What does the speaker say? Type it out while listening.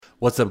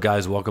What's up,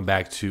 guys? Welcome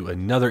back to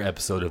another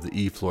episode of the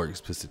E-Floor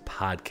Explicit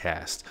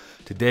Podcast.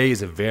 Today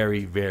is a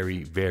very,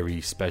 very, very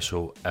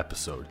special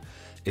episode.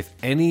 If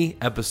any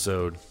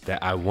episode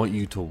that I want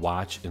you to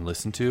watch and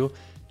listen to,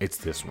 it's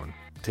this one.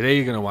 Today,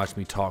 you're going to watch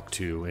me talk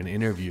to and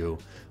interview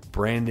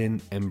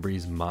Brandon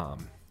Embry's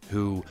mom,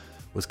 who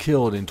was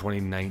killed in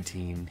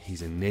 2019.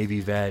 He's a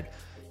Navy vet.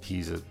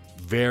 He's a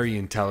very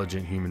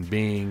intelligent human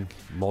being,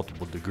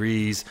 multiple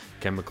degrees,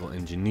 chemical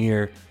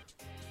engineer.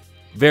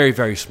 Very,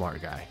 very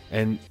smart guy.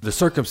 And the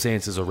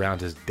circumstances around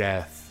his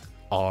death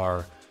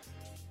are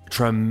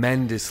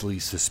tremendously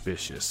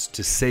suspicious,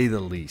 to say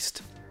the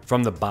least.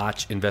 From the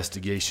botch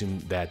investigation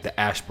that the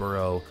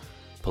Asheboro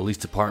Police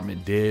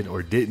Department did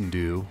or didn't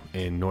do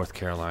in North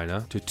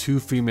Carolina, to two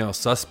female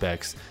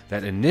suspects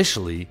that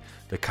initially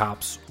the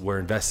cops were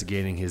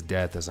investigating his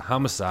death as a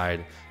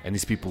homicide, and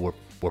these people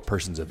were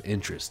persons of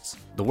interest.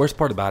 The worst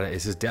part about it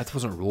is his death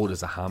wasn't ruled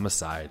as a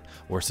homicide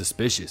or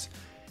suspicious.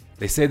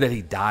 They say that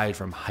he died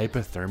from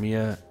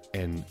hypothermia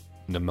and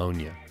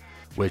pneumonia,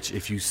 which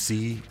if you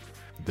see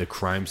the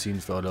crime scene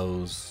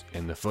photos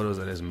and the photos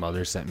that his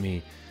mother sent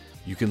me,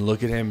 you can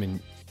look at him and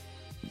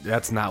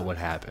that's not what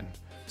happened.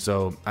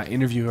 So I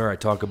interview her, I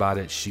talk about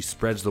it, she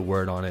spreads the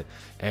word on it.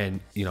 And,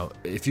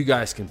 if you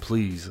guys can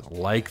please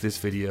like this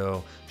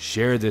video,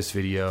 share this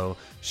video,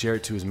 share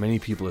it to as many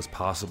people as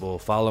possible.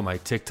 Follow my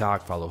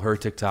TikTok, follow her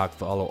TikTok,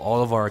 follow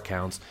all of our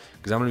accounts,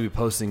 because I'm going to be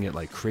posting it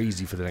like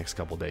crazy for the next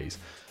couple days.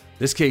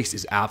 This case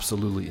is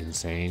absolutely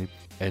insane,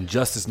 and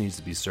justice needs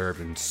to be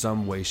served in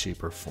some way,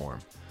 shape, or form.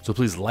 So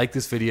please like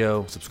this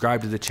video,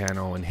 subscribe to the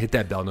channel, and hit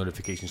that bell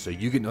notification so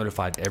you get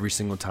notified every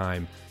single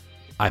time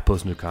I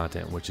post new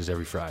content, which is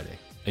every Friday.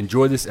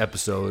 Enjoy this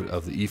episode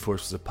of the E-Floor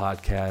Explicit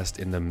Podcast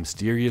in the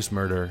mysterious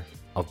murder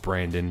of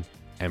Brandon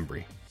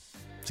Embry.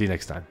 See you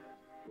next time.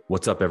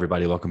 What's up,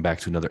 everybody? Welcome back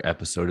to another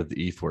episode of the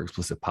E-Floor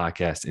Explicit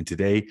Podcast. And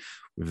today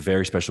we have a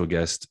very special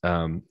guest,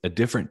 a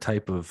different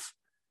type of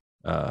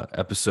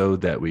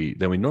episode than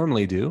we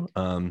normally do,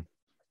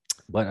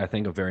 but I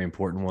think a very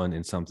important one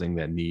and something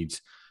that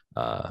needs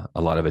a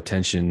lot of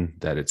attention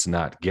that it's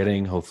not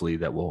getting. Hopefully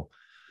that will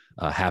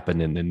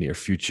happen in the near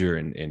future,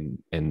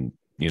 and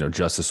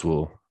justice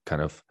will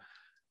kind of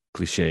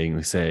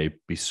clichéingly say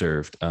be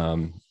served.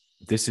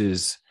 This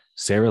is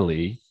Sarah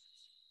Lee,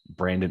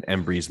 Brandon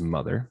Embry's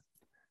mother,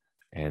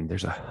 and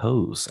there's a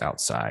hose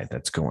outside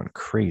that's going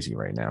crazy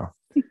right now.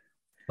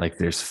 Like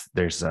there's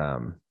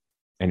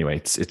anyway,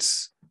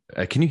 it's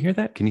can you hear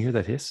that? Can you hear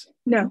that hiss?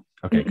 No.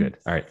 Okay, good.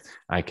 All right.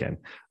 I can.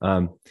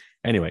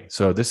 Anyway,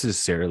 so this is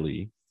Sarah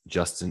Lee,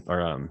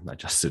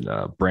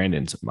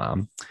 Brandon's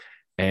mom.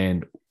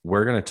 And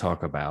we're going to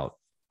talk about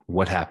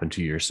what happened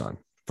to your son.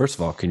 First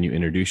of all, can you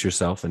introduce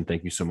yourself? And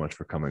thank you so much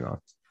for coming on.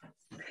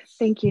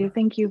 Thank you.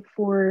 Thank you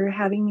for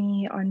having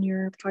me on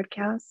your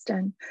podcast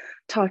and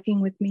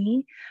talking with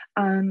me.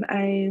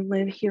 I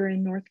live here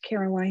in North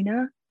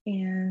Carolina,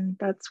 and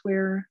that's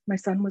where my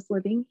son was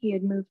living. He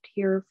had moved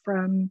here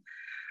from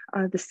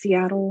the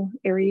Seattle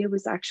area,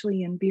 was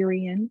actually in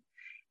Burien,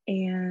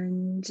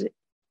 and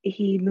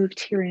he moved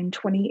here in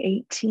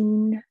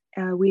 2018.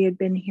 We had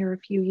been here a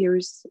few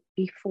years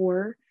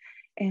before,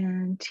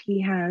 and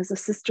he has a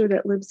sister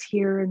that lives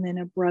here and then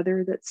a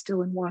brother that's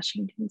still in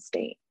Washington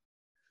State.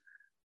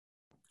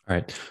 All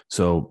right.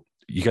 So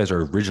you guys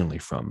are originally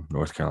from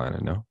North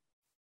Carolina, no?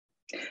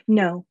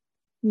 No,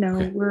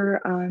 Okay. We're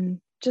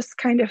just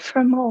kind of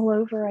from all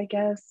over, I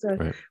guess.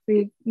 Right.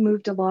 We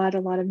moved a lot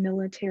of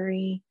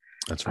military.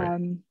 That's right.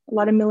 A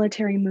lot of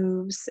military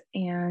moves,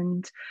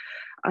 and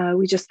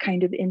we just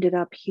kind of ended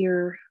up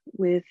here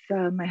with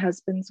my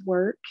husband's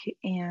work,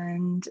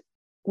 and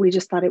we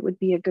just thought it would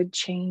be a good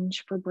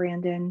change for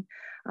Brandon.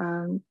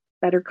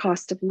 Better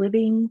cost of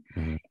living,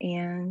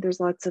 and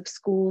there's lots of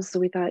schools, so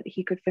we thought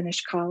he could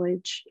finish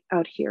college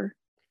out here.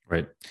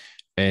 Right.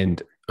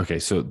 And okay,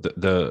 so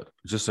the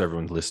just so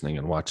everyone's listening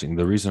and watching,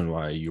 the reason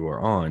why you are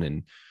on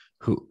and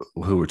who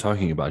we're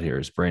talking about here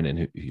is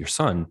Brandon, your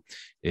son,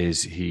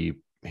 is he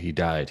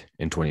died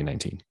in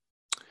 2019.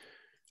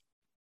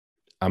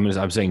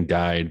 I'm saying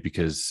died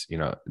because,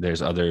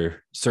 there's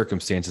other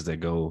circumstances that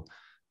go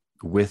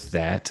with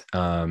that.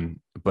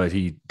 But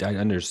he died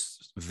under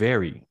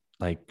very,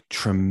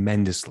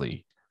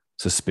 tremendously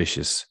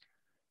suspicious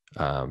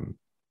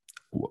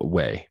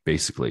way,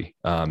 basically.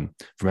 From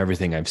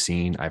everything I've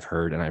seen, I've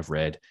heard, and I've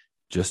read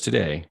just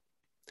today,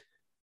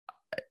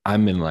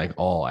 I'm in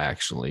awe,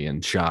 actually, in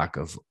shock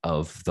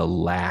of the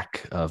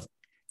lack of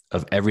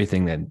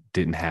everything that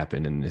didn't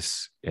happen in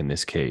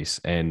this case.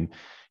 And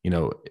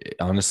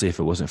honestly, if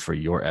it wasn't for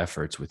your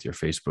efforts with your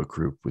Facebook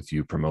group, with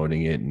you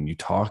promoting it and you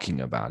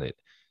talking about it,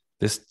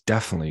 this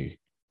definitely,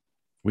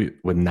 we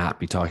would not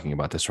be talking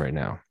about this right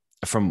now,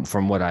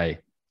 from what I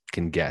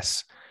can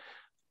guess.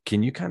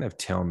 Can you kind of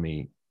tell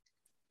me,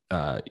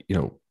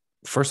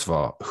 first of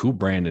all, who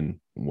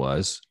Brandon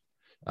was?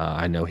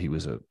 I know he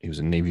was a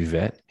Navy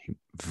vet,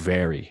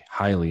 very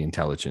highly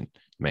intelligent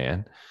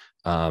man,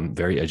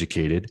 very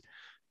educated.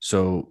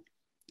 So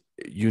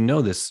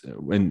this,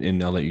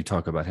 and I'll let you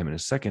talk about him in a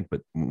second,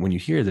 but when you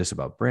hear this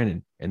about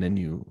Brandon, and then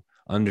you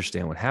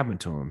understand what happened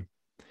to him,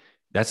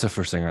 that's the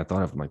first thing I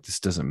thought of. I'm like, this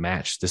doesn't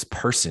match. This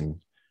person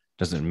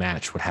doesn't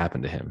match what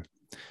happened to him.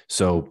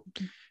 So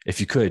if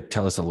you could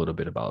tell us a little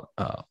bit about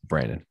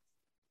Brandon.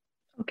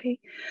 Okay.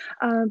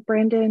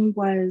 Brandon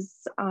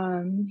was,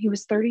 he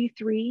was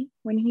 33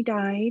 when he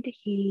died.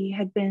 He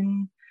had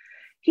been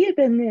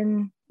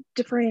in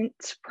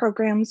different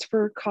programs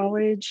for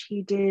college.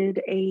 He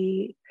did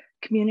a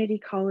community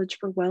college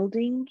for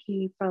welding.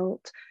 He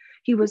felt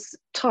he was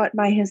taught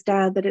by his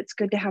dad that it's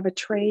good to have a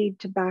trade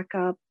to back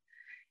up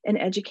an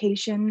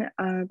education,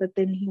 but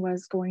then he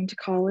was going to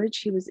college.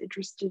 He was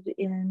interested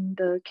in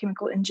the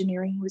chemical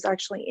engineering. He was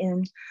actually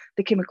in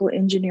the chemical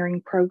engineering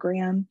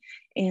program.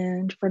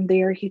 And from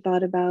there, he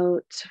thought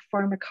about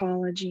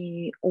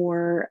pharmacology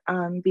or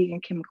being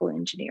a chemical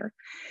engineer.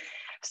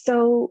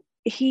 So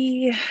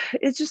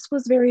it just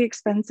was very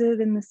expensive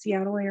in the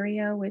Seattle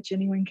area, which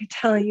anyone could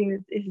tell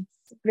you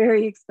it's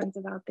very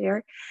expensive out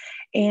there.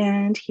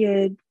 And he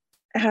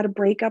had a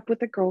breakup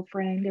with a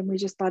girlfriend, and we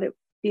just thought it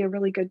be a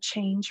really good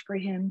change for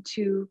him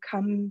to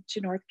come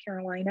to North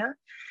Carolina.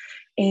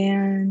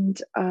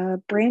 And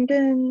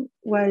Brandon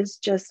was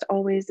just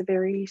always a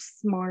very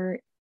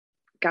smart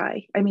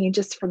guy. I mean,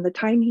 just from the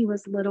time he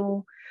was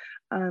little,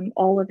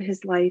 all of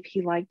his life,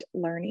 he liked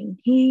learning.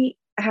 He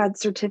had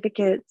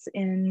certificates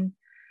in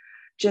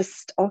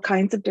just all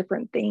kinds of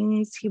different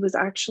things. He was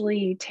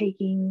actually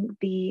taking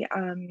the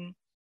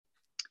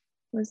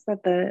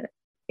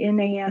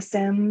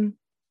NASM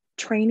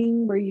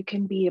training where you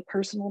can be a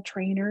personal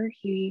trainer.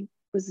 He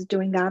was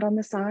doing that on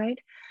the side.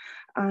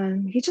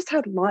 He just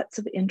had lots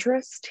of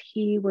interest.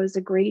 He was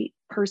a great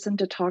person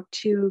to talk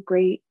to,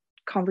 great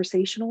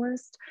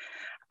conversationalist.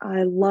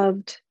 I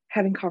loved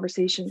having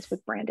conversations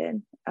with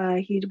Brandon.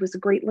 He was a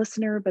great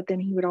listener, but then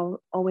he would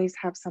always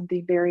have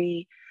something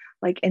very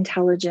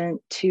intelligent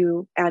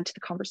to add to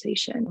the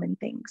conversation and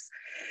things.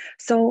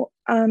 So,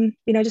 I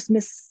just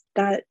miss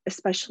that,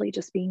 especially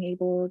just being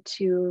able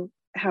to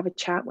have a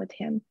chat with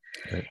him.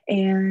 Right.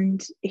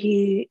 And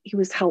he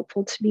was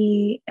helpful to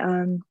me.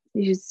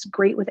 He was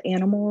great with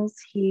animals.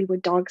 He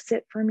would dog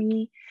sit for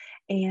me.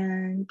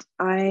 And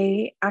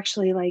I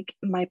actually,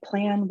 my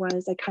plan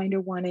was I kind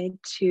of wanted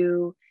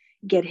to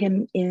get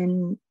him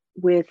in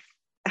with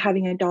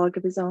having a dog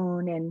of his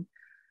own and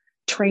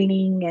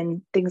training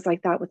and things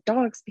like that with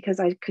dogs, because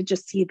I could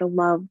just see the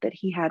love that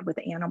he had with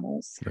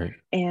animals. Right.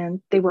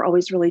 And they were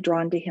always really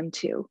drawn to him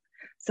too.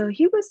 So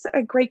he was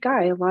a great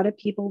guy. A lot of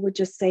people would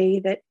just say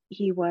that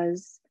he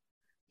was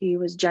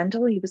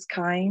gentle, he was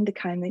kind, the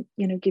kind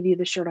that, give you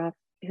the shirt off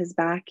his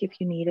back if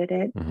you needed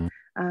it.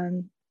 Mm-hmm.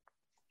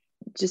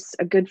 Just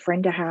a good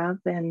friend to have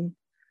and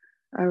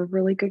a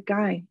really good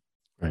guy.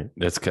 Right.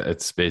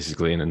 It's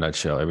basically in a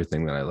nutshell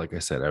everything that like I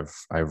said,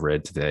 I've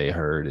read today,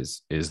 heard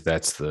is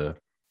that's the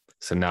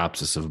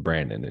synopsis of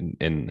Brandon.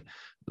 And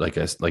like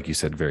you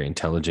said, very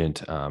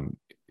intelligent.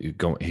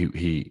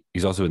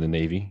 He's also in the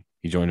Navy.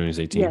 He joined when he was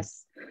 18.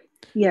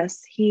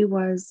 Yes, he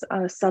was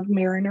a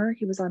submariner.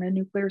 He was on a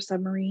nuclear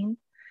submarine,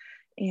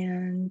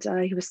 and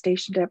he was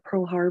stationed at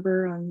Pearl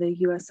Harbor on the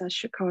USS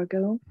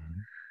Chicago. Mm-hmm.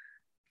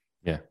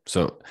 Yeah.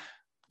 So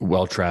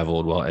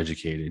well-traveled,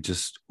 well-educated,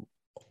 just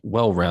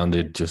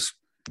well-rounded, just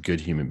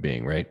good human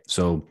being. Right.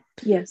 So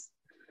yes.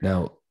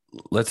 Now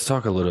let's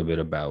talk a little bit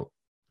about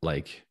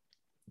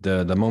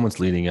the moments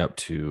leading up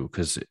to,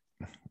 because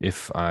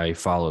if I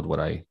followed what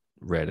I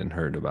read and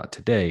heard about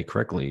today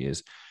correctly,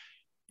 is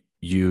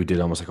you did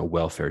almost like a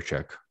welfare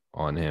check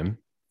on him,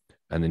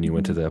 and then you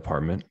went to the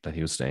apartment that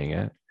he was staying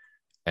at,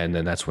 and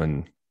then that's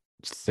when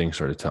things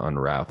started to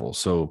unravel.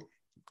 So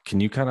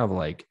can you kind of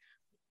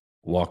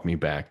walk me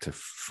back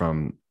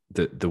from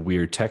the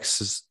weird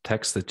texts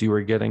that you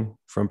were getting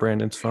from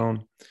Brandon's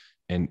phone,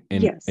 and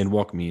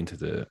walk me into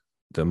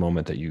the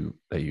moment that you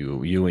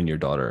and your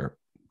daughter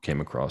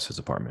came across his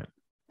apartment?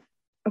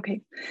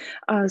 Okay.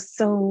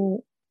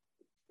 So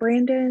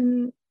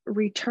Brandon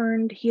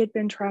returned. He had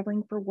been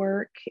traveling for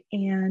work,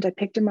 and I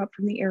picked him up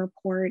from the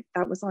airport.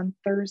 That was on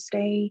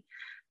Thursday,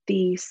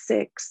 the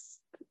 6th.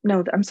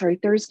 No, I'm sorry,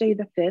 Thursday,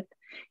 the 5th.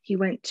 He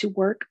went to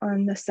work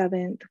on the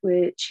 7th,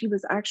 which he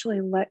was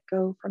actually let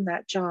go from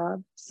that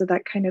job. So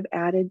that kind of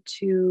added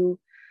to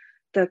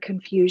the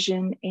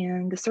confusion,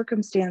 and the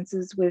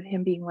circumstances with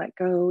him being let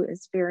go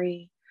is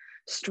very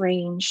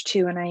strange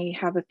too. And I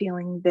have a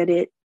feeling that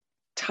it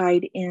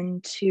tied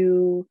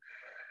into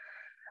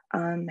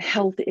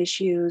health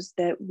issues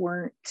that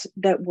were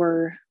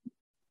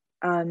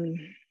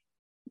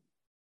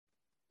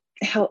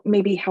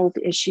maybe health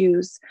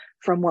issues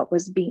from what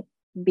was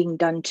being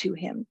done to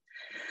him.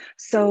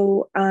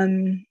 So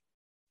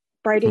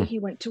Friday he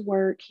went to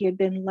work. He had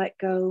been let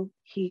go.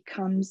 He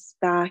comes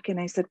back, and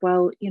I said,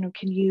 well,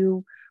 can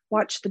you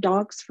watch the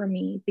dogs for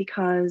me?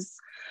 Because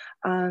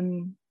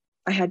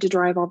I had to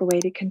drive all the way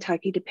to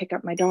Kentucky to pick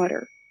up my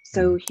daughter.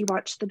 So he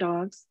watched the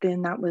dogs.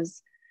 Then that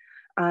was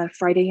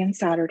Friday and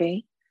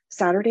Saturday.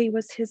 Saturday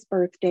was his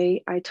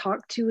birthday. I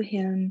talked to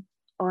him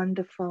on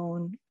the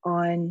phone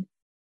on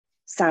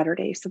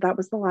Saturday. So that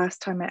was the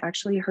last time I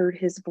actually heard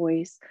his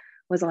voice,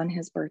 was on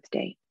his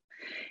birthday.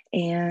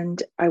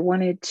 And I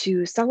wanted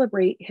to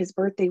celebrate his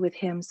birthday with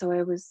him. So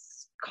I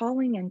was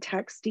calling and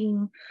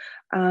texting.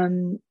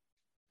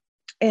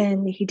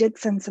 And he did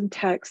send some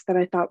texts that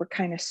I thought were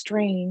kind of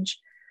strange.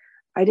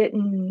 I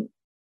didn't,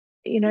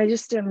 I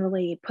just didn't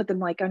really put them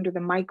like under the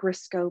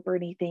microscope or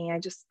anything. I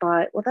just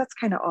thought, well, that's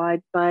kind of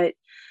odd. But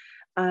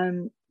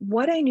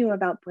what I knew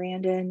about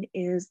Brandon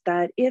is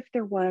that if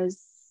there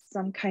was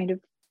some kind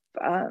of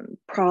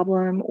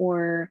problem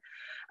or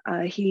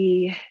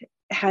he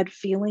had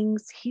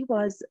feelings, he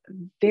was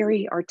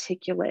very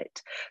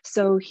articulate.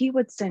 So he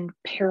would send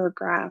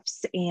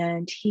paragraphs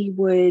and he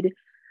would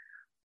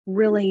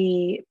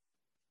really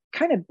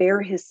kind of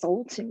bare his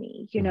soul to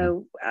me.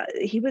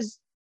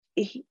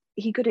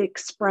 He could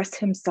express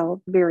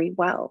himself very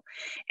well.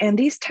 And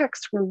these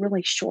texts were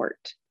really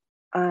short,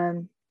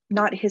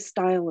 not his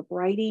style of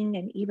writing.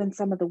 And even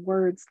some of the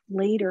words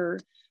later,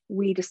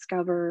 we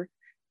discover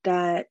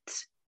that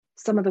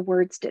some of the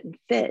words didn't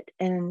fit.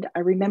 And I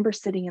remember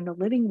sitting in the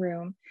living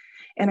room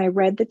and I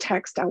read the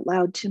text out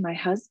loud to my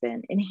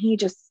husband, and he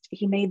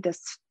made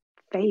this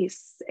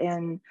face.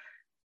 And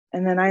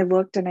then I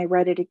looked and I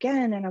read it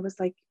again and I was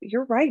like,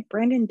 you're right,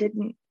 Brandon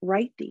didn't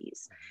write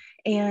these.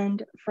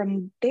 And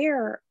from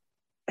there,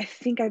 I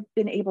think I've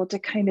been able to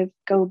kind of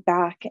go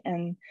back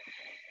and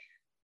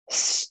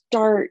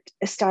start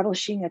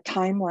establishing a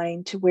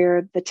timeline to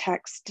where the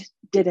text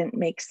didn't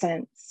make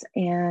sense.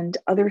 And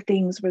other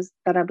things was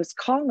that I was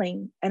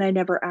calling and I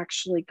never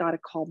actually got a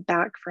call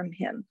back from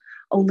him,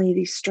 only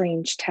these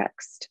strange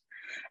texts.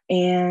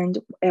 And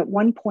at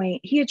one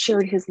point, he had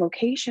shared his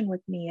location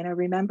with me. And I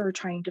remember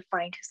trying to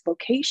find his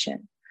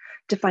location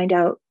to find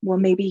out, well,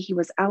 maybe he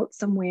was out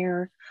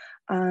somewhere,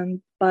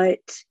 but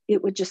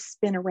it would just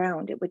spin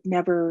around. It would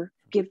never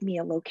give me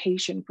a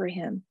location for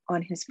him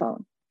on his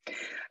phone.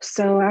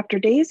 So after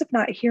days of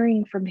not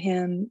hearing from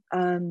him,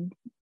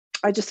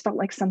 I just felt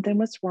like something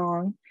was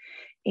wrong.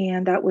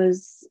 And that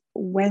was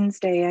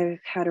Wednesday. I've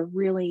had a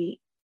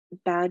really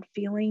bad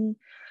feeling.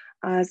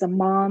 As a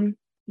mom,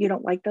 you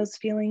don't like those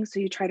feelings, so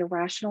you try to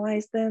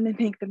rationalize them and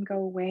make them go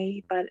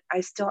away. But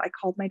I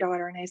called my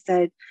daughter and I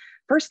said,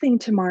 first thing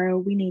tomorrow,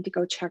 we need to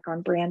go check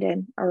on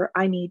Brandon, or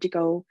I need to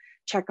go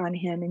check on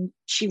him. And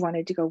she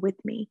wanted to go with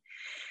me.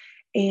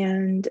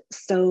 And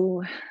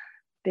so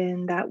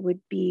then that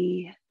would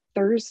be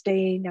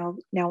Thursday. Now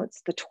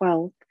it's the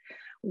 12th.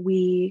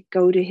 We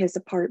go to his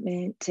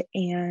apartment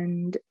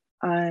and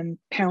I'm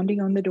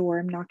pounding on the door.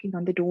 I'm knocking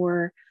on the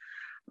door,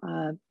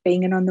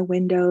 banging on the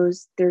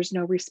windows. There's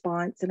no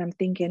response. And I'm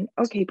thinking,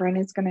 okay,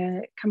 Brandon's going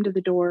to come to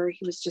the door.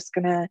 He was just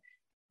going to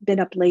been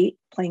up late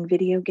playing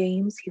video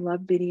games. He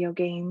loved video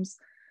games.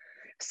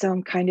 So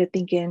I'm kind of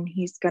thinking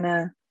he's going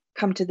to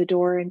come to the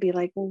door and be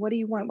like, well, what do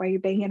you want? Why are you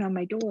banging on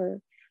my door?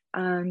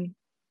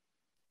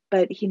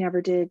 But he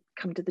never did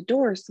come to the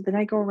door. So then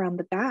I go around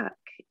the back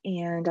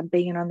and I'm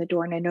banging on the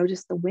door and I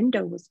noticed the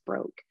window was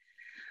broke.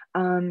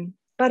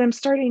 But I'm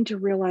starting to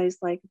realize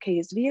like, okay,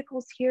 his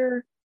vehicle's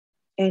here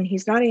and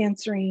he's not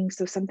answering.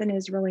 So something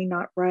is really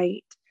not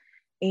right.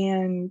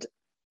 And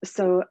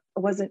so I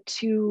wasn't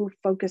too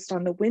focused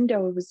on the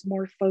window. It was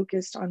more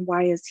focused on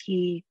why is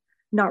he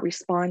not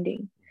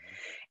responding?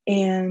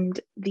 And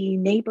the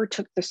neighbor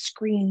took the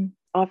screen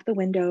off the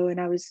window and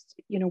I was,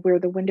 where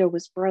the window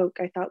was broke.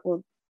 I thought,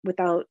 well,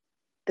 without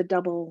the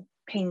double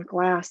pane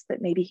glass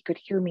that maybe he could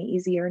hear me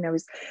easier. And I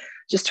was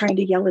just trying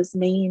to yell his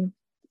name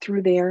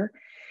through there.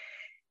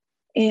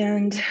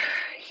 And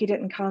he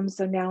didn't come.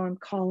 So now I'm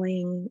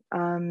calling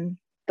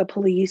the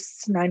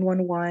police,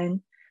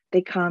 911.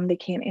 They come, they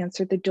can't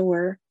answer the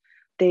door.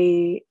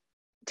 They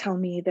tell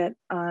me that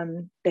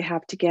they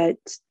have to get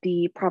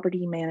the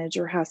property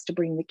manager has to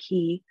bring the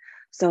key.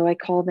 So I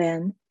call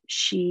them.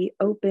 She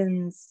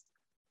opens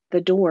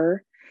the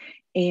door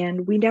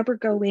and we never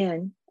go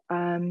in.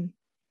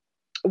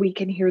 We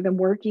can hear them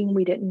working.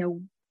 We didn't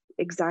know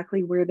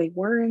exactly where they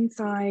were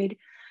inside.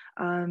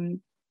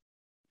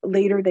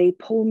 Later, they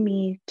pull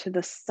me to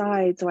the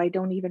side, so I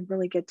don't even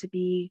really get to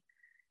be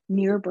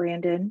near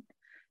Brandon.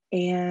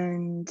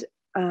 And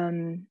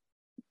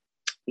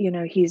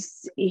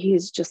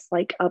he's just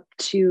like up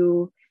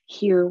to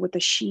here with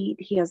a sheet.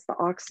 He has the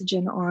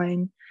oxygen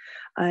on.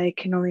 I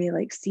can only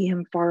like see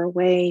him far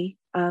away,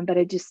 but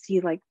I just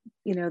see like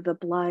the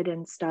blood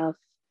and stuff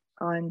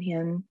on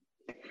him.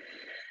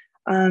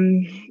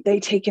 They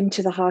take him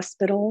to the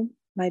hospital.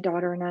 My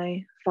daughter and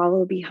I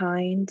follow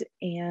behind.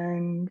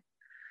 And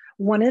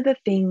one of the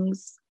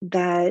things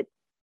that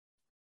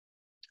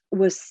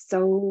was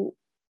so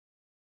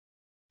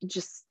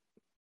just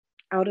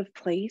out of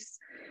place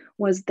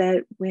was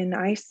that when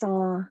I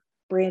saw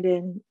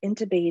Brandon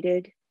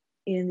intubated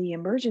in the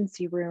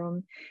emergency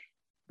room,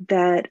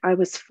 that I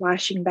was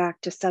flashing back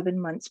to 7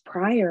 months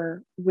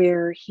prior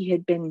where he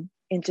had been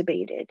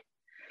intubated.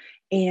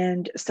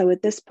 And so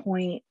at this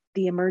point,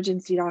 the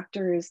emergency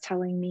doctor is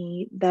telling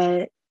me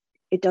that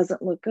it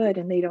doesn't look good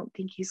and they don't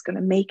think he's going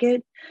to make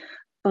it.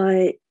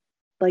 But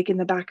like in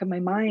the back of my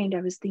mind,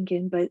 I was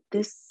thinking, but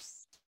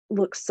this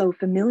looks so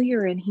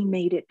familiar and he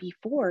made it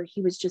before.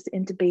 He was just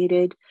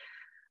intubated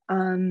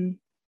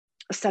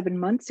 7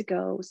 months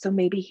ago. So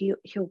maybe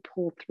he'll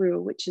pull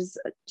through, which is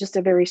just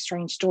a very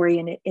strange story,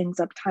 and it ends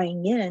up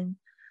tying in.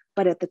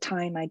 But at the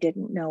time, I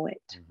didn't know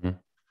it. Mm-hmm.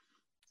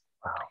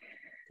 Wow.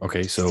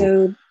 Okay,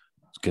 so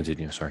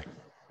continue. Sorry.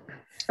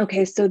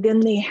 Okay, so then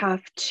they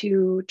have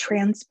to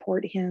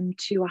transport him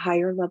to a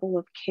higher level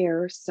of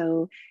care.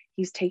 So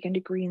he's taken to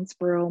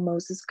Greensboro,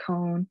 Moses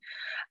Cone.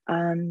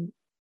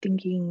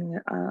 Thinking,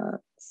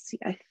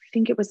 I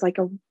think it was like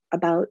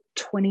about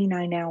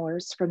 29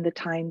 hours from the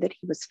time that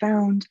he was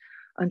found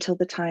until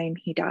the time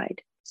he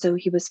died. So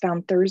he was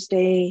found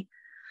Thursday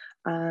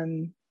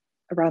around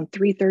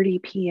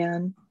 3:30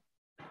 p.m.,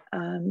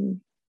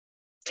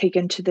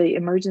 taken to the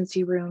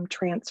emergency room,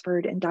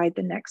 transferred, and died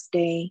the next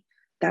day,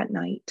 that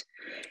night.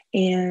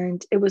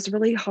 And it was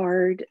really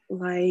hard,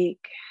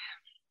 like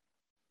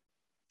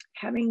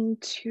having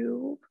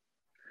to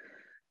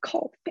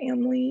call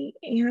family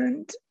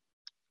and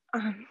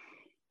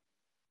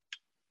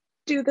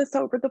do this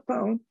over the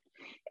phone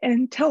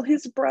and tell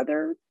his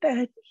brother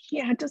that he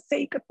had to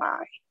say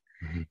goodbye.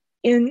 Mm-hmm.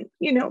 And,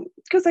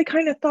 because I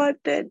kind of thought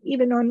that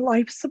even on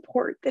life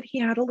support that he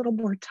had a little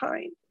more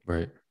time.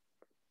 Right.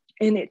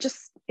 And it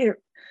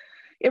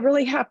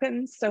really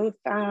happened so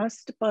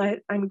fast, but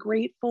I'm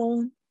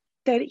grateful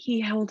that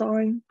he held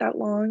on that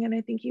long. And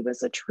I think he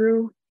was a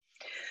true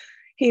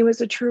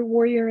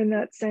warrior in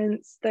that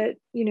sense, that,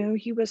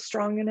 he was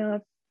strong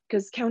enough,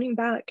 because counting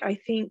back, I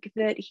think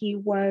that he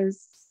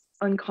was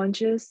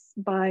unconscious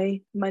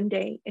by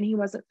Monday and he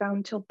wasn't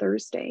found till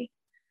Thursday,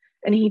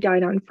 and he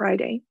died on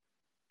Friday.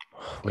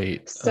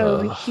 Wait.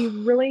 So he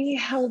really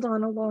held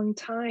on a long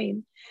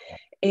time,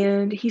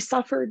 and he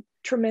suffered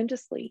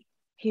tremendously.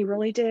 He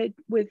really did.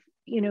 With,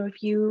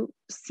 if you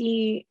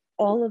see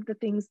all of the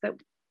things that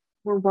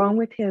were wrong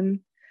with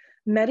him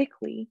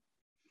medically,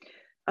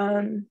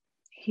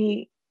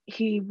 he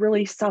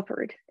really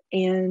suffered.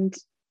 And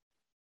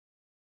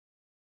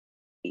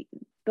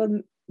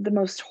the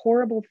most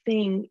horrible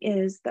thing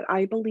is that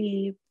I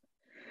believe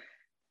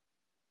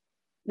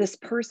this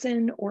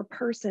person or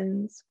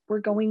persons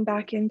were going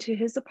back into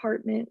his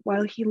apartment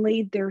while he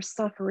laid there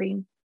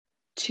suffering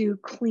to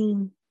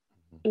clean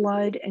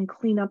blood and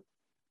clean up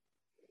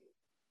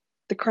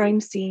the crime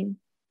scene,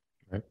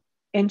 right,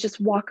 and just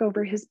walk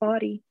over his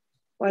body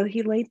while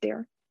he laid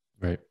there.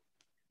 Right.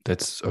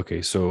 That's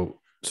okay. So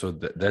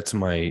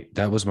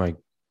that was my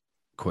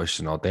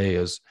question all day,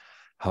 is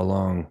how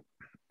long,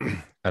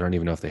 I don't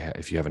even know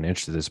if you have an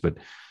answer to this, but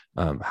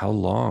how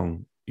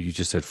long, you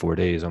just said 4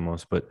 days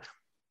almost, but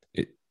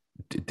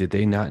did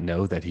they not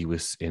know that he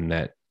was in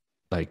that,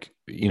 like,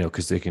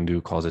 because they can do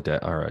cause of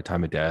death or a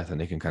time of death, and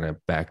they can kind of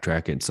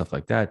backtrack it and stuff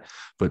like that.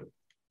 But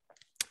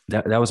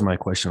that was my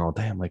question all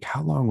day. I'm like,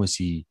 how long was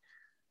he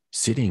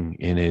sitting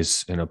in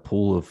a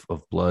pool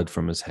of blood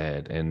from his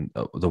head, and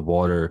the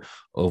water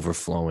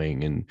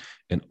overflowing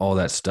and all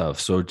that stuff?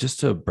 So just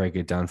to break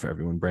it down for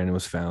everyone, Brandon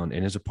was found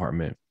in his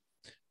apartment.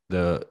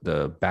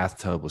 The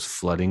bathtub was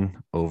flooding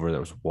over. There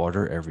was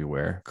water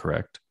everywhere.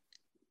 Correct.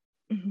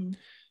 Mm-hmm.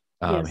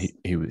 Yes.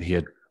 He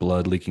had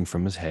blood leaking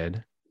from his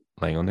head,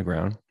 laying on the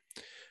ground.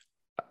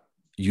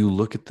 You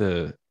look at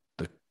the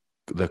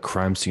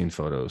crime scene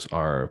photos.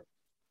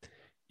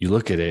 You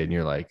look at it and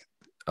you're like,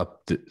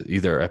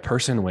 either a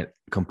person went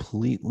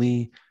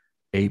completely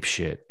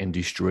apeshit and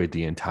destroyed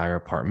the entire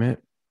apartment,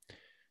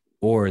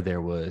 or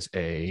there was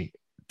a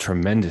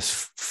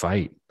tremendous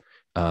fight,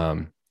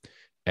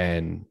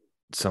 and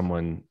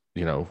someone,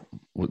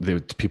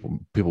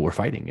 people were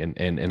fighting, and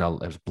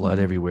there's blood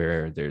mm-hmm.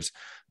 everywhere. There's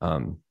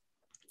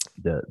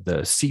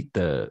the seat,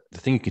 the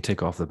thing you can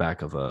take off the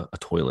back of a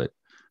toilet,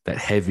 that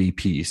heavy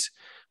piece,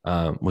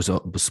 was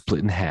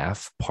split in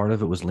half. Part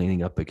of it was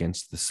leaning up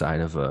against the side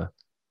of a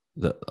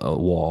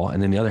wall,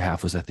 and then the other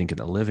half was, I think, in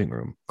the living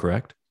room.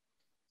 Correct?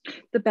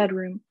 The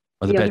bedroom.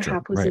 Or the bedroom, other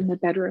half was right. In the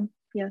bedroom.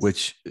 Yes.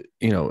 Which,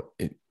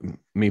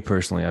 me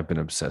personally, I've been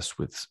obsessed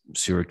with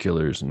serial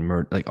killers and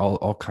murder, like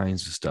all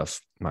kinds of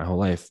stuff my whole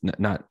life.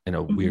 Not in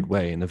a mm-hmm. weird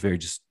way, in the very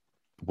just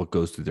what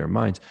goes through their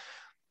minds.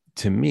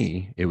 To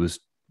me, it was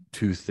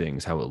two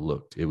things: how it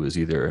looked. It was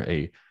either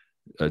a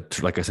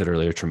like I said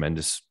earlier,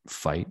 tremendous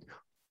fight,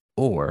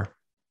 or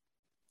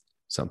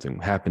something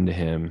happened to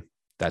him.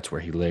 That's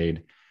where he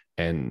laid,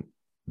 and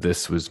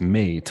this was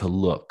made to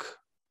look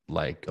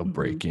like a mm-hmm.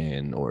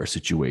 break-in or a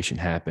situation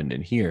happened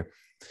in here.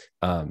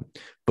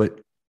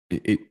 But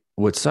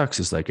what sucks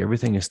is, like,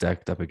 everything is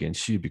stacked up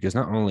against you, because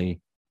not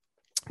only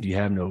do you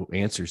have no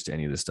answers to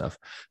any of this stuff,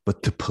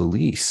 but the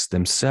police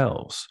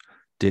themselves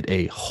did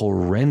a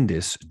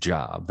horrendous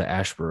job. The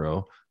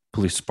Asheboro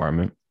Police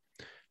Department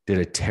did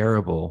a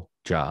terrible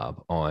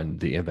job on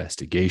the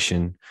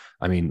investigation.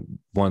 I mean,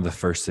 one of the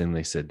first things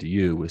they said to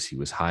you was he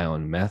was high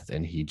on meth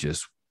and he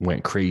just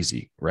went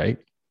crazy, right?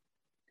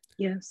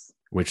 Yes.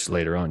 Which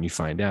later on you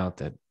find out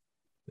that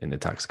in the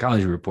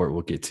toxicology report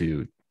we'll get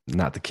to,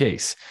 not the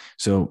case.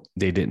 So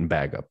they didn't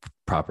bag up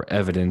proper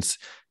evidence.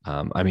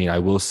 I mean, I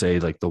will say,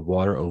 like, the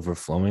water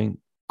overflowing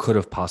could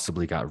have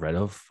possibly got rid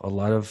of a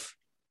lot of,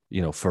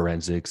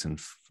 forensics and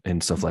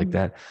stuff mm-hmm. like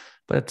that.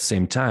 But at the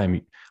same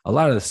time, a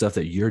lot of the stuff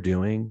that you're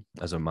doing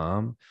as a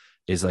mom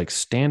is like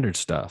standard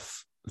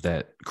stuff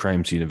that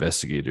crime scene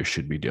investigators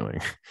should be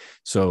doing.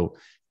 So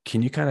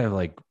can you kind of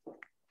like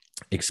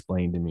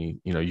explain to me,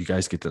 you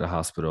guys get to the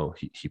hospital,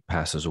 he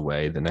passes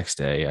away the next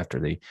day after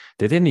they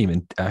didn't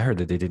even, I heard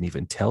that they didn't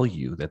even tell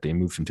you that they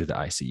moved him to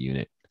the IC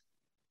unit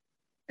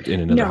in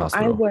another No,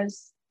 hospital.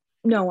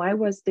 I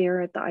was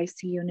there at the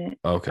IC unit.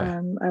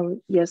 Okay.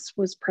 Yes,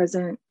 was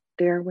present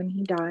there when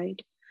he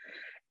died.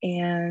 No,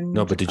 And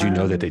but did you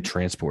know that they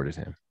transported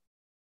him?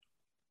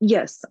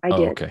 yes, I Oh,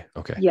 did. okay.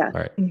 Okay. Yeah,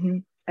 All right.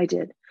 I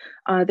did.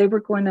 They were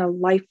going to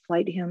life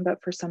flight him,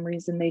 but for some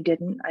reason they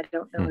didn't. I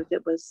don't know Hmm. if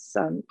it was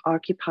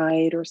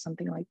occupied or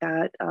something like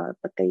that,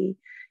 but they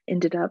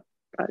ended up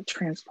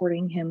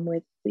transporting him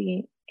with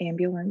the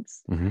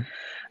ambulance. Mm-hmm.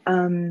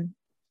 Um,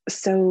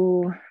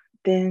 so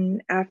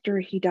then after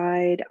he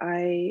died,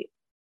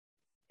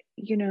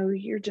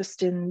 you're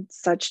just in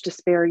such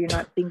despair. You're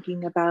not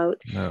thinking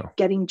about No.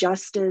 getting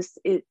justice.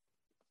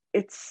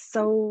 It's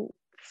so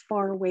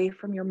far away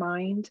from your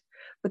mind.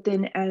 But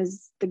then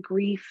as the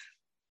grief,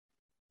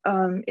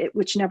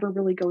 which never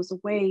really goes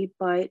away,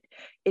 but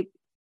it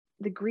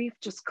the grief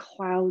just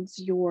clouds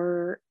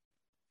your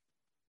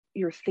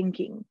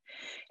thinking.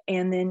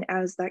 And then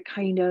as that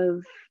kind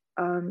of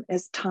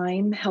as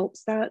time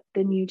helps that,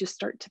 then you just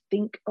start to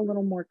think a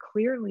little more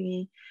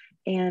clearly.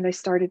 And I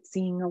started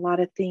seeing a lot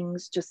of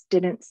things just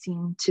didn't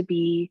seem to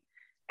be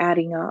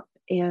adding up.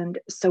 And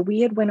so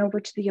we had went over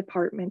to the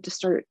apartment to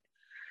start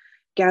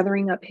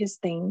gathering up his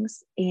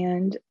things.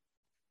 And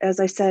as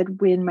I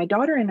said, when my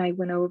daughter and I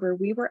went over,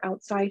 we were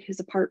outside his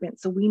apartment,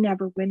 so we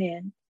never went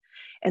in.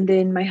 And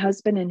then my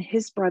husband and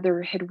his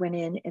brother had went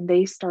in and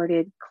they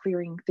started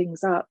clearing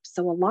things up.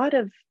 So a lot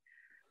of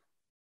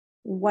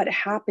what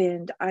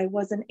happened, I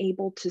wasn't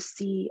able to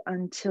see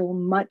until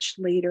much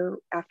later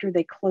after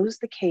they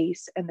closed the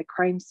case and the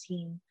crime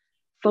scene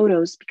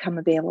photos become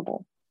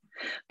available.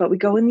 But we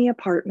go in the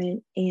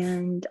apartment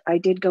and I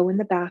did go in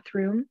the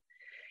bathroom,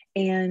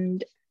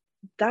 and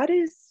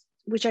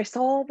which I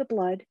saw the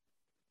blood,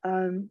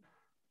 um,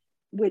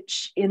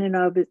 which in and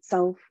of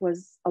itself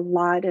was a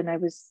lot. And I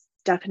was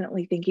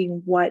definitely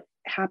thinking, what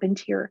happened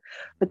here?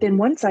 But then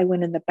once I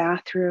went in the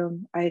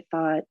bathroom, I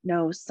thought,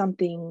 no,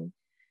 something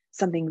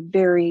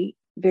very,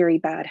 very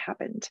bad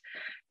happened.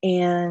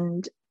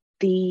 And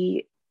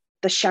the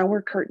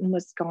shower curtain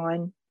was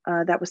gone.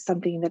 That was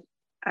something that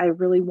I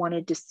really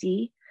wanted to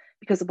see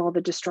because of all the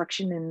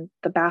destruction in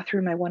the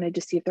bathroom. I wanted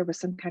to see if there was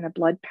some kind of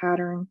blood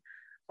pattern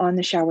on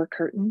the shower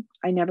curtain.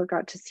 I never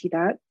got to see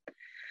that.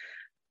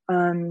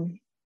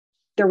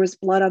 There was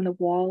blood on the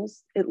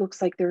walls. It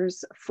looks like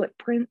there's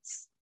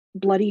footprints,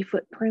 bloody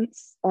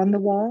footprints on the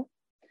wall.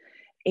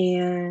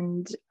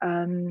 And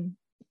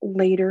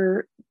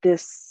later,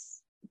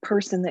 this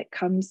person that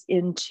comes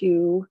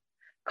into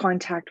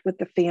contact with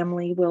the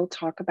family will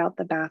talk about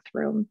the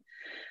bathroom.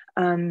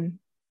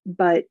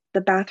 But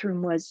the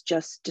bathroom was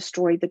just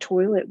destroyed. The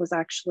toilet was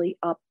actually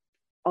up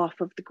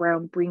off of the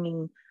ground,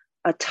 bringing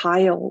a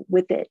tile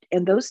with it.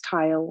 And those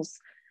tiles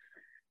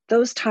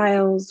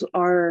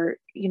are,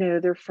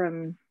 they're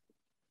from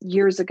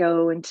years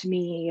ago. And to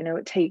me,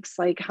 it takes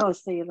like, I'll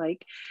say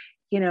like,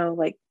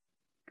 like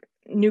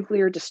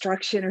nuclear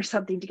destruction or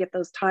something to get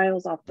those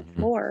tiles off the Mm-hmm.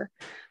 floor.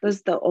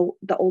 Those the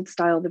old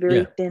style, the Yeah.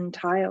 very thin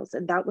tiles,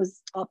 and that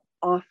was up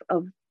off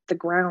of the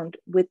ground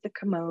with the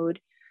commode,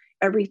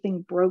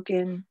 everything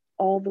broken,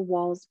 all the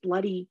walls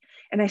bloody.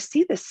 And I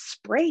see this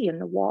spray in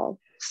the wall.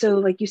 So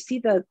like you see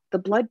the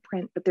blood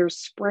print, but there's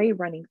spray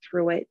running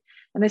through it.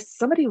 And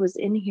somebody was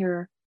in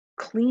here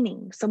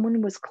cleaning.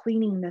 Someone was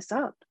cleaning this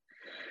up.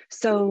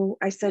 So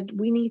I said,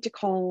 we need to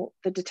call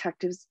the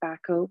detectives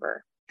back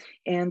over.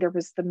 And there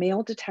was the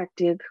male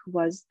detective who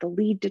was the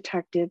lead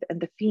detective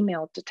and the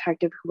female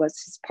detective who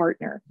was his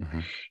partner. Mm-hmm.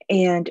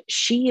 And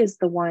she is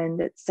the one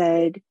that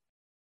said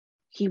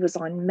he was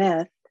on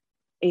meth,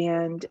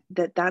 and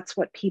that's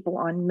what people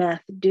on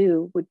meth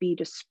do, would be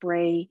to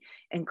spray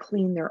and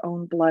clean their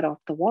own blood off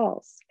the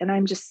walls. And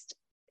I'm just,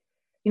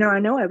 I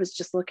know I was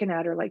just looking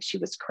at her like she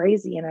was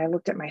crazy. And I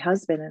looked at my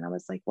husband and I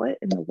was like, what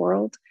in the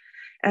world?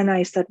 And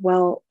I said,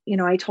 well,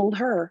 I told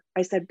her,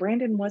 I said,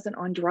 Brandon wasn't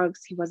on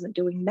drugs. He wasn't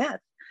doing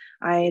meth.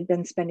 I had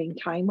been spending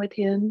time with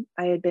him.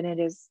 I had been at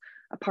his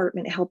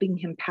apartment helping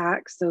him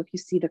pack. So if you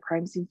see the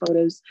crime scene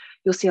photos,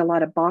 you'll see a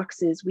lot of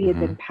boxes we had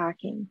Mm-hmm. been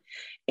packing.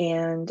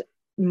 And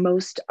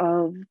most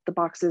of the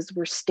boxes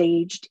were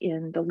staged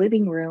in the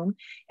living room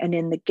and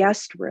in the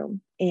guest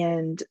room.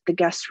 And the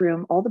guest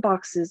room, all the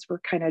boxes were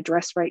kind of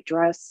dress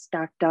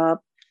stacked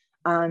up.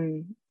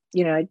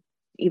 I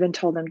even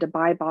told them to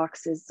buy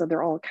boxes so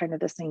they're all kind of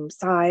the same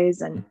size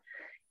and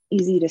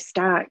easy to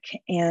stack.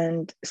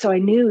 And so I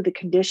knew the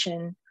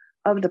condition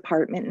of the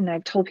apartment. And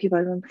I've told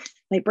people,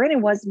 like,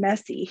 Brandon was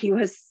messy. He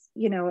was,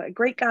 a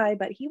great guy,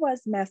 but he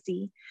was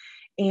messy.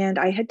 And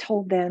I had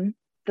told them,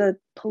 the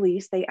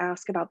police, they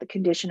asked about the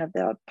condition of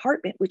the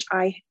apartment, which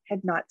I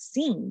had not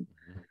seen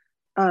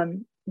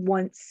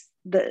once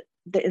the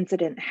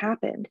incident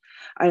happened.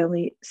 I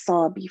only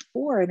saw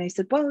before. And I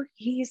said, well,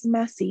 he's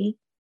messy.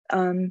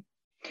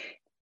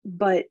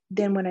 But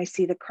then when I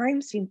see the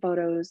crime scene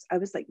photos, I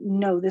was like,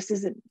 no, this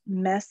isn't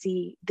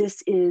messy.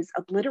 This is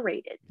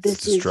obliterated.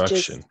 It's This is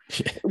destruction.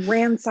 just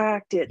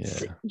ransacked.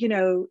 It's,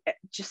 Yeah.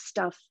 just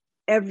stuff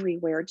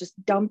everywhere, just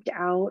dumped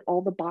out.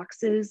 All the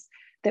boxes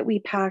that we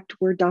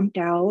packed were dumped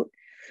out.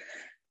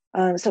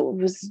 So it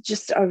was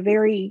just a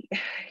very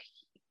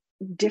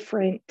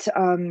different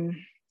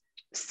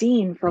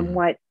scene from Mhm.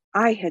 what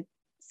I had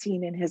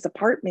seen in his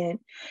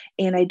apartment.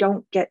 And I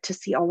don't get to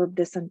see all of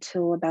this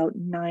until about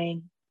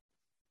 9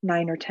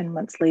 or 10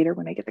 months later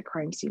when I get the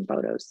crime scene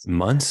photos.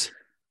 Months?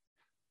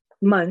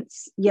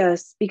 Months,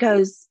 yes,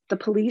 because the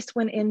police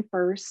went in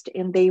first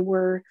and they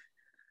were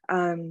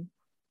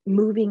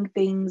moving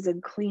things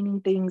and cleaning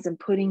things and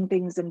putting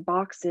things in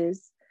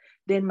boxes.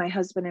 Then my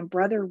husband and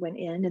brother went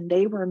in and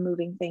they were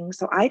moving things.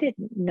 So I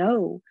didn't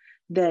know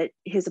that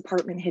his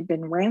apartment had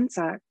been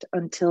ransacked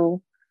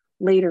until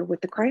later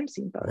with the crime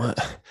scene photos.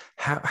 What?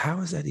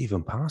 How is that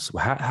even possible?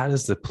 How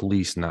does the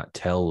police not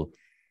tell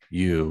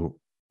you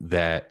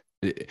that?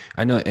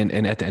 I know,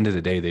 and at the end of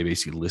the day, they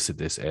basically listed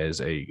this as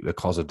the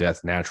cause of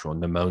death, natural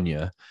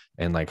pneumonia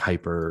and like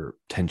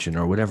hypertension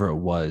or whatever it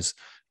was,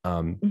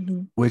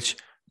 which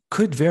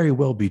could very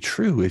well be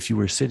true if you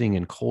were sitting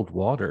in cold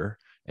water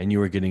and you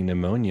were getting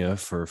pneumonia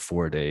for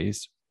 4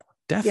 days.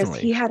 Definitely.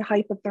 Yes, he had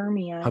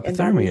hypothermia, and that is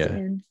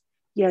Hypothermia.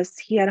 yes,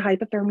 he had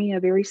hypothermia, a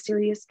very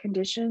serious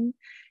condition,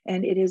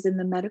 and it is in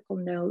the medical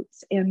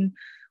notes. And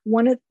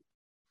one of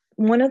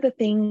the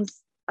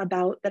things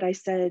about that I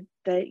said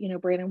that,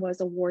 Brandon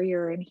was a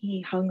warrior and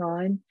he hung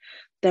on,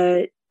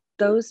 that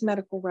those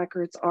medical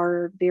records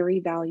are very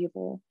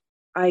valuable.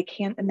 I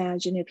can't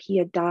imagine if he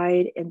had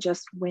died and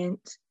just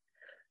went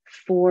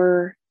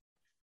for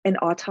an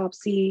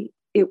autopsy,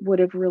 it would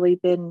have really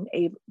been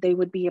they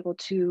would be able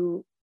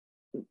to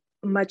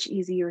much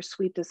easier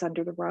sweep this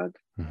under the rug.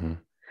 Mm-hmm.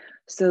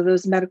 So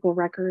those medical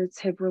records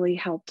have really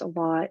helped a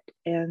lot.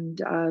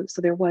 And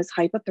so there was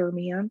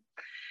hypothermia.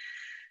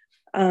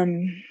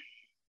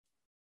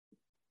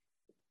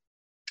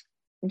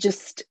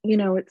 Just,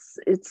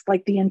 it's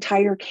like the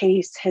entire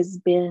case has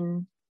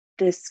been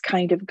this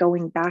kind of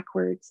going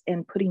backwards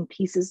and putting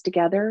pieces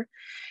together.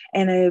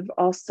 And I've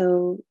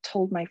also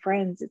told my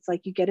friends, it's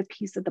like you get a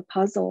piece of the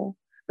puzzle,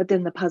 but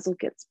then the puzzle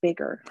gets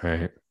bigger.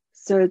 Right.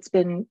 So it's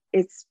been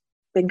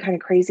kind of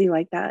crazy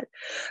like that.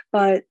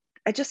 But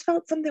I just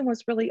felt something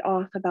was really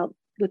off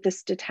with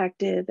this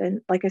detective.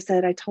 And like I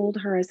said, I told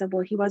her, I said,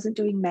 well, he wasn't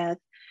doing meth.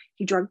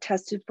 He drug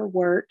tested for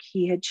work.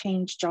 He had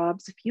changed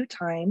jobs a few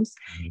times,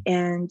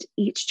 and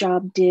each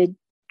job did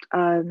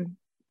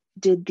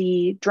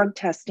the drug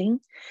testing.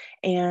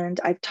 And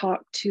I've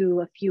talked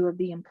to a few of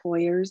the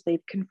employers.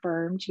 They've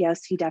confirmed,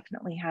 yes, he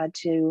definitely had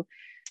to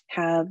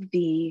have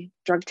the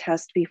drug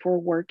test before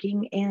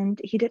working, and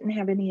he didn't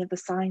have any of the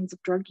signs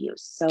of drug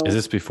use. So is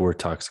this before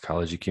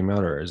toxicology came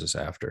out, or is this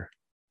after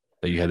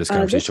that you had this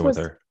conversation with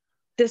her?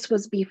 This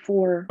was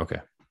before. Okay.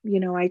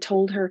 I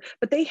told her,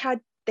 but they had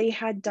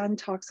done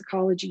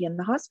toxicology in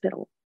the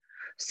hospital.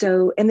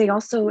 So, and they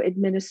also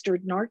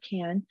administered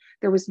Narcan.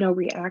 There was no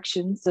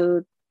reaction.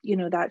 So,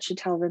 that should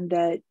tell them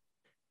that,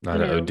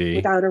 Not an OD.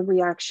 without a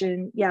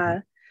reaction.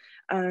 Yeah.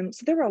 So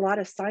there were a lot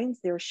of signs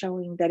there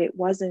showing that it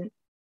wasn't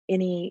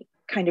any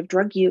kind of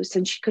drug use.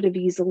 And she could have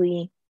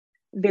easily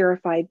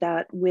verified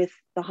that with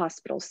the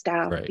hospital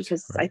staff,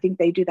 because I think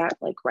they do that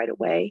like right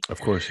away. Of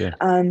course. Yeah.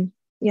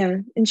 Yeah.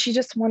 And she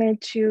just wanted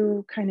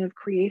to kind of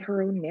create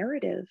her own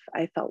narrative,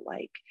 I felt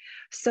like.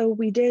 So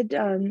we did,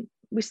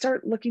 we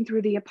start looking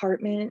through the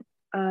apartment,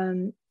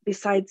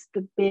 besides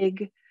the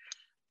big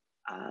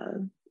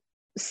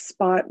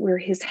spot where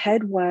his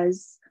head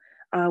was,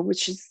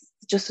 which is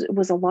it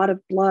was a lot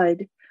of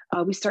blood.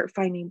 We start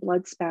finding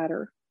blood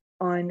spatter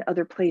on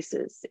other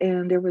places.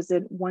 And there was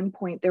at one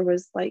point, there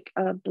was like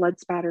a blood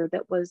spatter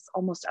that was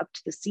almost up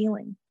to the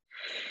ceiling.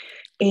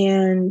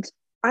 And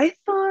I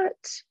thought,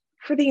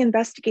 for the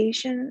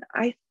investigation,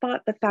 I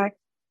thought the fact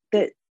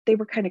that they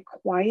were kind of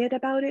quiet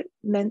about it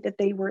meant that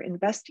they were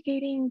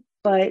investigating,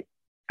 but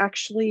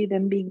actually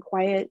them being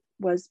quiet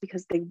was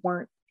because they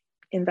weren't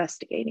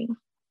investigating.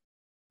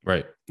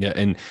 Right. Yeah.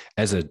 And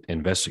as an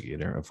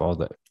investigator, of all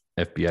the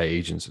FBI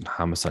agents and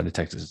homicide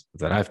detectives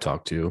that I've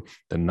talked to,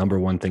 the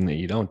number one thing that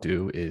you don't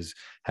do is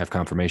have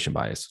confirmation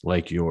bias.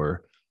 Like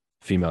your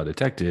female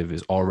detective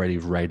is already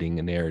writing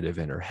a narrative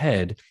in her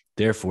head.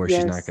 Therefore,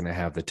 she's not going to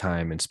have the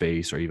time and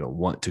space or even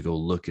want to go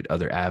look at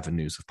other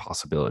avenues of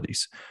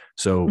possibilities.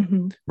 So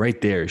right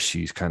there,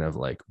 she's kind of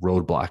like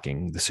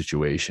roadblocking the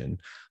situation.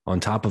 On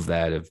top of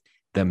that, of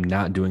them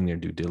not doing their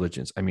due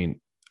diligence. I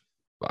mean,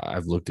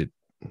 I've looked at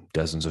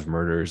dozens of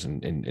murders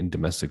and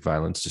domestic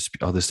violence, just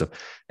all this stuff.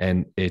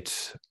 And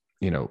it's,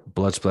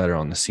 blood splatter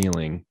on the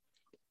ceiling.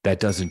 That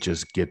doesn't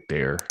just get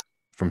there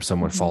from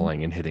someone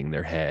falling and hitting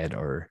their head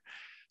or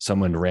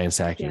someone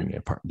ransacking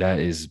a part. That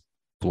is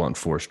blunt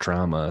force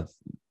trauma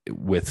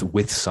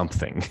with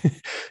something,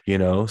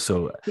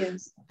 so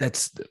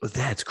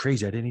that's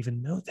crazy. I didn't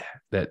even know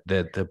that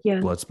the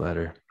blood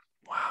splatter.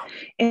 Wow.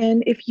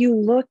 And if you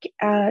look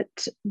at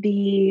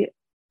the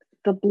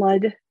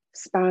blood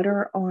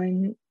spatter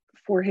on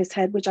for his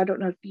head, which I don't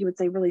know if you would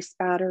say really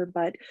spatter,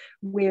 but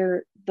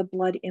where the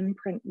blood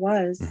imprint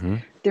was, Mm-hmm.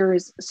 there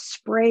is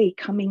spray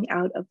coming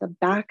out of the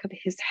back of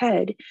his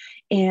head.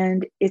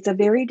 And it's a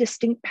very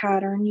distinct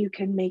pattern. You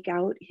can make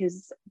out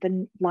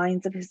the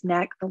lines of his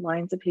neck, the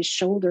lines of his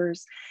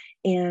shoulders.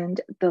 And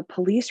the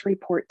police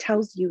report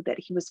tells you that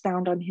he was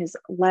found on his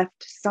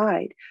left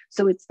side.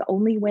 So it's the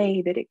only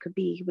way that it could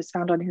be. He was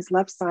found on his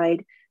left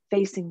side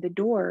facing the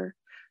door.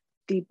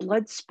 The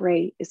blood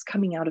spray is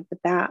coming out of the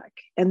back.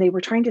 And they were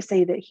trying to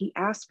say that he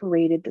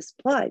aspirated this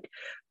blood,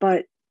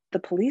 but the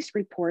police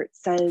report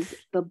says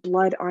the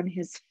blood on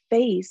his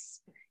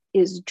face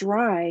is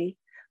dry,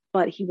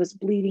 but he was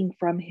bleeding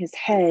from his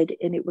head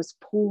and it was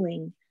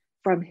pooling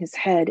from his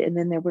head. And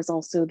then there was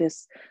also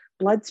this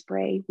blood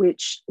spray,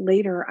 which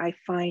later I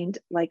find,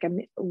 like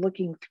I'm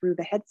looking through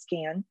the head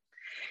scan,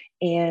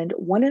 and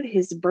one of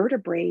his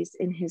vertebrae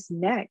in his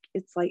neck,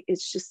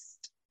 it's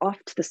just off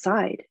to the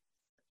side.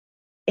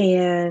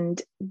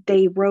 And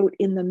they wrote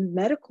in the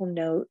medical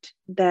note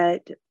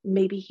that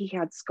maybe he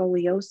had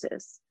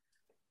scoliosis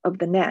of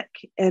the neck.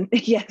 And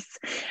yes,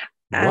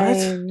 What?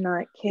 I'm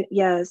not kidding.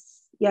 Yes.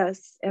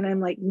 And I'm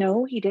like,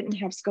 no, he didn't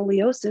have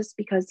scoliosis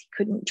because he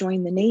couldn't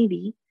join the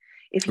Navy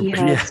if he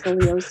had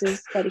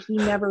scoliosis, but he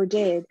never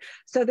did.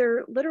 So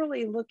they're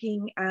literally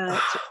looking at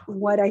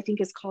what I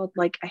think is called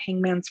like a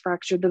hangman's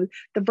fracture. The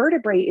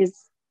vertebrae is,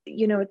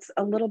 it's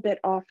a little bit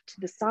off to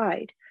the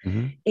side.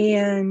 Mm-hmm.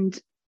 And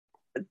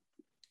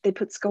they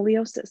put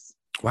scoliosis.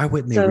 Why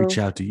wouldn't they reach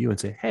out to you and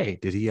say, hey,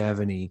 did he have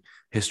any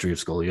history of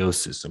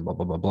scoliosis and blah,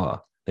 blah, blah, blah?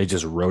 They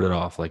just wrote it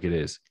off like it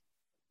is.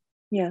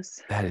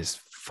 Yes. That is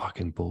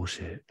fucking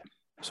bullshit.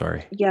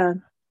 Sorry. Yeah,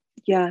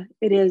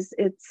 it is.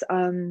 It's,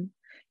 and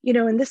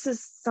this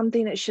is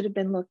something that should have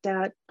been looked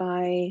at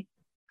by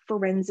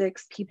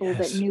forensics people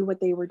that knew what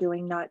they were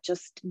doing, not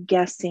just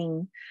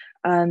guessing.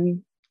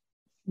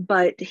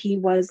 But he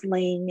was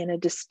laying in a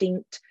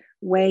distinct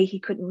way. He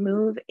couldn't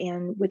move.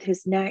 And with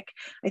his neck,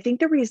 I think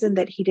the reason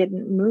that he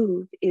didn't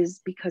move is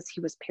because he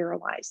was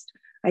paralyzed.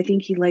 I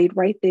think he laid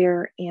right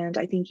there, and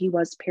I think he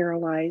was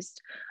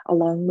paralyzed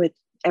along with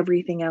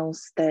everything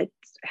else that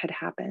had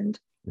happened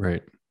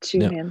to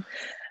him.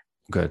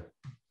 Good.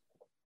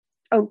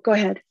 Oh, go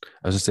ahead.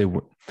 I was gonna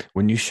say,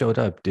 when you showed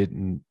up,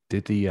 did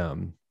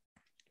the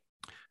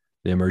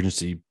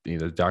emergency,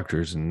 the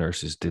doctors and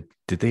nurses, did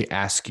they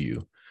ask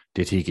you,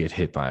 did he get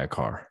hit by a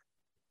car?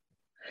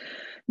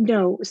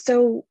 No.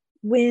 So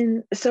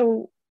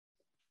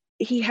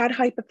he had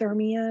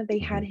hypothermia. They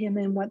had him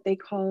in what they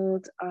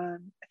called, I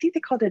think they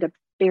called it a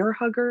bear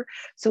hugger.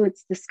 So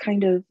it's this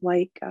kind of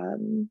like,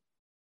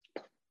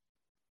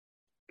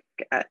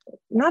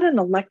 not an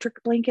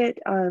electric blanket,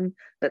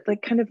 but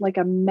like kind of like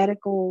a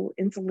medical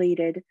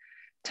insulated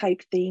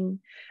type thing.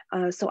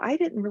 So I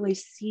didn't really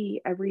see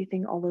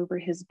everything all over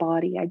his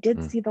body. I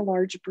did see the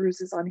large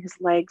bruises on his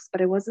legs,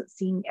 but I wasn't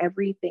seeing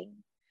everything.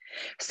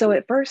 So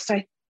at first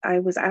I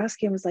was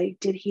asking, I was like,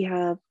 did he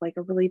have like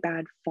a really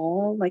bad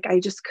fall? Like, I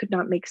just could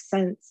not make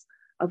sense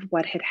of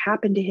what had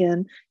happened to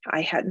him.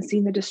 I hadn't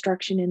seen the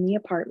destruction in the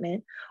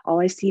apartment. All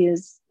I see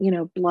is,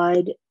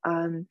 blood,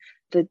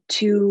 the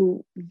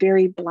two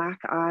very black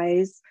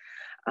eyes,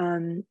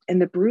 and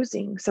the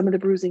bruising, some of the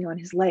bruising on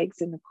his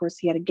legs. And of course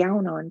he had a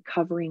gown on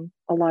covering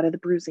a lot of the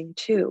bruising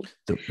too.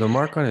 The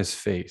mark on his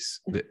face,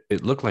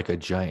 it looked like a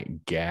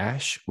giant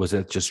gash. Was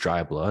that just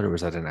dry blood, or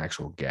was that an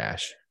actual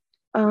gash?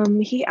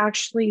 He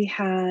actually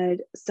had,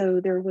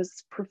 so there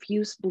was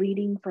profuse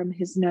bleeding from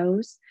his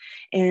nose.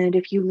 And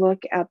if you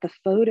look at the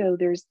photo,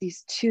 there's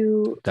these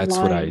two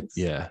lines.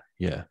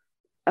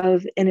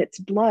 And it's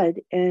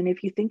blood. And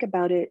if you think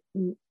about it,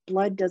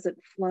 blood doesn't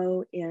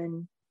flow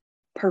in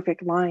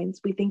perfect lines.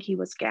 We think he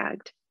was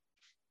gagged.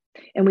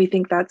 And we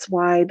think that's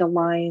why the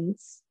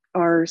lines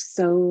have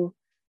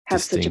distinct.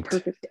 Such a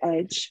perfect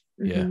edge.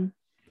 Yeah. Mm-hmm.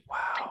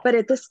 Wow. But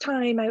at this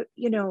time,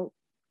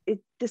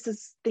 this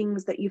is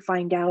things that you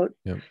find out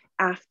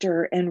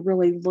after and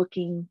really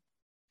looking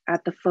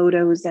at the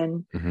photos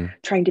and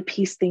trying to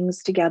piece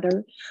things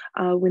together.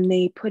 When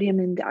they put him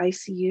in the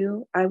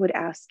ICU, I would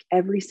ask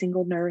every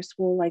single nurse,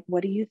 well, like,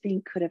 what do you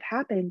think could have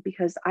happened?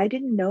 Because I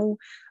didn't know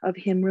of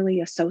him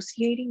really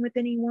associating with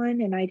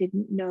anyone. And I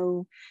didn't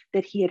know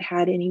that he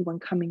had anyone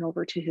coming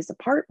over to his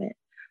apartment.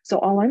 So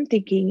all I'm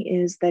thinking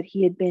is that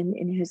he had been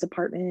in his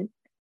apartment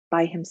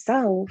by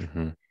himself.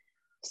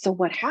 So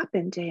what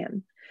happened to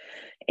him?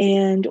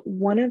 And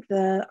one of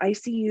the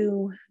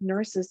ICU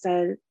nurses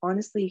said,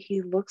 honestly,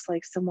 he looks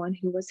like someone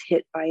who was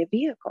hit by a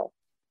vehicle.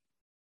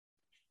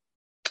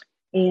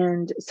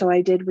 And so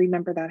I did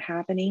remember that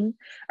happening,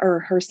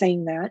 or her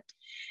saying that.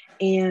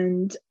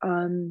 And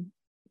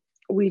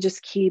we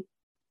just keep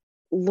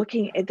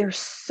looking at, there's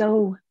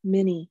so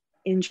many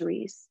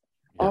injuries,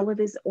 all of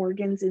his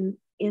organs,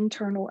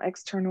 internal,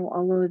 external,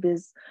 all of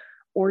his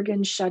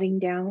organs shutting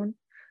down.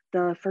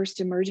 The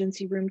first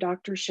emergency room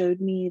doctor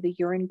showed me the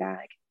urine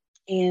bag.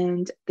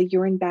 And the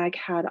urine bag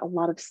had a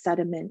lot of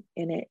sediment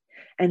in it.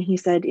 And he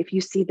said, if you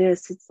see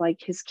this, it's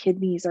like his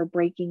kidneys are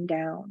breaking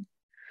down.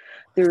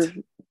 They're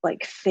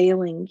like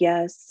failing,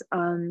 yes.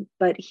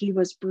 But he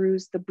was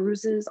bruised. The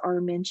bruises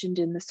are mentioned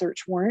in the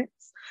search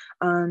warrants.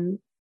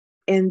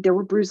 And there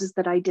were bruises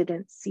that I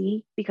didn't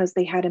see because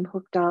they had him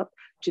hooked up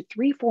to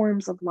 3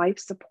 forms of life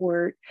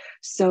support.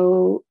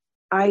 So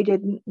I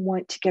didn't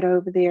want to get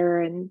over there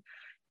and,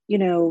 you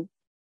know,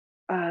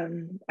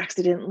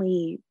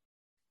 accidentally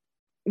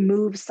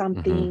move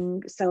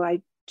something. So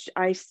I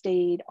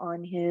stayed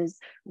on his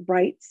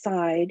right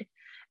side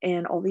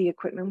and all the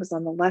equipment was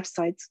on the left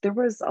side. So there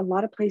was a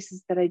lot of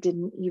places that I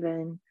didn't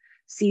even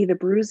see the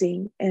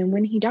bruising. And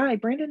when he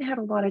died, Brandon had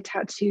a lot of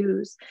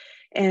tattoos.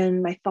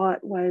 And my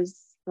thought was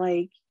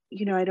like,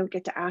 you know, I don't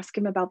get to ask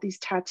him about these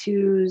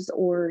tattoos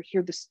or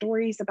hear the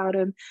stories about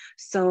him.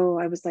 So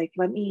I was like,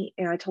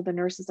 and I told the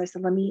nurses, I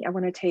said, I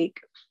want to take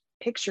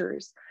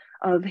pictures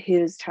of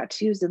his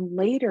tattoos. And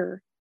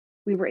later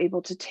we were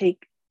able to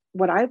take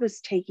what I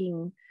was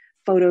taking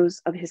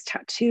photos of his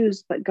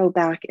tattoos, but go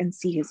back and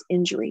see his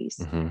injuries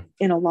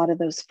in a lot of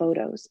those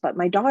photos. But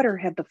my daughter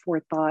had the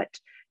forethought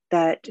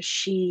that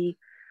she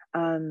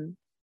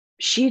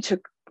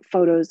took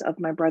photos of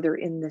my brother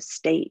in this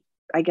state.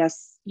 I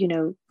guess, you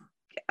know,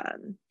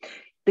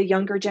 the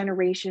younger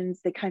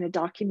generations, they kind of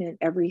document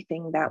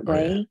everything that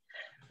way,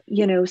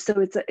 you know,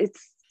 so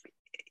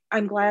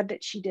I'm glad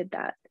that she did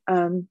that,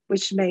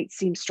 which might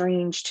seem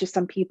strange to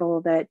some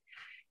people that,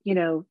 you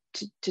know,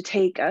 to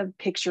take a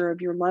picture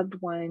of your loved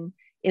one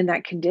in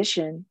that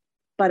condition,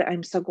 but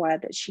I'm so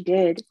glad that she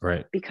did,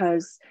 right?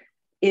 Because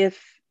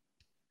if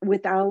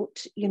it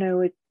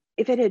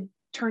had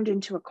turned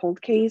into a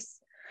cold case,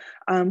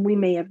 we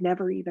may have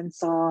never even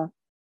saw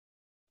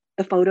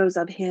the photos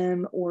of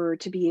him, or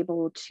to be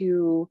able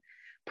to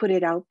put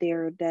it out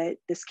there that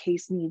this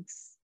case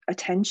needs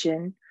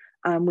attention,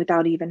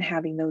 without even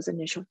having those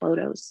initial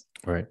photos.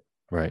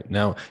 Right.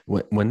 Now,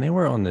 when they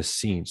were on the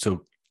scene,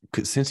 so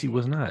since he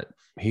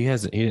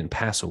didn't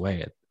pass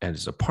away at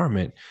his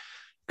apartment,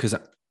 because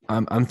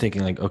I'm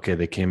thinking like, okay,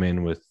 they came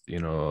in with, you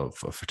know,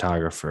 a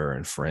photographer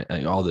and friend,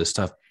 like all this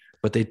stuff,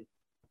 but they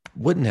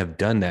wouldn't have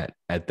done that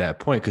at that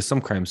point, because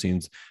some crime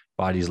scenes,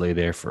 bodies lay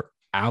there for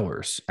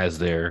hours as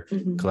they're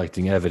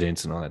collecting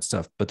evidence and all that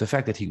stuff. But the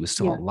fact that he was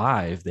still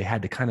alive, they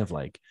had to kind of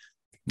like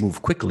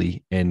move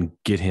quickly and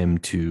get him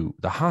to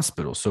the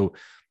hospital. So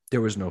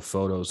there was no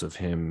photos of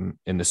him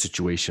in the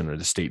situation or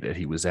the state that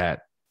he was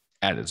at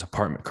his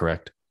apartment,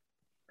 correct?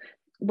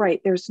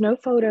 Right. There's no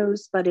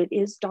photos, but it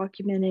is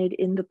documented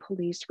in the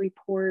police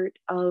report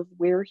of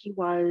where he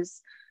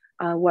was,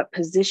 what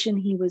position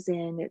he was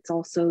in.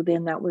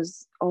 That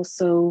was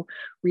also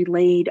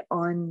relayed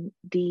on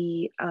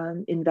the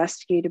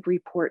investigative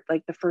report,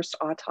 like the first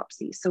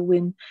autopsy. So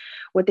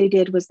what they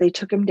did was they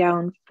took him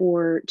down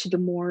to the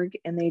morgue,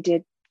 and they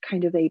did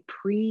kind of a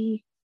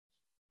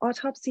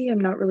pre-autopsy. I'm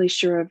not really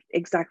sure of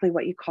exactly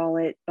what you call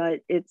it,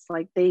 but it's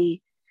like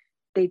they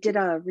did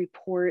a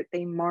report.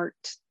 They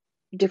marked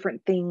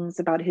different things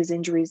about his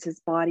injuries, his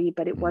body,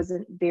 but it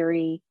wasn't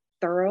very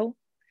thorough.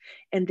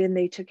 And then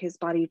they took his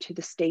body to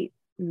the state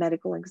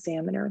medical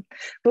examiner.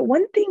 But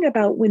one thing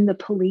about when the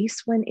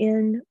police went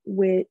in,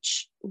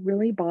 which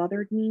really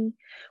bothered me,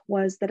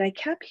 was that I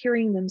kept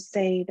hearing them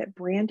say that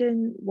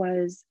Brandon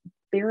was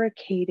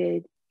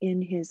barricaded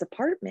in his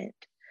apartment.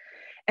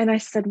 And I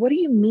said, what do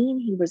you mean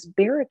he was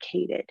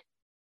barricaded?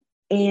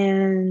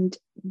 And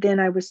then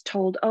I was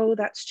told, oh,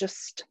 that's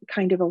just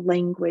kind of a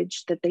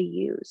language that they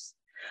use.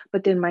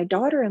 But then my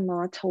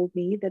daughter-in-law told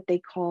me that they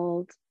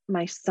called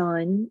my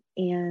son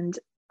and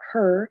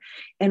her,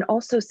 and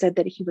also said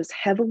that he was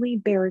heavily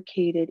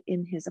barricaded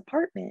in his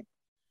apartment.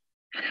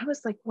 And I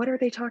was like, what are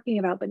they talking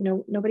about? But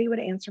nobody would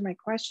answer my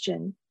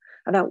question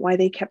about why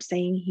they kept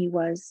saying he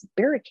was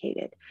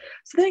barricaded.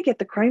 So then I get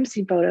the crime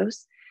scene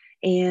photos,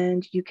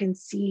 and you can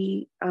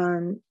see,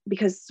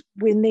 because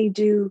when they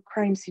do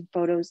crime scene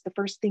photos, the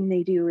first thing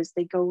they do is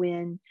they go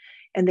in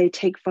and they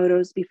take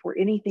photos before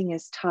anything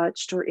is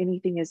touched or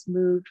anything is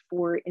moved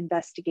for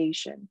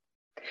investigation.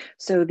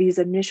 So these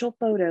initial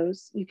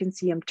photos, you can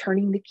see him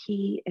turning the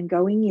key and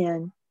going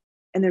in,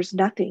 and there's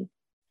nothing.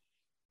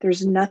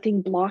 There's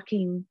nothing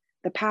blocking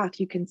the path.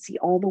 You can see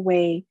all the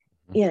way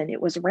in.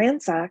 It was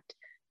ransacked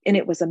and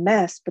it was a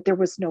mess, but there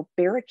was no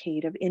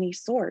barricade of any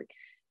sort.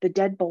 The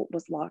deadbolt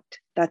was locked.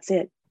 That's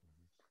it.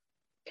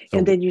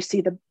 And then you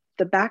see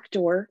the back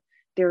door.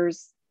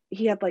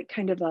 He had like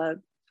kind of a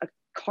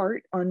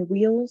cart on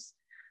wheels.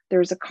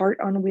 There's a cart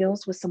on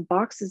wheels with some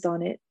boxes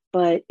on it,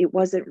 but it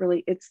wasn't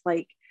really, it's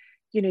like,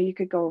 you know, you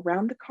could go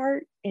around the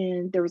cart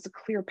and there was a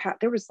clear path.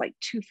 There was like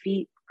 2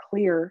 feet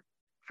clear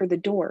for the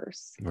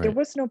doors. Right. There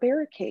was no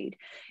barricade.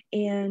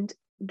 And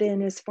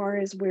then as far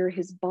as where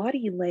his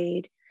body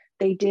laid,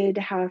 they did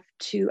have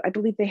to, I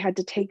believe they had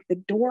to take the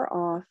door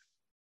off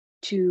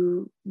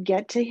to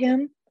get to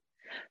him.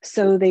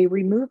 So they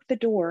removed the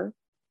door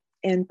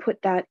and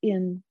put that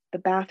in the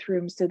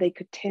bathroom so they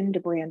could tend to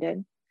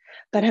Brandon.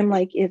 But I'm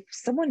like, if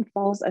someone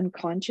falls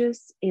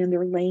unconscious and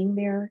they're laying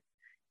there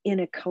in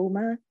a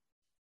coma,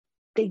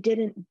 they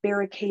didn't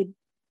barricade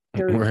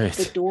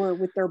the door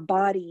with their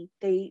body.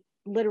 They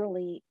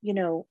literally, you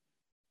know,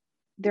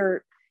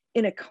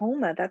 in a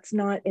coma. That's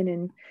not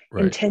an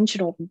Right.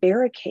 intentional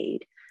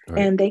barricade. Right.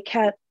 And they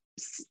kept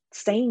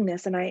saying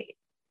this, and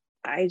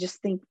I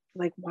just think,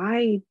 like,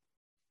 why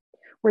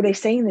were they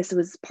saying this? It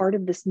was part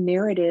of this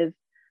narrative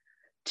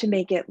to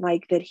make it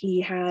like that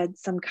he had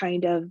some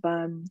kind of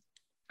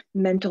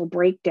mental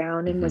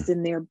breakdown and Hmm. was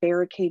in there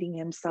barricading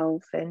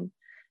himself and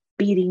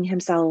beating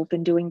himself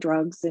and doing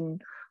drugs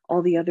and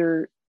all the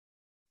other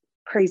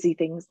crazy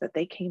things that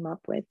they came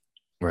up with.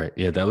 Right.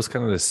 Yeah, that was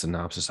kind of the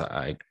synopsis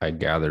I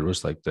gathered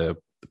was like the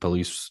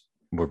police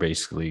were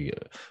basically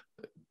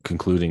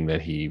concluding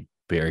that he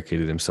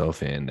barricaded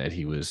himself in, that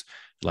he was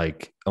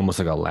like almost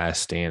like a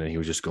last stand, and he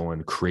was just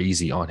going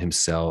crazy on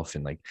himself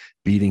and like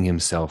beating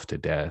himself to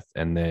death.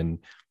 And then,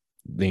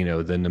 the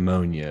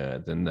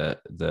pneumonia, then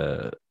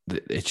the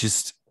it's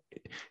just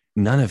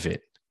none of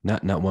it,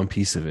 not one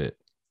piece of it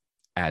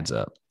adds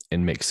up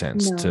and makes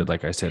sense to, No.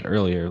 like I said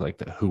earlier,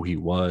 like who he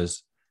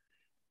was.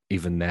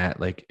 Even that,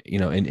 like,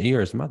 and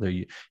Ear's mother,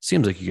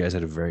 seems like you guys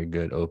had a very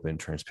good, open,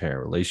 transparent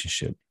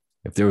relationship.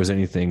 If there was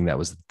anything that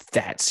was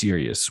that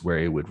serious where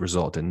it would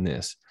result in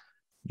this,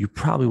 you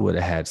probably would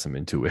have had some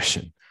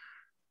intuition.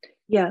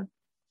 Yeah.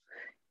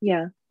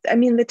 Yeah. I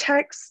mean,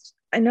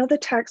 I know the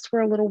texts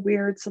were a little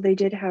weird, so they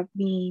did have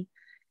me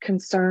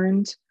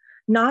concerned.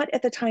 Not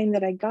at the time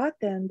that I got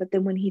them, but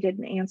then when he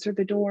didn't answer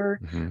the door,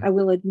 Hmm. I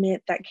will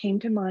admit that came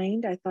to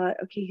mind. I thought,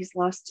 okay, he's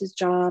lost his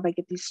job. I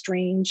get these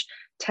strange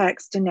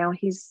texts, and now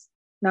he's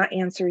not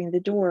answering the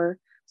door.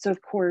 So,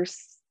 of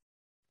course,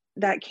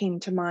 that came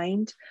to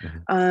mind.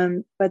 Hmm.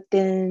 But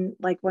then,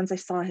 like, once I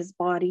saw his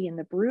body and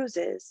the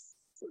bruises,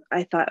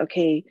 I thought,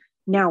 okay,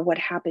 now what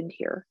happened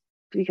here?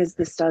 Because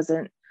this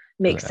doesn't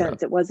make Doesn't add up.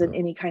 sense. It wasn't No.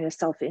 any kind of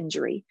self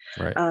injury.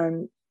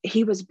 Right.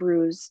 He was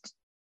bruised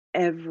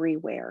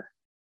everywhere,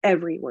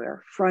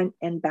 everywhere, front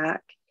and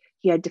back.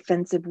 He had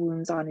defensive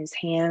wounds on his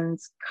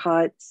hands,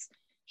 cuts.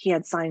 He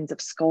had signs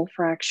of skull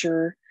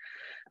fracture.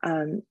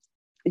 Um,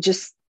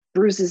 just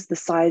bruises the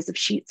size of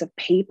sheets of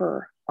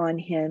paper on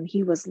him.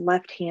 He was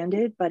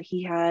left-handed, but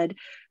he had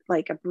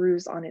like a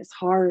bruise on his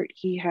heart.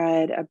 He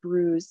had a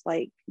bruise,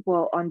 like,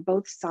 well, on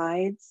both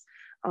sides.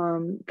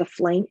 The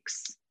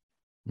flanks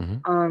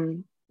Hmm.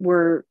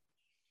 were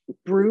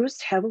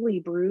bruised, heavily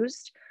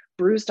bruised,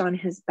 bruised on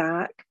his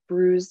back,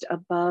 bruised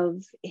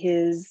above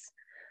his,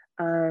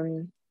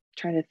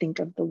 trying to think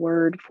of the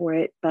word for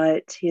it,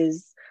 but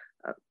his,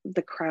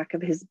 the crack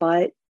of his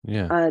butt.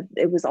 Yeah.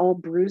 It was all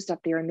bruised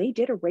up there, and they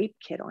did a rape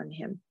kit on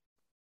him.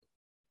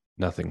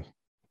 Nothing.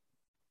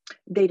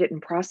 They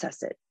didn't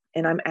process it,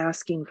 and I'm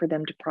asking for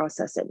them to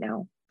process it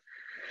now.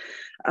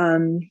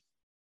 Um,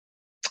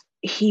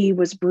 he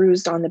was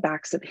bruised on the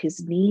backs of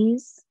his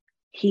knees.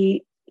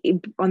 He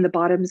on the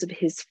bottoms of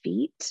his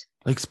feet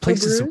Like were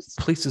places, bruised.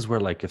 places where,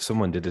 like, if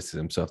someone did this to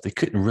themselves, they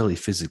couldn't really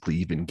physically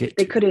even get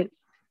They to. couldn't.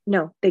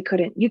 No, they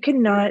couldn't. You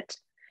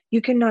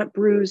cannot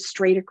bruise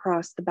straight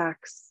across the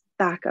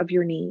back of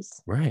your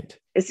knees. Right.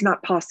 It's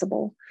not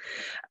possible.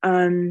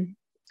 Um,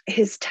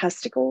 his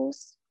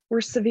testicles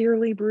were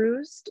severely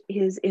bruised.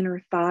 His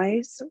inner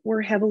thighs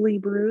were heavily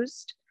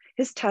bruised.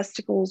 His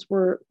testicles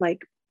were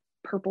like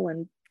purple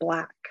and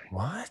black.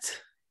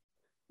 What?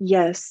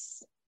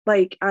 Yes,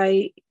 like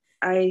I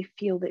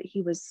feel that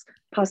he was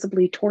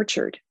possibly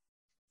tortured.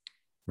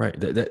 Right.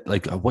 That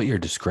like what you're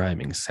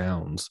describing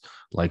sounds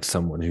like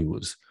someone who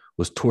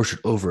was tortured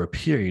over a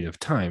period of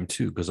time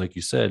too. Because like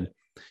you said,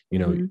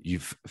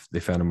 Mm-hmm. they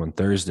found him on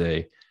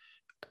Thursday.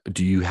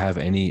 Do you have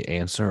any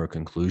answer or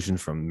conclusion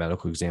from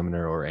medical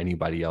examiner or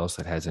anybody else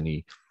that has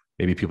any,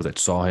 maybe people that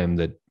saw him,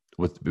 that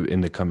with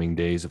in the coming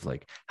days, of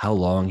like how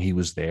long he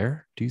was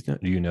there? Do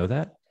you know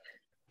that?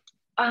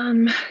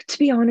 To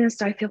be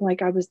honest, I feel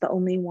like I was the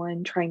only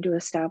one trying to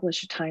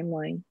establish a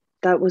timeline.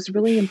 That was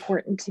really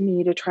important to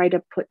me to try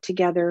to put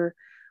together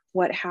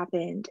what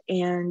happened.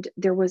 And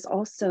there was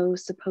also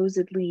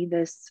supposedly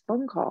this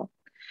phone call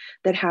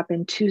that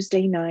happened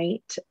Tuesday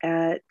night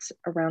at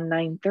around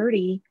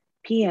 9:30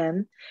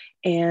 p.m.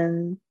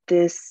 And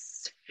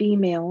this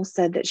female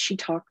said that she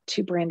talked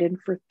to Brandon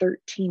for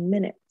 13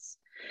 minutes.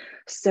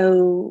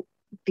 So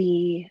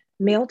the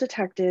male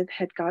detective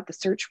had got the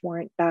search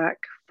warrant back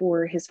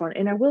for his phone.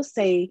 And I will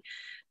say,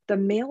 the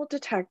male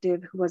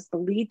detective who was the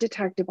lead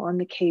detective on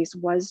the case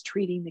was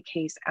treating the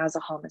case as a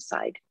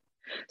homicide.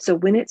 So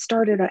when it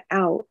started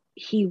out,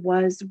 he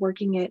was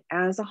working it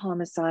as a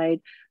homicide,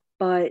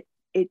 but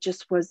it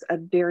just was a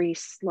very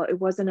slow, it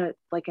wasn't a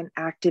like an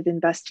active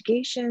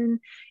investigation.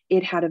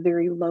 It had a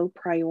very low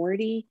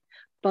priority,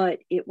 but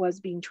it was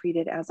being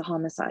treated as a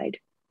homicide.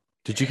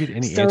 Did you get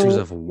any answers So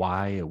of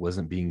why it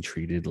wasn't being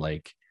treated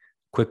like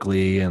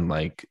quickly, and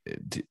like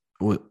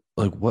what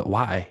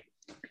why?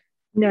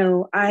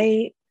 no,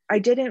 I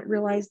didn't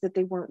realize that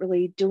they weren't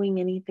really doing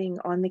anything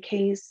on the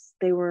case.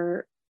 They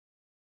were,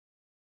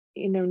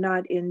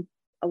 not in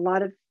a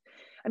lot of,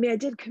 I mean, I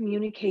did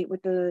communicate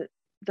with the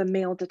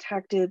male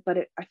detective, but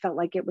I felt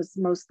like it was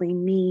mostly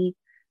me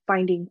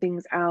finding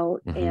things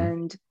out Hmm.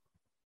 and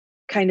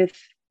kind of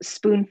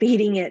spoon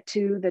feeding it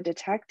to the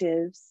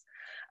detectives,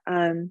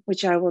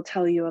 which I will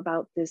tell you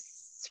about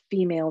this this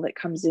female that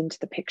comes into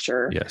the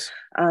picture. Yes.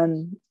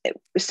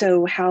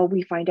 So how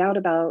we find out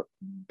about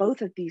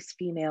both of these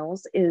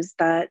females is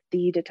that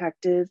the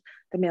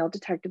male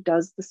detective,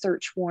 does the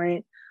search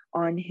warrant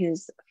on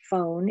his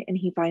phone, and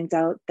he finds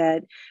out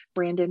that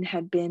Brandon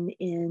had been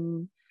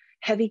in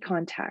heavy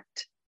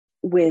contact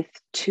with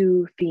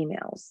two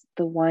females,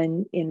 the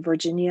one in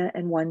Virginia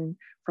and one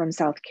from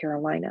South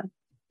Carolina.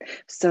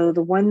 So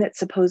the one that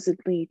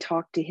supposedly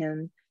talked to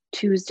him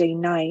Tuesday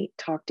night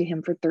talked to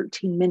him for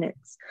 13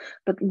 minutes.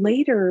 But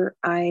later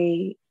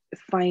I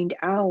find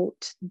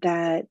out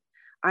that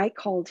I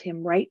called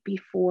him right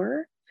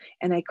before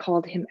and I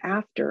called him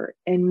after,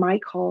 and my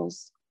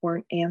calls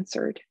weren't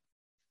answered.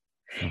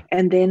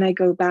 And then I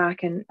go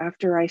back, and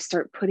after I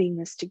start putting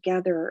this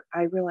together,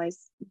 I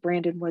realize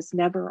Brandon was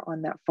never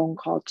on that phone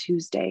call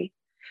Tuesday,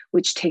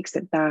 which takes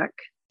it back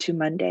to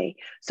Monday.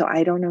 So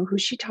I don't know who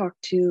she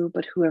talked to,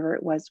 but whoever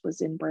it was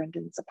in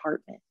Brandon's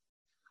apartment.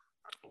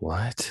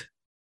 What?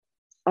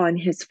 On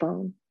his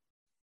phone.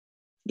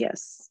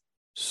 Yes.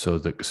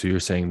 So you're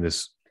saying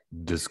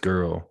this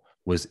girl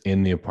was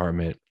in the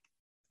apartment.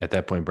 At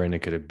that point, Brandon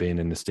could have been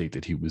in the state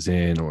that he was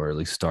in, or at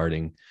least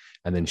starting,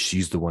 and then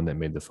she's the one that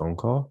made the phone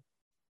call?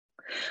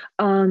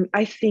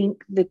 I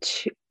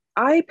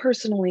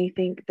personally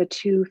think the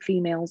two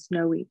females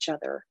know each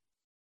other.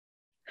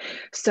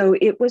 So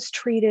it was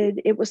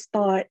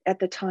thought at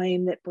the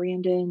time that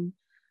Brandon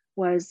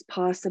was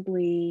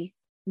possibly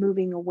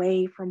moving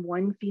away from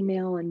one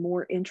female and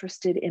more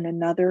interested in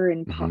another,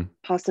 and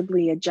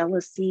possibly a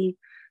jealousy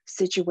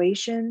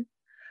situation.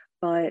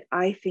 But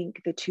I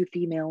think the two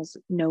females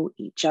know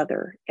each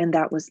other, and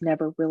that was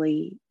never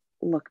really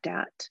looked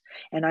at.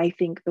 And I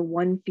think the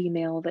one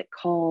female that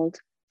called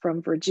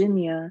from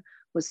Virginia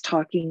was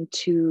talking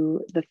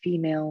to the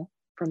female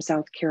from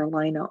South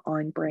Carolina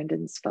on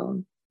Brandon's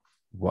phone.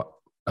 What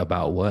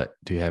about what?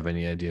 Do you have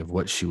any idea of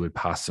what she would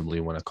possibly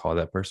want to call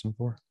that person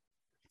for?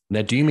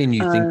 Now, do you mean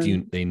you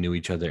think they knew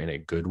each other in a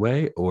good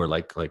way, or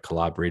like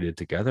collaborated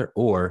together,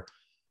 or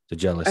the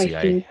jealousy?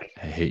 I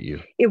hate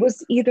you.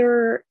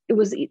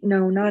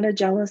 No, not a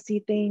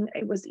jealousy thing.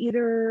 It was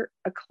either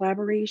a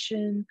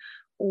collaboration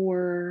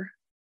or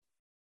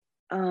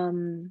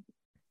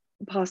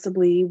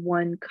possibly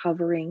one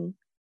covering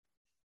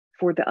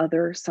for the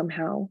other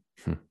somehow.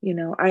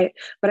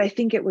 But I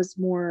think it was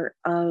more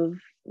of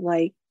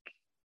like,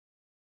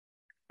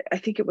 I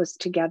think it was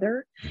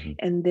together,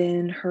 and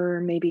then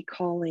her maybe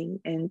calling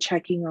and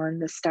checking on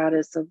the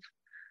status of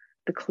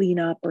the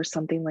cleanup or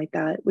something like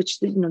that, which,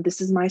 this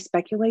is my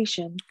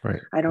speculation.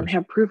 Right. I don't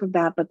have proof of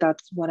that, but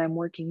that's what I'm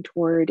working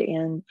toward.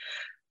 And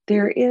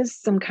there is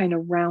some kind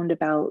of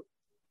roundabout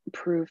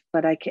proof,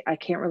 but I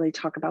can't really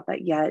talk about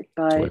that yet.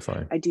 But totally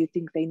fine. I do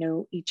think they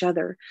know each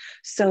other.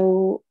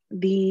 So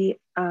the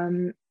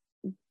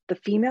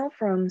female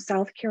from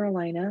South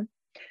Carolina,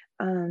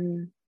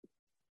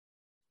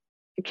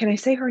 can I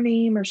say her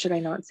name or should I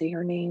not say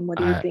her name? What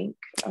do you think?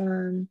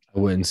 I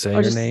wouldn't say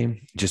her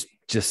name. Just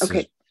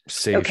okay.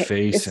 Save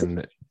face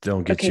and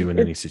don't get you in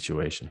any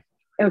situation.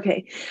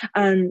 Okay.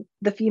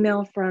 The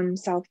female from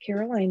South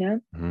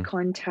Carolina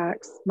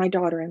contacts my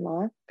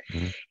daughter-in-law,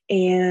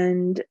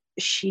 and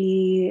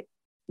she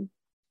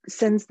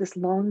sends this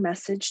long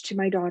message to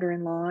my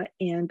daughter-in-law,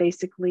 and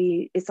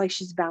basically it's like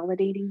she's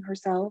validating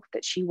herself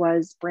that she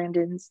was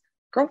Brandon's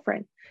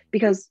girlfriend,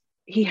 because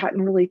he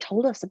hadn't really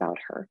told us about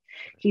her.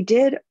 He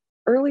did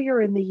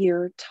earlier in the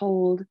year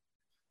told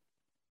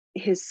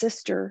his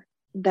sister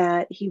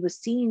that he was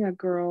seeing a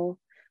girl,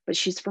 but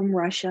she's from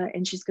Russia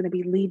and she's going to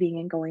be leaving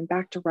and going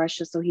back to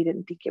Russia. So he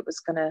didn't think it was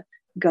going to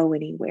go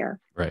anywhere.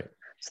 Right.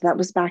 So that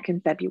was back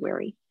in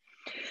February.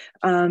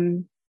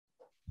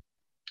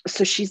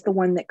 So she's the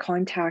one that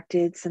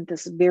sent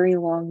this very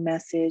long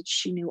message.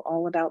 She knew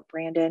all about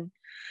Brandon.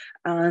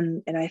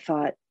 And I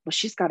thought, well,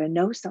 she's got to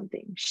know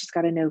something. She's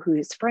got to know who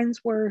his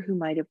friends were, who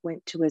might have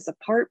went to his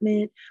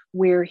apartment,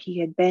 where he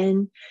had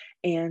been.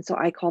 And so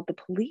I called the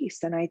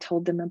police and I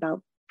told them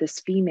about this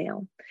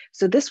female.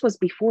 So this was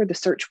before the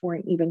search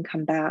warrant even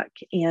come back.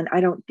 And I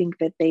don't think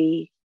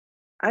they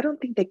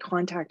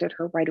contacted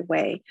her right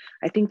away.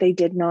 I think they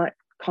did not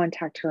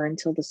contact her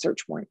until the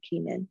search warrant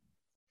came in.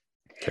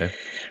 Okay.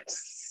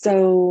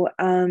 So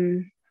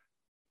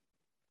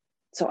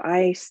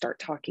I start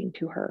talking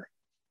to her,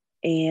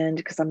 and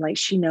because I'm like,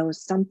 she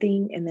knows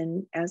something. And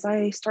then as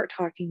I start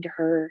talking to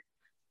her,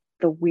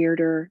 the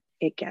weirder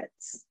it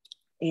gets.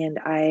 And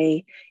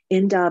I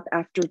end up,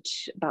 after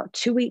about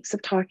 2 weeks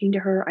of talking to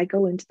her, I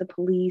go into the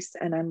police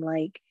and I'm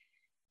like,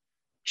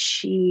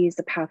 she's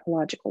a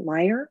pathological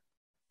liar.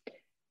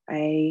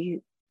 I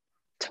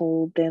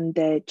told them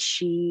that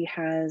she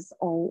has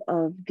all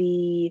of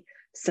the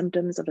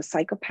symptoms of a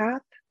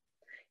psychopath.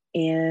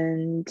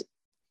 And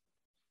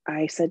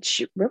I said,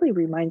 she really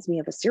reminds me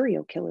of a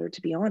serial killer,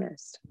 to be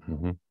honest.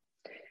 And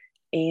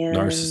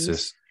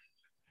narcissist.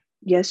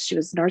 Yes, she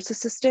was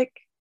narcissistic.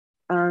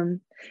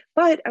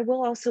 But I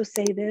will also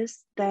say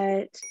this,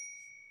 that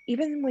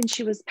even when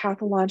she was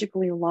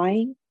pathologically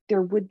lying,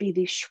 there would be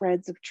these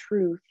shreds of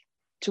truth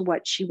to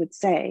what she would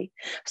say.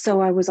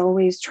 So I was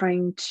always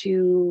trying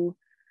to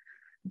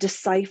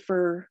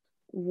decipher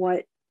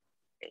what,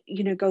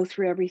 go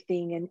through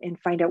everything and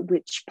find out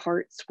which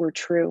parts were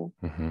true.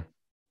 Mm-hmm.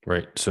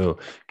 Right. So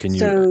can you,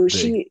 So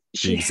the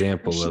she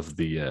example of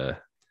the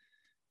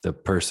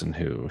person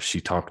who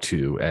she talked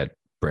to at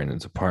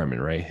Brandon's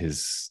apartment, right?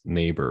 His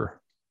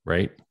neighbor,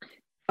 right?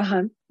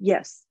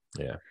 Yes.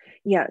 Yeah.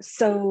 Yeah.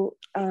 So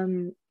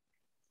on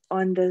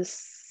the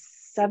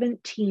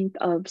 17th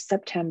of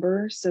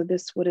September, so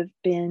this would have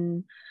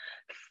been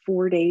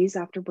 4 days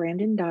after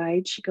Brandon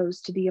died, she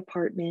goes to the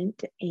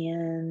apartment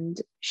and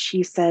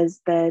she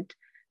says that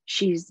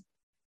she's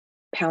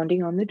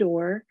pounding on the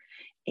door,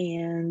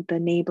 and the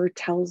neighbor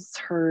tells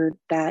her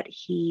that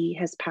he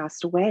has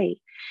passed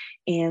away.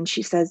 And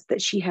she says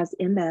that she has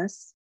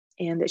MS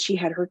and that she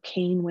had her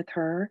cane with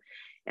her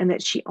and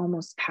that she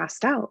almost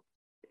passed out.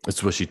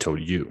 That's what she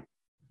told you.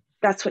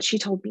 That's what she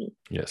told me.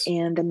 Yes.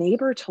 And the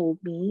neighbor told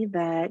me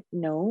that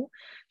no,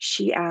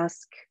 she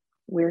asked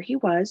where he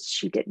was.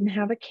 She didn't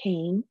have a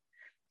cane.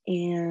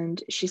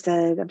 And she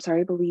said, I'm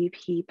sorry, I believe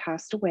he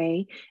passed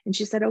away. And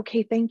she said,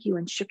 okay, thank you.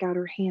 And shook out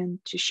her hand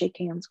to shake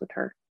hands with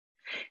her.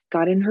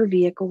 Got in her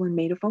vehicle and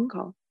made a phone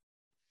call.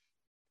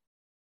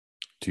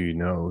 Do you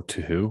know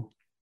to who?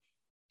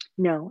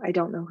 No, I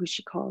don't know who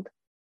she called.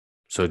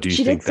 So do you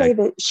She think did say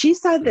that she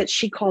said that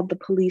she called the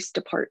police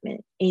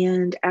department.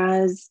 And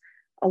as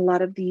a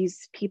lot of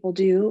these people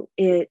do,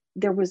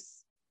 there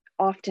was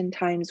often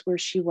times where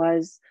she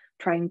was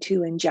trying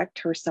to inject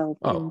herself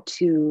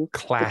into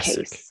the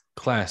case.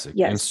 Classic.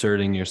 Yes.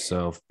 Inserting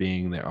yourself,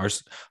 being there.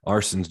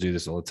 Arsons do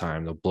this all the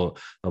time.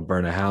 They'll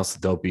burn a house.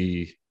 They'll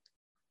be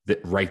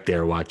right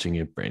there watching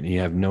it, Brandon. You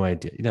have no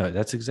idea.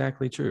 That's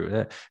exactly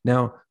true.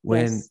 Now,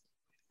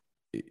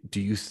 do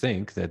you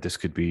think that this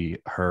could be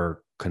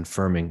her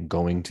confirming,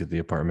 going to the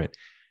apartment,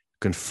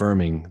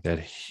 confirming that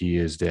he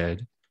is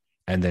dead,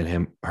 and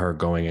then her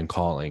going and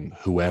calling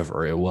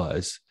whoever it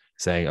was,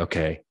 saying,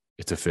 okay,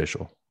 it's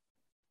official?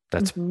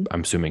 That's,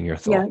 I'm assuming, your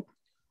thought. Yeah,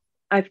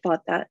 I've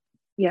thought that.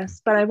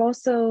 Yes. But I've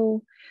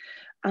also,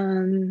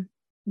 one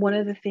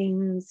of the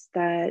things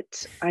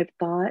that I've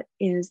thought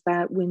is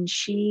that when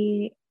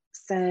she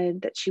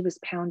said that she was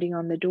pounding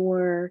on the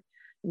door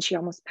and she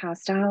almost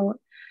passed out,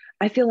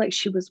 I feel like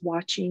she was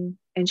watching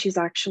and she's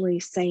actually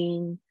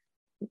saying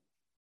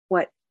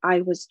what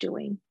I was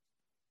doing.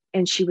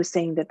 And she was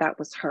saying that that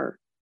was her.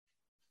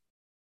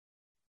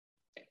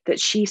 That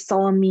she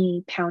saw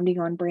me pounding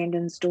on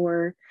Brandon's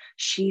door.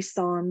 She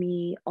saw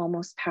me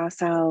almost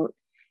pass out.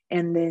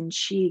 And then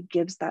she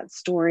gives that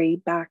story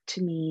back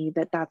to me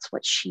that that's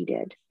what she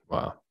did.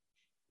 Wow.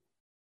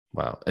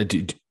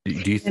 Do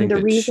you think and the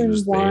that reason she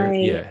was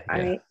why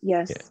there?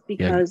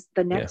 Because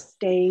the next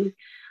day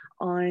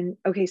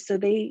so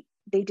they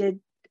did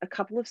a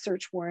couple of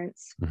search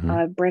warrants.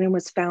 Brandon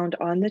was found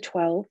on the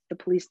 12th. The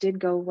police did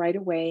go right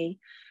away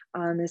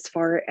as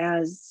far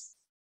as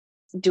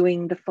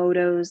doing the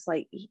photos.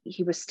 Like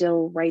he was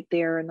still right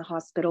there in the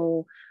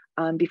hospital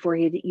before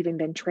he had even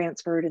been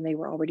transferred, and they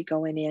were already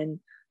going in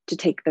to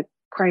take the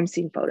crime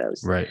scene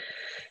photos. Right.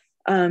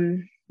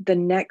 The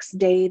next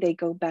day they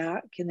go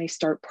back and they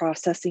start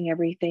processing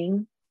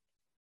everything.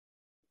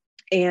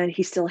 And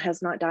he still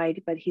has not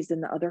died, but he's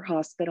in the other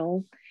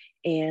hospital.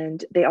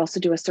 And they also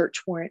do a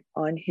search warrant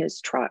on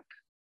his truck.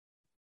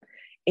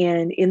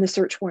 And in the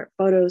search warrant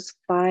photos,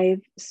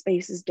 5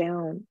 spaces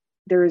down,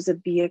 there is a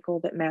vehicle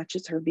that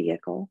matches her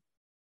vehicle.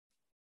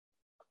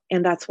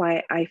 And that's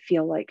why I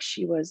feel like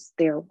she was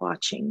there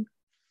watching.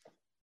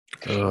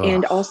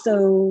 And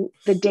also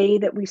the day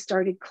that we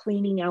started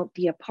cleaning out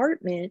the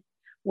apartment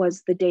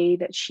was the day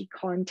that she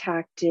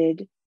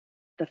contacted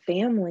the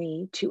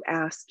family to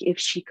ask if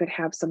she could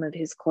have some of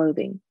his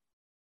clothing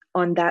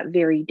on that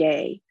very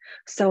day.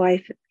 So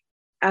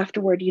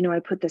afterward, I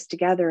put this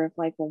together of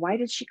like, well, why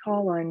did she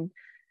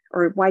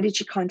why did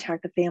she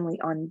contact the family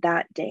on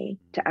that day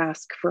to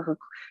ask for her?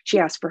 She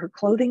asked for her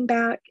clothing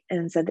back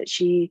and said that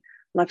she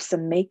left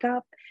some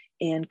makeup,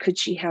 and could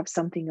she have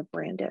something of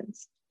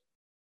Brandon's?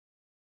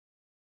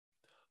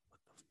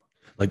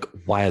 Like,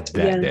 why that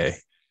day?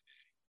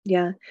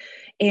 Yeah.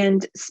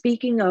 And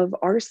speaking of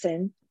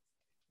arson,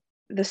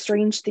 the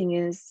strange thing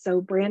is, so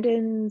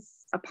Brandon's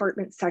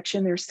apartment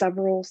section, there's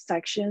several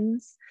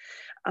sections.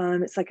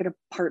 It's like an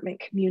apartment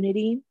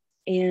community,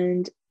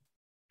 and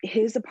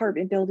his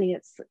apartment building,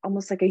 it's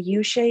almost like a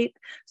U shape.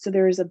 So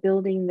there's a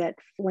building that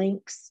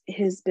flanks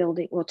his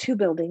building, well, 2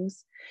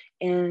 buildings.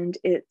 And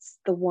it's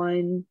the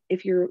one,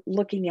 if you're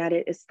looking at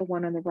it, it's the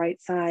one on the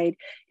right side.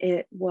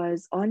 It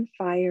was on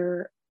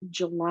fire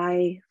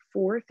July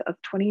 4th of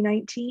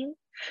 2019.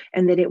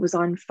 And then it was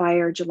on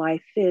fire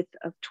July 5th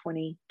of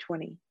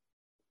 2020.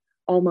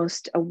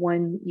 Almost a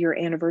 1-year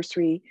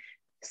anniversary,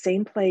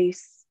 same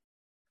place,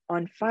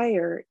 on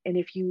fire. And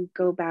if you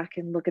go back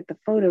and look at the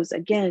photos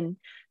again,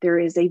 there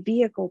is a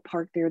vehicle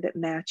parked there that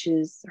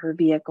matches her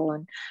vehicle.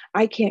 And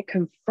I can't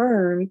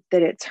confirm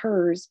that it's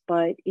hers,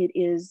 but it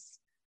is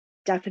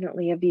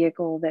definitely a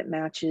vehicle that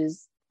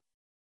matches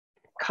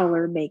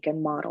color, make,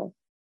 and model.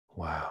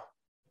 Wow.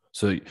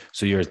 So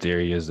your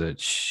theory is that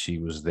she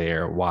was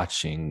there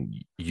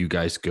watching you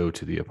guys go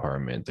to the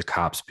apartment, the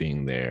cops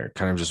being there,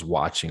 kind of just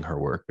watching her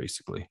work,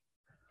 basically.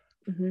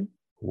 Hmm.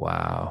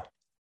 Wow.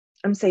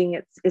 I'm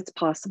saying it's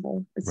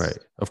possible. Right.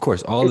 Of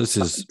course, all It's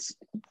this is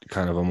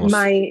kind of almost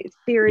my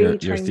theory, your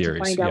trying to theories.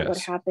 find out what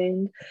Yes.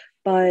 happened.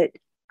 But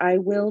I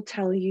will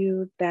tell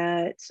you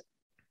that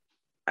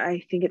I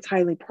think it's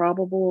highly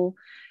probable,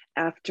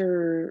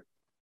 after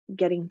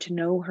getting to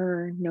know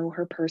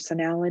her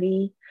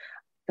personality,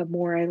 the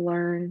more I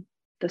learn,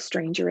 the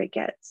stranger it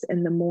gets.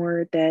 And the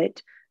more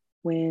that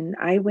when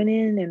I went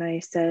in and I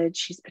said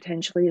she's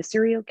potentially a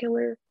serial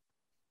killer,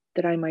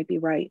 that I might be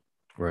right.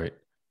 Right.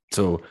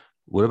 So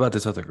what about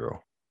this other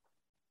girl?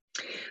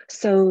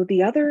 So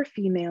the other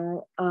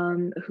female,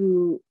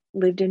 who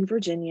lived in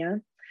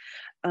Virginia,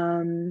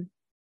 um,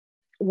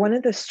 one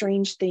of the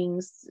strange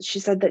things, she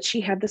said that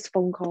she had this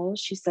phone call.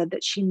 She said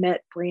that she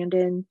met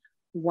Brandon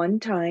one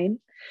time.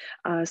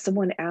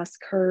 Someone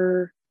asked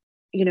her,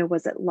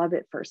 was it love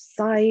at first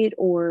sight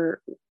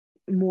or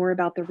more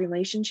about the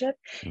relationship?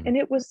 Mhm. And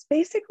it was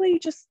basically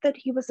just that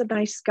he was a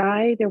nice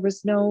guy. There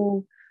was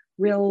no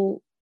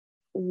real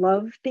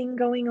love thing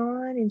going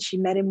on. And she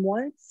met him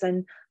once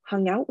and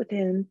hung out with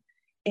him.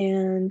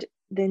 And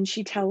then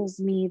she tells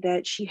me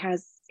that she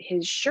has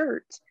his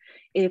shirt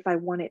if I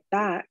want it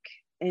back.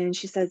 And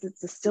she says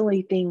it's a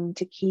silly thing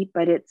to keep,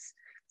 but it's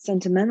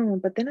sentimental.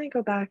 But then I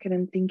go back and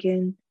I'm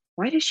thinking,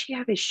 why does she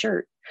have his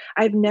shirt?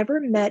 I've never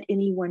met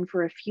anyone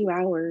for a few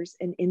hours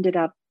and ended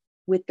up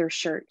with their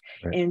shirt.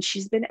 Right. And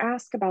she's been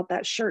asked about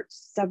that shirt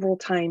several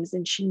times,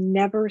 and she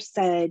never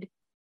said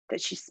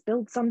that she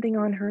spilled something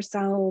on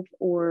herself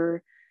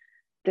or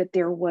that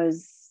there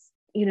was,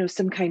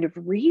 some kind of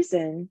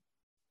reason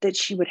that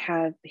she would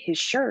have his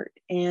shirt.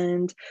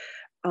 And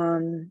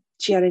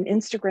she had an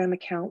Instagram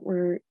account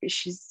where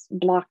she's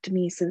blocked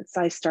me since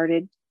I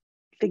started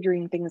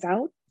figuring things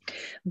out.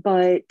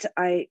 But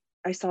I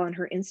saw on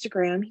her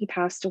Instagram he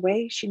passed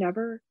away. She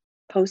never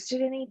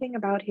posted anything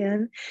about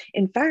him.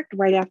 In fact,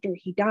 right after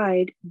he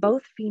died,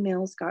 both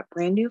females got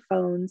brand new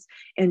phones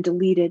and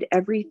deleted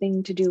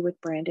everything to do with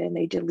Brandon.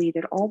 They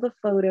deleted all the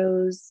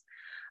photos,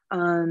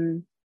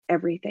 um,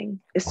 everything.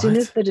 What? As soon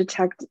as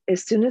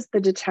the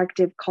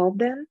detective called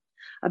them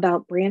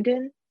about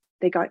Brandon,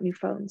 they got new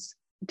phones,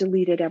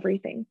 deleted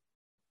everything.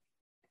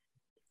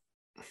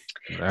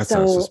 That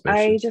sounds So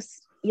I suspicious.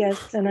 just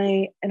yes, and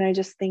I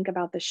just think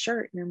about the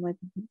shirt, and I'm like,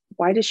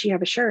 why does she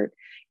have a shirt?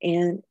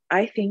 And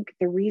I think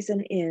the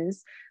reason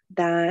is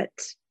that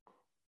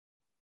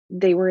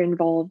they were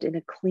involved in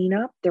a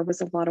cleanup. There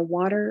was a lot of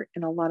water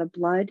and a lot of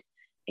blood,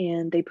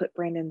 and they put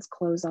Brandon's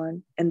clothes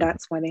on, and Mhm.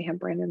 that's why they have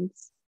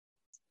Brandon's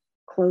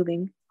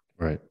clothing.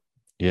 Right.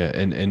 Yeah,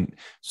 and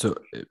so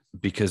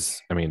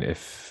because I mean,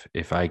 if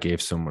I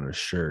gave someone a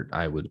shirt,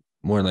 I would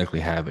more than likely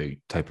have a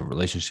type of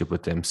relationship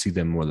with them, see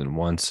them more than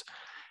once,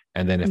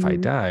 and then if I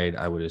Mm-hmm. died,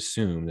 I would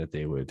assume that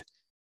they would,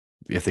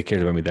 if they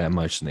cared about me that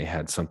much and they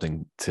had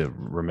something to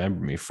remember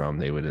me from,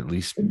 they would at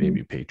least Mm-hmm.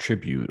 maybe pay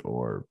tribute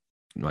or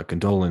my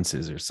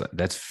condolences or something.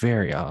 That's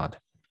very odd.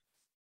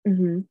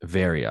 Mm-hmm.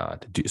 Very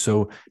odd.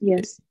 So,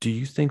 Yes. do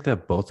you think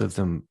that both of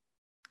them,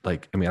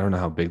 like, I mean, I don't know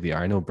how big they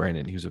are. I know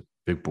Brandon, he was a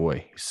big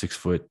boy. He's 6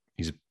 foot.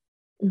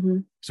 Mm-hmm.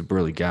 He's a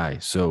burly guy.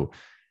 So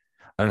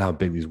I don't know how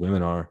big these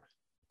women are.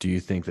 Do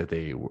you think that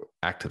they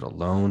acted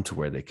alone to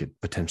where they could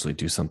potentially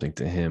do something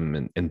to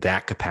him in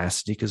that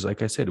capacity? Because,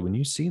 like I said, when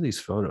you see these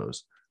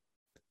photos,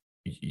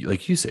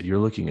 like you said, you're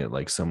looking at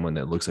like someone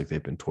that looks like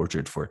they've been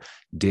tortured for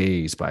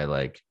days by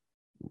like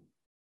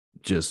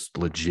just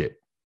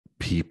legit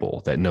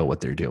people that know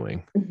what they're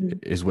doing, Mm-hmm.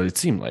 is what it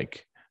seemed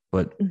like.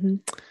 But Mm-hmm.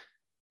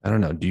 I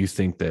don't know. Do you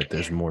think that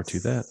there's more to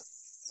that?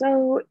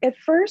 So at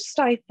first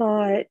I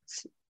thought,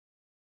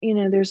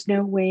 there's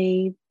no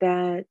way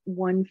that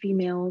one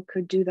female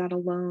could do that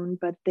alone.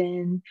 But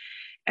then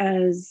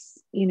as,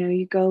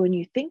 you go and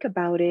you think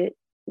about it,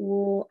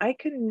 well, I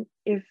can,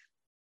 if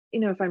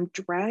I'm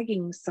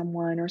dragging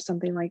someone or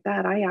something like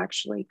that, I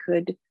actually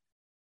could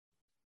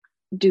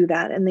do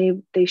that.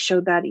 And they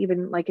showed that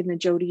even like in the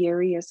Jodi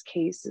Arias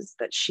case, is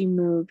that she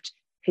moved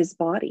his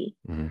body.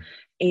 Mhm.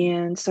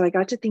 And so I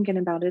got to thinking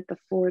about it. The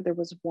floor, there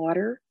was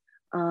water.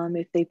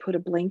 If they put a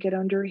blanket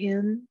under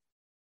him,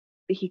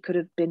 he could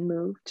have been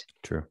moved.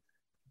 True.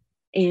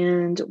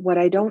 And what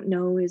I don't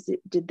know is,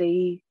 did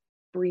they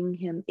bring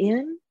him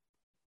in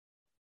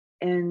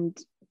and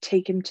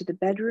take him to the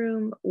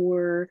bedroom,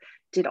 or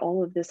did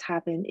all of this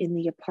happen in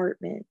the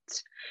apartment?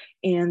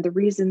 And the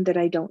reason that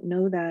I don't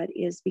know that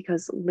is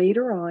because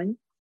later on,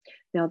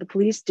 now the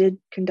police did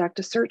conduct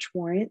a search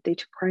warrant. They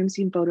took crime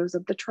scene photos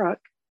of the truck,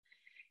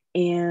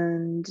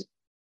 and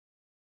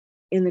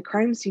in the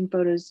crime scene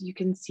photos, you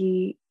can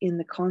see in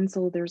the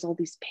console there's all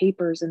these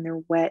papers and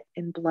they're wet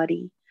and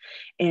bloody.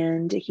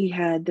 And he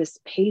had this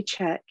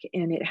paycheck,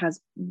 and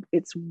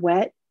it's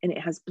wet and it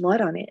has blood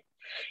on it.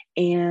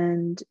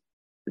 And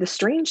the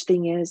strange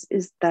thing is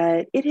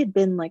that it had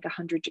been like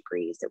 100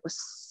 degrees. It was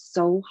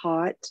so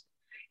hot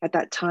at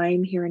that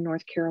time here in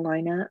North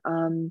Carolina.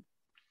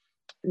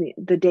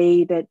 the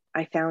day that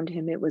I found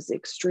him, it was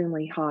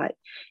extremely hot.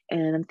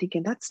 And I'm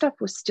thinking that stuff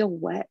was still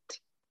wet.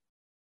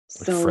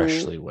 Like So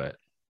freshly wet.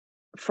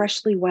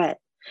 freshly wet.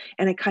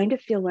 And I kind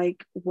of feel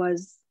like,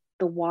 was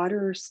the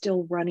water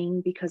still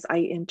running because I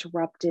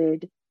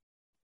interrupted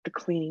the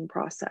cleaning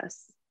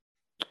process?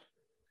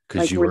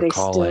 Because Like, you were were they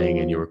calling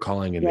and you still? were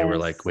calling and they were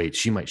like, Yes. wait,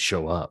 she might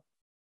show up.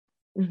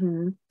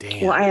 Mm-hmm. Well,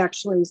 Damn. I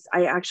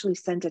actually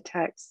sent a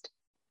text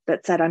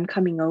that said I'm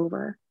coming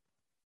over.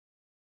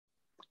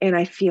 And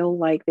I feel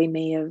like they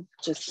may have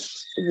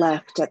just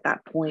left at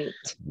that point.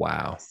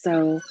 Wow.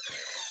 So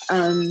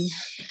um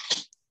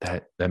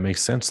That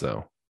makes sense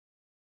though.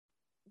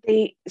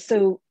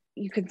 so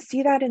you can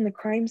see that in the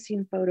crime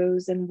scene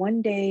photos. And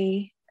one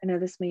day, I know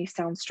this may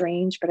sound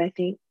strange, but I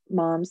think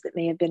moms that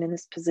may have been in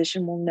this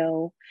position will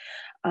know.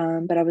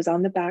 But I was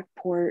on the back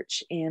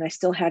porch and I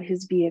still had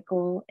his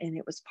vehicle and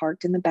it was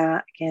parked in the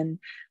back. And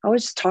I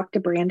would just talk to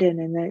Brandon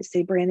and I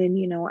say, Brandon,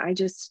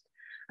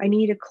 I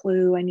need a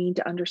clue. I need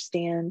to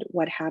understand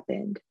what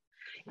happened.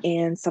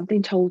 And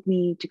something told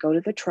me to go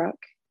to the truck,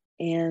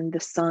 and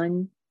the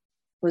sun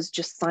was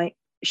just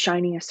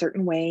shining a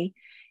certain way.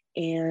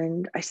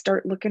 And I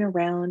start looking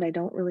around. I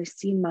don't really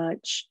see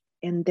much.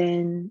 And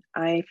then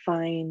I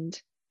find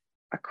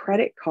a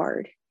credit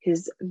card,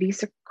 his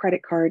Visa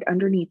credit card,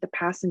 underneath the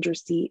passenger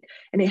seat,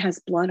 and it has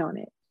blood on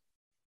it.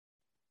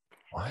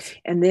 What?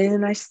 And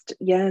then I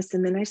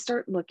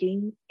start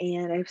looking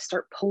and I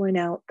start pulling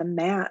out the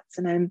mats,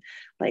 and I'm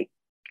like,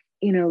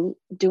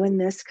 doing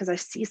this because I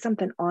see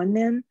something on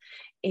them,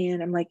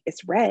 and I'm like,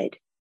 it's red.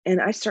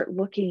 And I start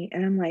looking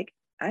and I'm like,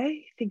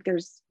 I think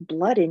there's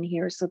blood in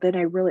here. So then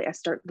I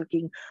start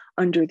looking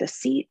under the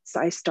seats.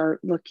 I start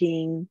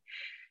looking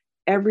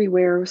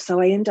everywhere. So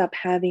I end up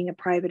having a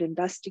private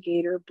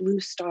investigator, Blue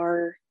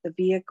Star, the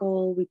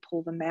vehicle. We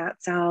pull the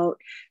mats out.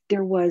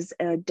 There was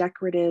a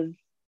decorative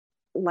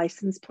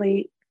license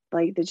plate,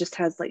 like that just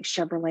has like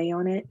Chevrolet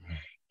on it.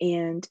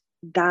 And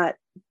that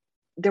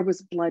there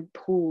was blood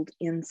pooled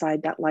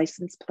inside that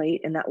license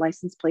plate, and that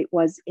license plate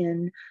was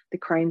in the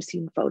crime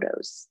scene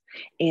photos.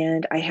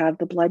 And I have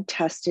the blood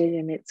tested,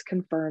 and it's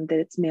confirmed that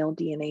it's male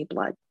DNA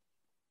blood.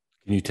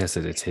 Can you test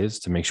that it's his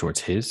to make sure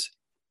it's his?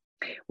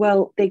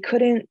 Well, they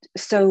couldn't.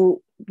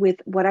 So with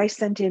what I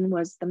sent in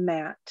was the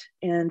mat,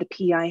 and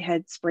the PI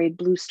had sprayed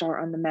Blue Star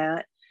on the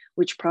mat,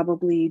 which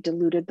probably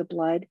diluted the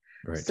blood.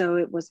 Right. So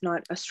it was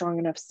not a strong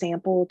enough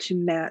sample to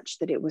match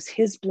that it was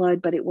his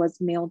blood, but it was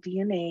male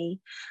DNA.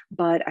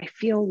 But I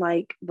feel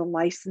like the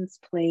license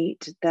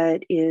plate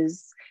that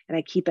is, and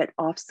I keep it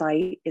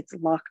offsite, it's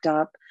locked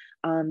up.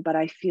 But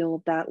I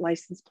feel that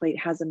license plate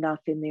has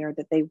enough in there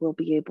that they will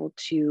be able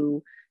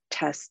to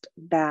test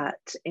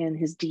that, and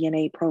his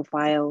DNA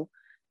profile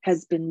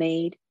has been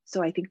made.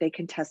 So I think they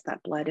can test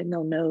that blood and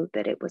they'll know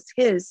that it was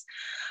his.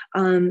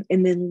 And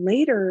then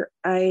later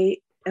I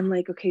am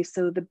like, okay,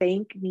 so the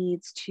bank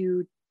needs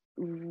to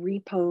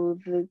repo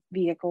the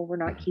vehicle. We're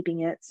not keeping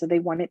it. So they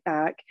want it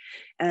back.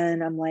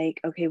 And I'm like,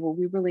 okay, well,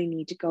 we really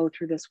need to go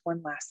through this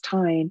one last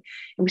time.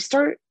 And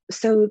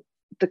so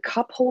the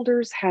cup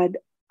holders had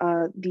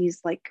these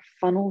like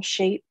funnel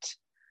shaped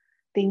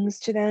things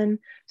to them.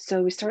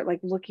 So we start like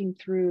looking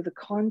through the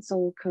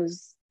console,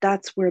 because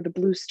that's where the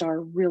Blue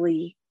Star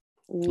really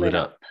lit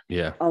up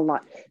Yeah. a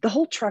lot. The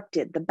whole truck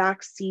did. The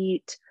back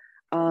seat,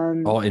 All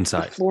the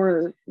inside.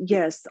 floor,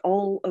 yes,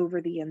 all over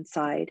the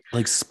inside.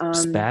 Like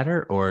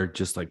spatter or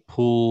just like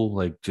pool,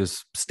 like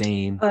just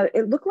stain?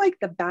 It looked like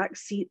the back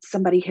seats,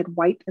 somebody had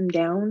wiped them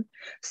down.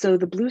 So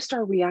the Blue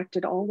Star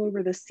reacted all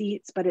over the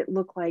seats, but it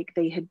looked like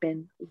they had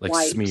been Like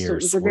wiped. So it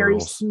smears, was a very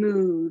swirls.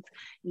 smooth,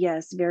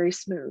 yes, very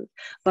smooth.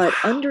 But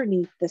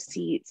underneath the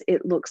seats,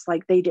 it looks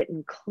like they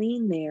didn't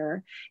clean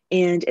there.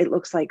 And it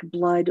looks like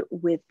blood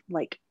with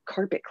like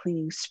carpet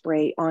cleaning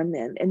spray on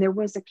them. And there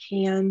was a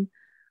can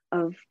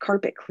of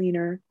carpet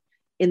cleaner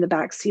in the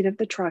back seat of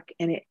the truck,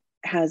 and it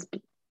has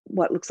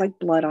what looks like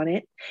blood on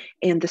it.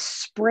 And the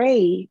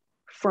spray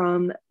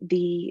from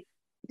the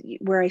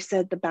where I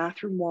said the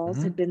bathroom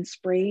walls had been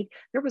sprayed,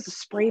 there was a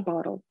spray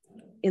bottle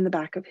in the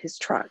back of his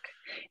truck.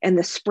 And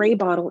the spray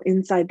bottle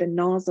inside the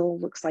nozzle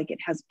looks like it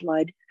has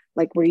blood,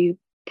 like where you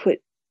put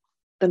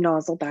the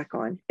nozzle back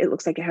on. It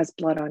looks like it has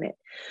blood on it.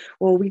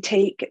 Well, we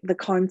take the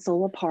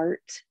console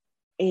apart,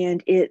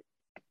 and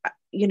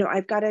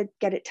I've got to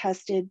get it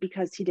tested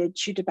because he did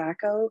chew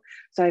tobacco.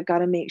 So I've got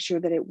to make sure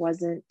that it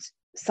wasn't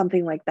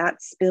something like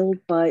that spilled,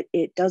 but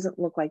it doesn't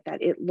look like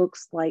that. It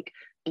looks like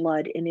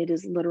blood, and it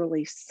is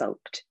literally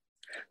soaked.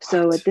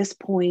 So at this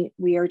point,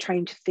 we are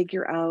trying to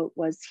figure out,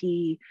 was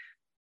he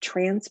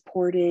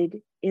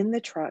transported in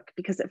the truck?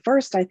 Because at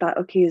first I thought,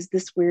 okay, is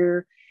this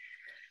where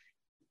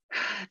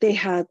they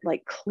had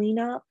like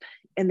cleanup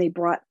and they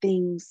brought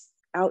things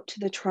out to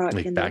the truck,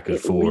 Like and back and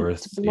it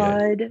forth. leaked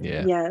blood?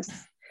 Yeah. Yes.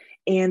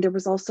 And there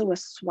was also a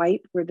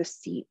swipe where the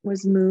seat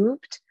was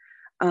moved,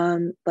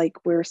 like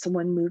where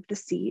someone moved the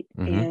seat.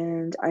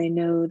 And I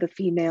know the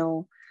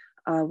female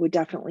would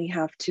definitely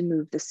have to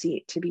move the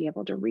seat to be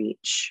able to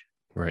reach.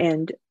 Right.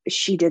 And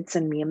she did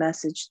send me a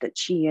message that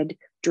she had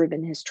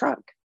driven his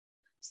truck.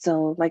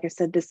 So like I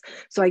said,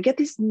 so I get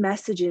these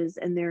messages,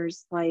 and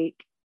there's like,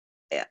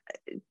 eh,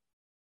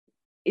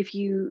 if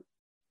you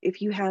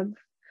have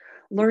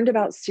learned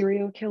about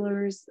serial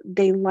killers,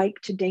 they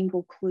like to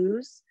dangle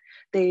clues.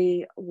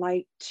 They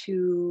like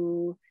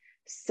to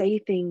say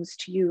things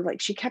to you.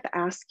 Like, she kept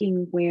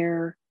asking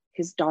where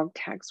his dog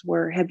tags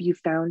were. Have you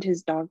found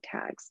his dog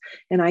tags?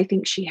 And I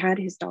think she had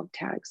his dog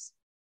tags.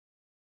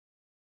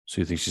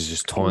 So you think she's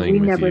just And toying we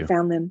with never you?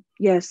 found them.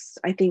 Yes,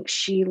 I think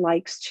she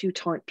likes to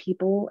taunt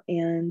people.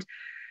 And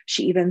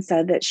she even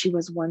said that she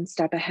was one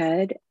step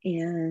ahead.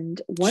 And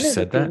She one of the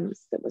said that?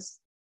 things that was,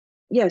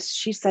 yes,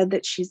 she said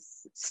that she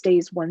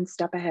stays one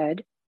step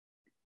ahead.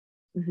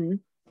 Mm-hmm.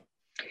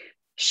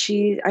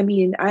 I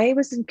mean, I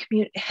was in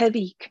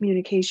heavy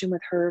communication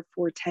with her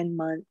for 10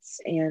 months,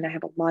 and I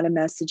have a lot of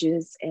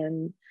messages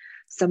and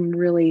some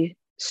really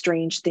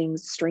strange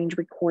things, strange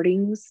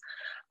recordings.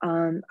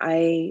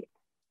 The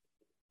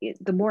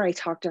more I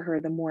talked to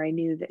her, the more I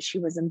knew that she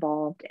was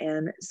involved.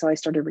 And so I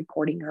started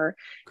recording her.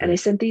 And I Great.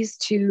 sent these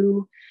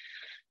to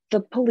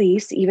the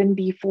police even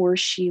before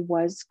she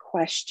was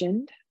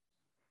questioned.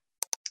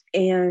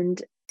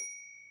 And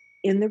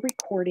in the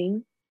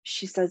recording,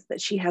 she says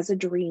that she has a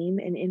dream,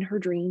 and in her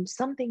dream,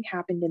 something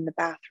happened in the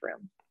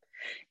bathroom.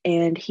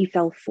 And he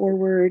fell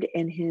forward,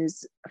 and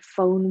his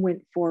phone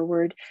went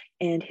forward,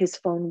 and his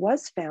phone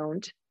was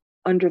found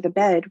under the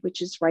bed, which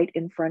is right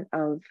in front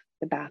of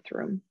the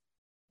bathroom.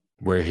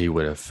 Where he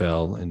would have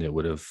fell and it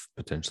would have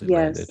potentially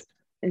landed. Yes.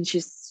 And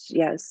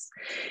yes.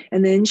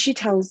 And then she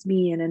tells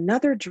me in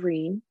another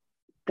dream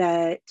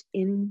that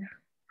in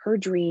her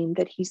dream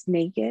that he's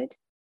naked,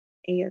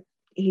 and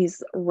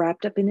he's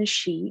wrapped up in a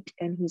sheet,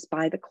 and he's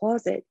by the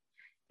closet.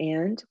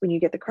 And when you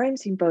get the crime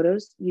scene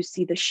photos, you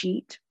see the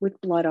sheet with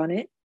blood on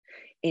it,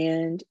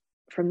 and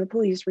from the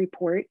police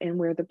report, and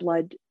where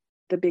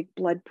the big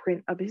blood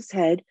print of his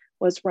head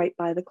was right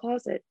by the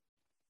closet,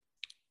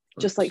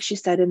 just like she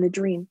said in the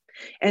dream.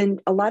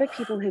 And a lot of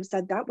people have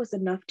said that was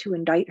enough to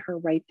indict her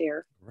right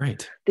there.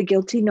 Right. The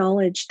guilty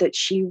knowledge that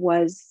she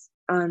was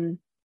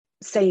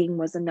saying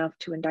was enough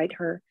to indict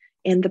her,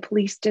 and the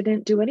police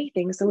didn't do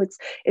anything. So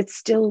it's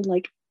still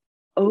like,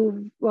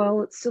 oh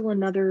well, it's still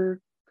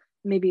another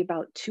maybe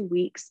about 2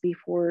 weeks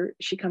before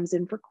she comes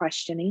in for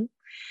questioning.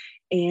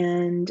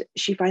 And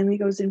she finally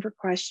goes in for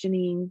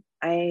questioning.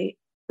 I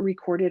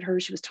recorded her.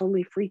 She was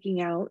totally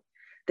freaking out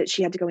that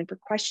she had to go in for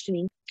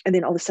questioning. And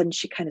then all of a sudden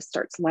she kind of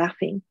starts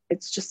laughing.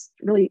 It's just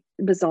really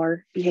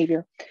bizarre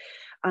behavior.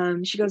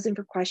 She goes in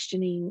for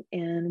questioning,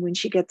 and when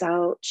she gets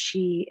out,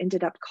 she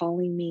ended up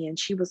calling me, and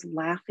she was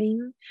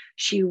laughing.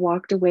 She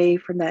walked away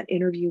from that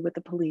interview with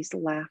the police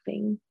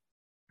laughing.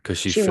 Because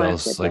she She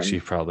laughed feels at like she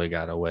them. probably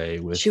got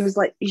away with. She was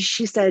like,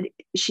 she said,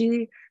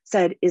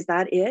 is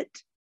that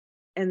it?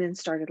 And then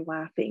started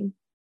laughing.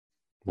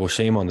 Well,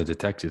 shame on the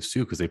detectives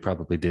too, because they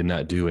probably did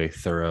not do a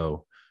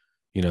thorough,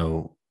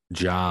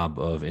 job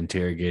of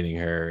interrogating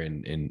her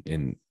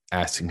and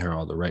asking her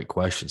all the right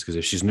questions. Because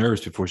if she's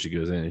nervous before she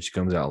goes in and she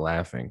comes out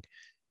laughing,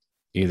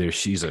 either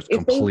she's a If they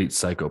complete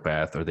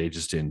psychopath or they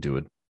just didn't do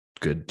a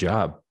good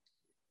job.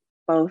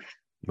 both,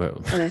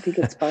 Well, and I think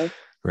it's both.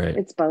 right.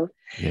 It's both.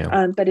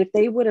 Yeah. But if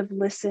they would have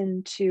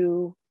listened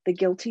to the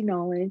guilty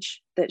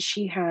knowledge that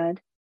she had,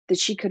 that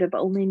she could have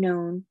only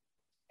known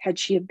had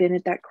she have been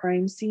at that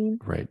crime scene,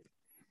 Right.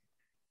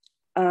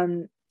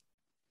 and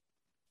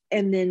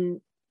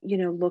then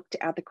looked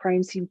at the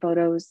crime scene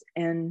photos,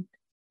 and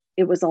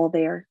it was all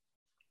there.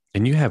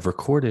 And you have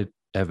recorded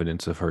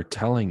evidence of her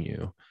telling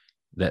you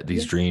that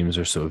these Yes. dreams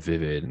are so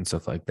vivid and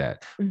stuff like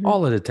that. Mm-hmm.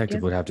 All a detective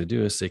Yeah. would have to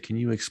do is say, can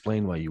you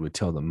explain why you would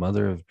tell the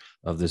mother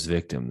of this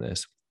victim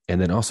this? And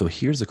then also,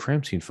 here's the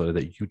crime scene photo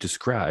that you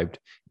described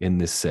in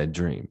this said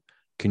dream.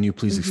 Can you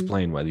please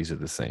explain why these are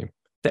the same?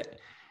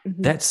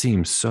 That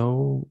seems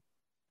so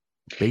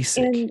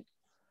basic. And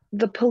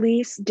the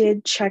police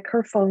did check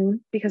her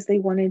phone because they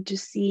wanted to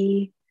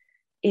see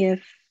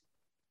if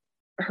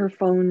her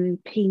phone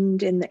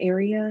pinged in the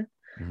area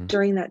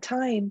during that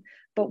time.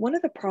 But one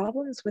of the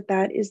problems with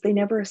that is they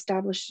never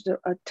established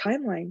a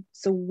timeline.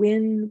 So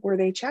when were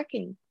they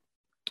checking?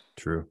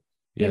 True.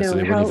 Yeah, so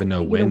they wouldn't even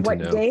know when to what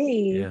know.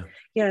 day? Yeah.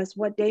 Yes,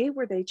 what day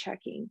were they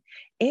checking?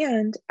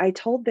 And I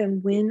told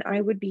them when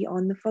I would be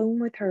on the phone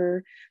with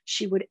her,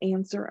 she would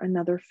answer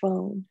another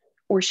phone,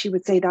 or she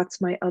would say, that's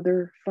my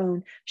other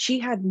phone. She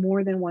had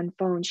more than one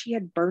phone. She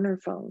had burner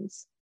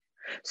phones.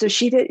 So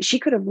she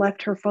could have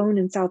left her phone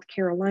in South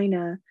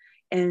Carolina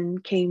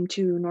and came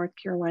to North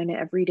Carolina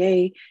every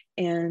day.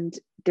 And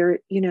there,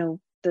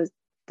 the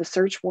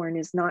search warrant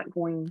is not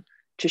going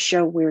to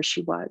show where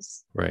she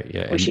was. Right.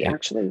 Yeah. Where she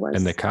actually was.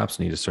 And the cops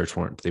need a search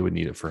warrant. They would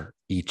need it for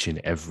each and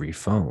every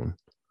phone.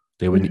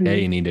 They would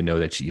A, need to know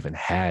that she even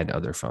had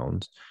other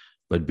phones,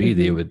 but B,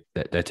 they would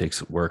that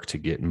takes work to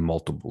get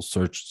multiple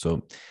search.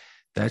 So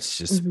that's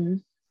just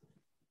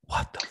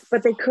what the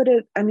But they could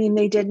have,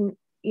 they didn't,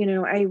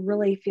 I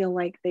really feel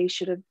like they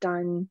should have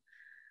done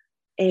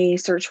a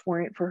search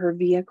warrant for her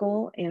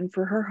vehicle and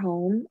for her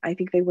home. I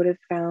think they would have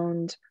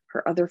found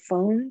her other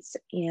phones,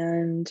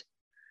 and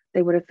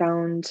they would have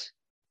found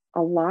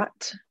a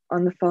lot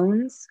on the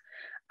phones.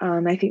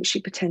 I think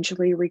she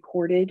potentially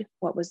recorded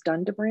what was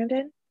done to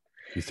Brandon.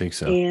 You think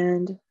so?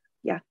 And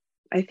yeah,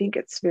 I think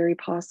it's very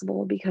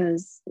possible,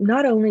 because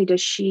not only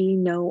does she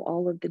know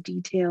all of the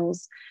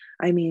details,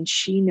 I mean,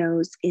 she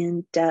knows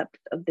in depth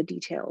of the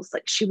details.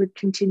 Like, she would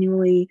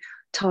continually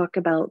talk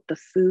about the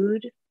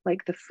food,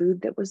 like the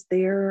food that was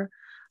there,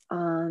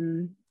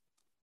 um,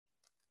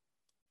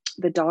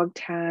 the dog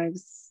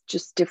tags,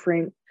 just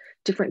different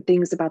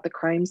things about the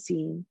crime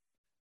scene.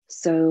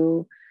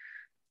 So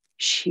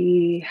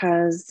she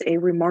has a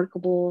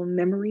remarkable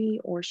memory,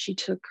 or she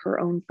took her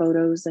own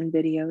photos and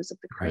videos of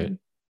the Right. crime.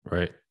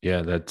 Right.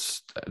 Yeah,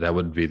 that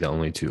would be the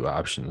only two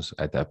options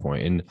at that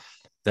point. And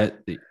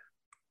that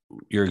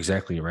you're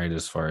exactly right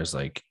as far as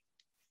like,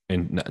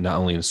 and not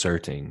only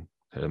inserting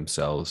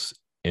themselves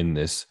in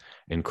this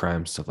in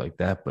crime stuff like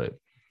that, but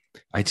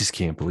I just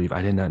can't believe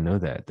I did not know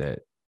that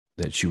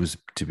she was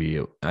to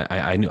be.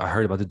 I knew, I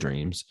heard about the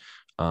dreams.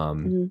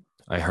 Mhm.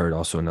 I heard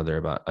also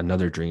about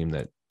another dream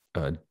that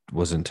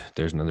wasn't.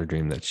 There's another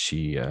dream that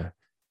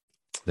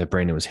that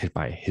Brandon was hit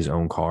by his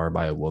own car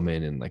by a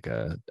woman in like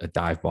a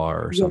dive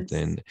bar or Yes,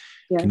 something.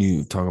 Can you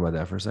yes, talk about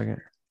that for a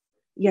second?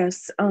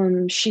 yes.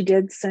 She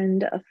did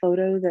send a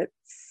photo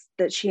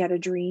that she had a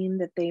dream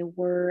that they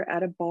were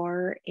at a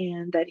bar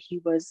and that he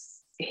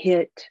was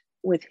hit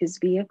with his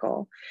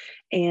vehicle,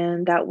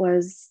 and that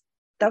was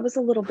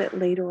a little bit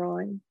later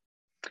on,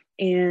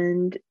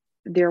 and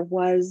there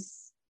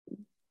was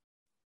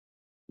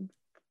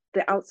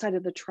the outside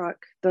of the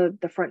truck,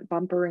 the front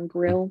bumper and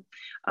grill,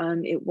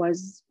 it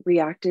was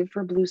reactive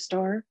for Blue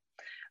Star.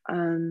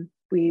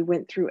 We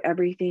went through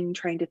everything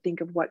trying to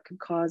think of what could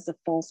cause a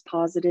false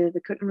positive. I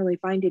couldn't really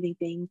find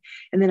anything.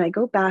 And then I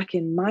go back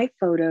in my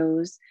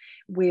photos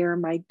where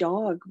my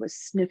dog was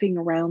sniffing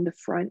around the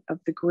front of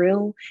the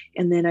grill.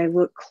 And then I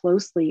look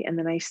closely and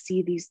then I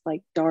see these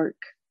like dark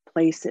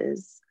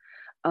places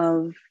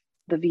of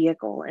the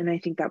vehicle. And I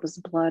think that was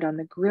blood on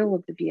the grill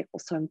of the vehicle.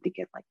 So I'm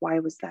thinking, like, why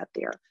was that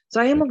there?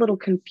 So I am a little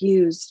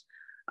confused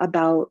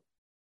about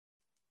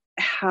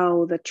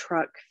how the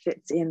truck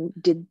fits in.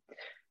 Did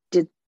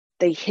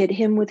they hit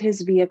him with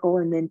his vehicle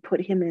and then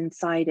put him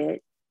inside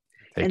it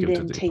Take and him to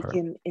then the take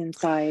apartment. him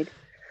inside?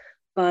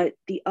 But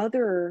the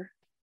other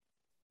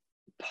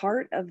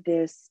part of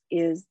this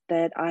is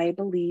that I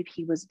believe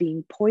he was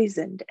being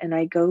poisoned. And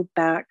I go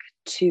back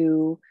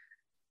to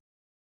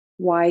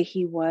why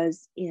he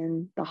was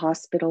in the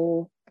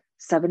hospital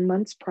 7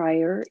 months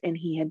prior and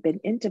he had been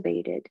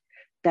intubated.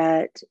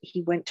 That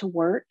he went to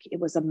work, it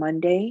was a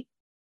Monday.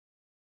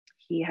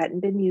 He hadn't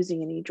been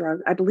using any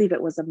drug. I believe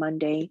it was a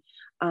Monday.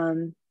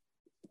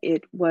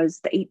 It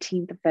was the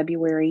 18th of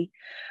February.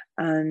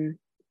 Um,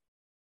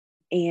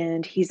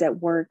 and he's at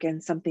work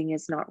and something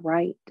is not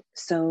right.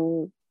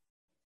 So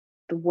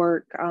the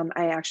work,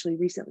 I actually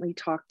recently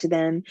talked to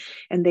them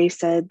and they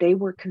said they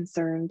were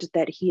concerned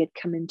that he had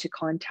come into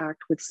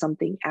contact with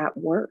something at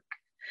work.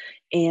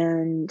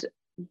 And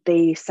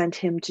they sent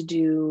him to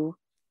do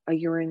a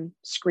urine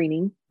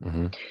screening.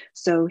 Mm-hmm.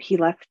 So he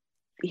left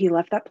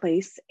that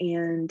place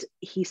and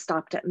he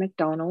stopped at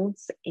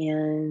McDonald's,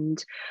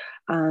 and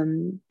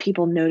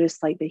people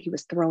noticed like that he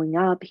was throwing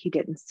up. He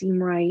didn't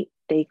seem right.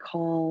 They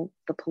call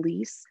the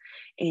police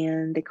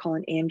and they call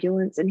an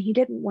ambulance, and he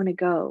didn't want to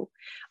go.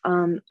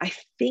 I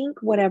think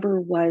whatever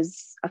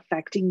was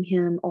affecting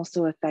him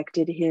also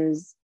affected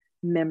his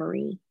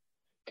memory.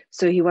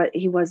 So he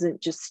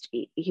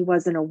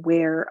wasn't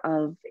aware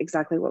of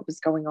exactly what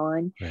was going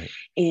on. Right.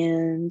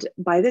 And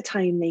by the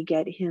time they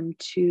get him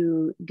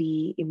to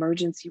the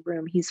emergency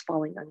room, he's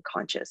falling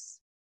unconscious.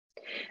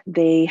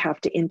 They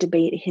have to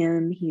intubate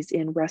him. He's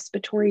in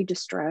respiratory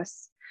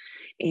distress.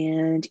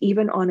 And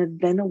even on a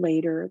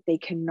ventilator, they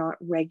cannot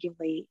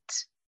regulate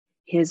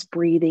his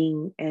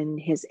breathing and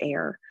his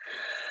air.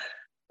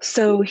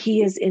 So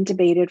he is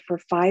intubated for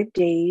 5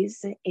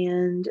 days.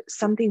 And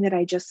something that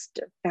I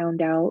just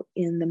found out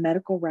in the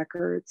medical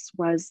records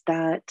was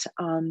that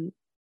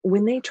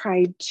when they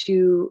tried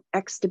to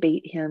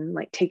extubate him,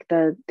 like take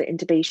the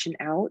intubation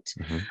out,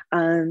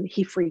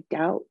 he freaked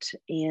out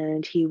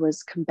and he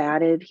was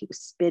combative. He was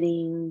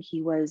spitting.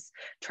 He was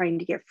trying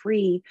to get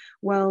free.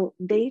 Well,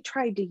 they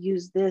tried to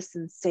use this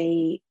and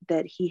say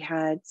that he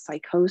had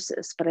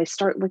psychosis, but I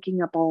start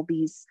looking up all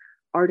these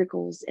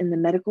articles in the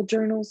medical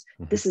journals.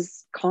 Mm-hmm. This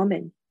is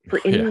common for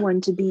Yeah.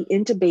 anyone to be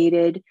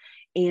intubated,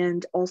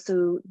 and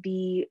also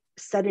the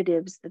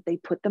sedatives that they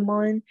put them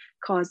on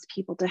cause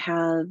people to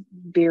have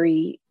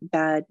very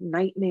bad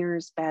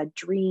nightmares, bad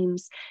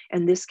dreams,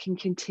 and this can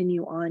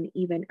continue on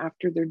even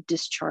after they're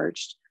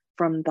discharged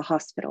from the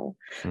hospital.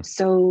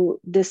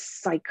 So this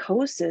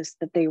psychosis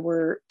that they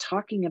were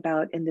talking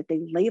about and that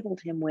they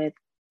labeled him with,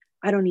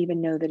 I don't even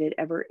know that it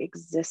ever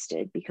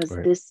existed, because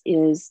Right. this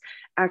is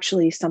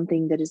actually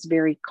something that is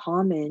very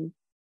common.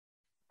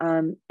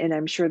 And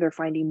I'm sure they're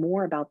finding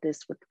more about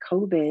this with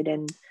COVID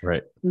and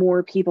Right.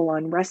 more people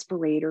on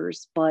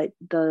respirators, but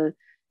the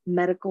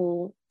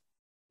medical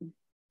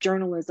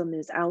journalism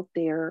is out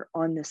there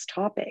on this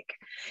topic.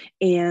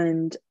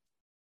 And,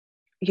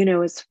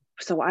 as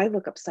So I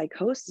look up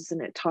psychosis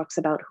and it talks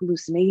about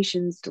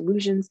hallucinations,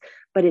 delusions,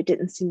 but it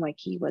didn't seem like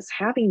he was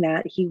having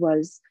that. He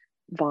was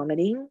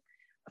vomiting,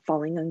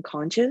 falling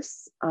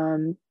unconscious,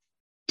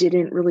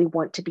 didn't really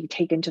want to be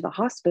taken to the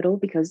hospital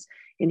because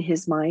in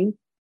his mind,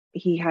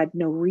 he had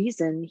no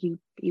reason. He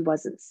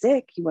wasn't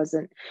sick. He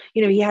wasn't,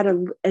 he had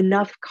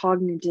enough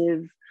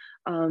cognitive,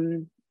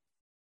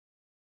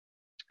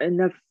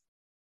 enough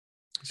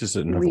just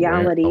enough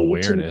reality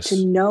awareness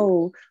to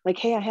know, like,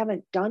 hey, I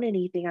haven't done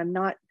anything. I'm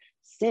not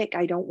sick.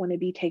 I don't want to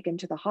be taken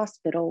to the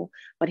hospital.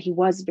 But he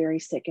was very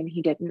sick and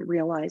he didn't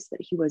realize that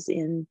he was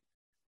in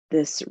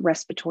this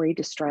respiratory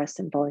distress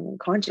and falling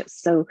unconscious.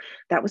 So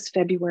that was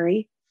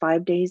February,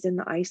 5 days in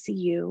the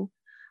ICU.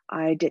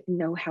 I didn't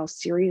know how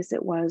serious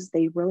it was.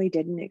 They really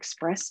didn't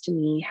express to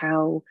me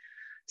how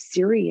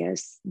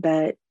serious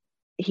that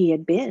he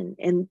had been,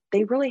 and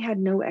they really had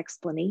no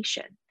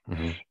explanation.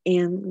 Mm-hmm.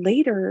 And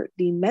later,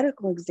 the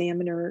medical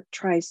examiner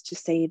tries to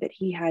say that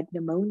he had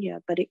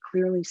pneumonia, but it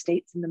clearly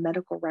states in the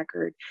medical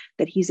record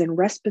that he's in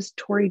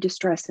respiratory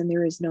distress and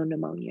there is no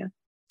pneumonia.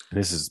 And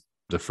this is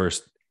the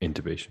first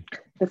intubation.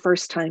 The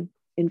first time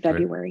in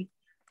February.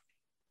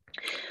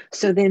 Right.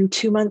 So then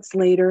 2 months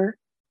later,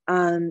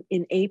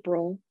 in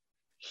April,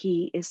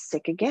 he is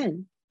sick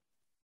again.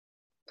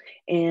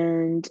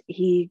 And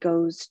he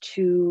goes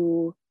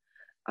to,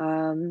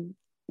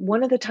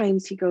 one of the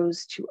times he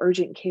goes to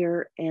urgent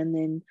care and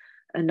then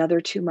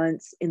another 2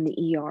 months in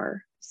the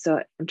ER.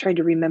 So I'm trying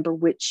to remember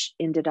which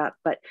ended up,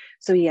 but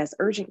so he has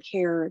urgent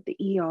care,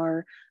 the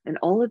ER, and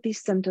all of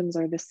these symptoms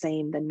are the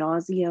same: the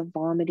nausea,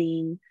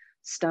 vomiting,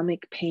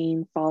 stomach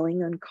pain,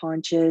 falling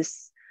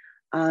unconscious.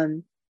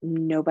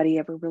 Nobody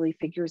ever really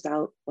figures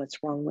out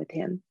what's wrong with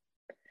him.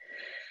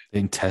 They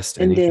didn't test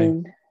anything?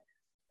 And then,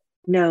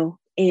 no.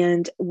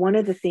 And one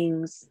of the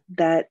things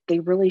that they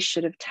really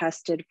should have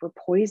tested for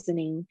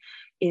poisoning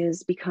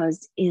is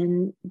because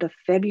in the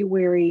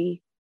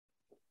February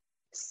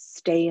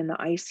stay in the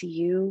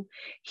ICU,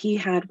 he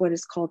had what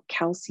is called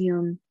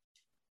calcium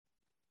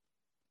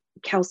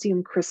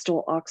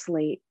crystal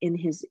oxalate in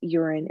his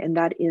urine, and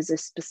that is a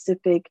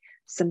specific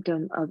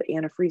symptom of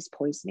antifreeze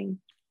poisoning.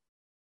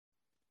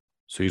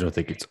 So you don't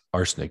think it's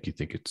arsenic? You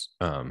think it's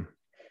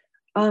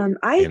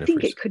I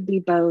think it could be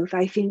both.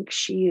 I think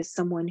she is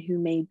someone who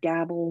may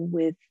dabble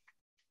with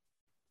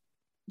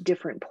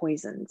different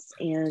poisons,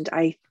 and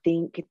I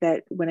think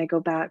that when I go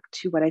back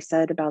to what I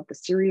said about the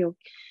serial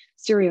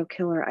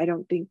killer, I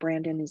don't think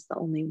Brandon is the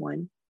only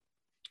one.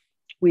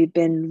 We've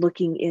been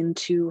looking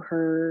into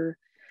her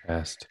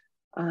past.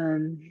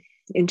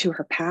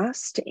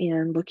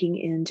 And looking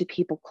into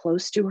people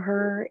close to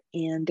her,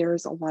 and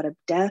there's a lot of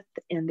death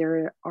and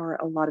there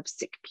are a lot of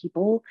sick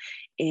people,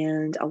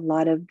 and a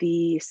lot of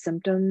the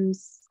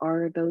symptoms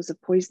are those of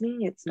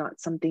poisoning. It's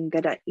not something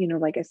that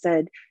like I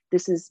said,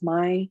 this is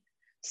my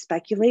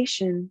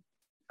speculation,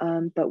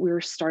 but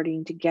we're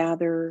starting to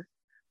gather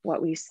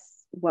what we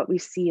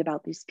see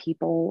about these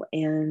people,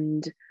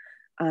 and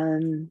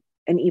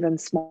even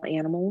small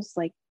animals,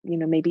 like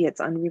maybe it's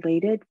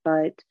unrelated,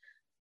 but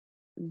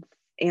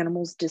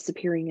animals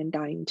disappearing and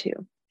dying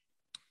too.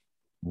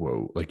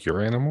 Whoa, like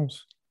your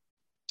animals?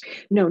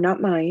 No, not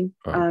mine.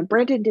 Oh.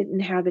 Brandon didn't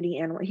have any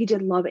animal. He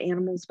did love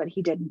animals, but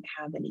he didn't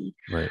have any.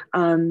 Right.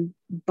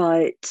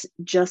 But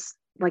just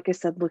like I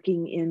said,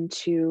 looking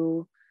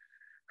into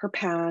her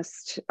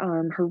past,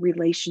 her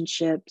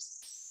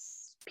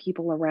relationships,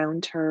 people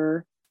around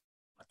her.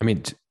 I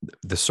mean,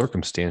 the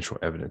circumstantial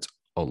evidence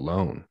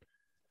alone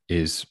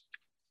is,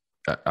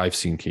 I've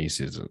seen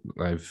cases on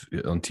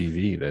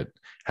TV that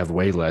have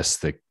way less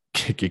that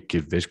get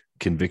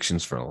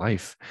convictions for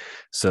life.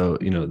 So,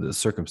 the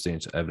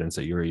circumstantial evidence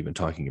that you're even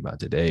talking about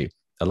today,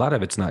 a lot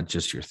of it's not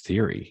just your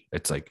theory.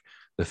 It's like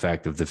the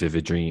fact of the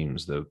vivid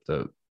dreams, the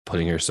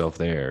putting yourself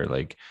there,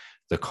 like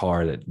the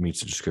car that meets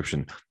the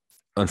description.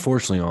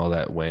 Unfortunately, all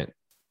that went,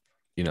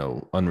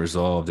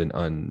 unresolved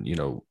and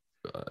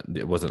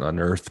it wasn't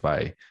unearthed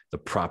by the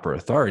proper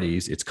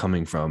authorities. It's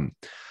coming from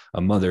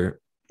a mother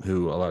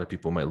who a lot of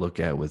people might look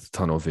at with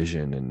tunnel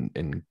vision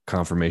and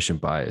confirmation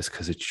bias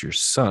because it's your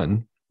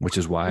son, which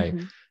is why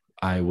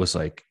I was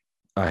like,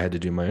 I had to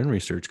do my own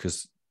research,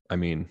 because I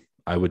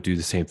would do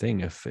the same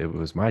thing if it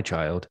was my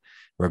child,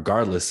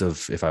 regardless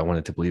of if I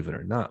wanted to believe it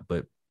or not.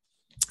 But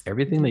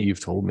everything that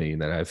you've told me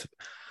that I've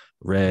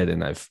read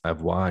and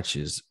I've watched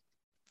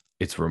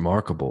it's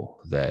remarkable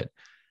that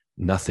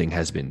nothing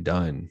has been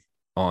done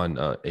on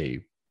a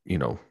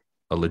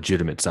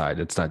legitimate side.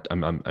 It's not,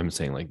 I'm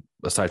saying, like,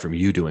 aside from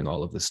you doing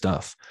all of this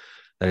stuff,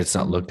 that it's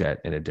not looked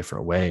at in a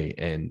different way.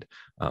 And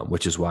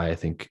which is why I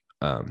think,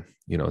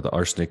 the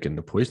arsenic and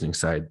the poisoning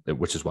side,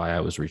 which is why I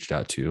was reached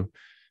out to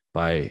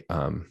by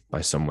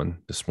someone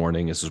this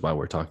morning. This is why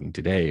we're talking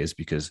today, is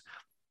because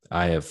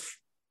I have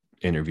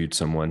interviewed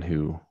someone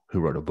who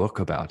wrote a book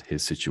about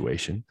his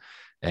situation,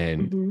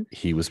 and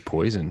he was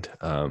poisoned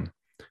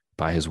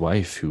by his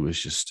wife, who was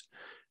just,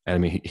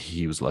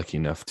 he was lucky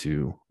enough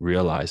to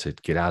realize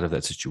it, get out of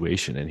that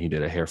situation. And he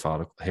did a hair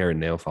and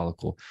nail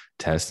follicle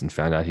test and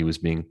found out he was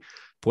being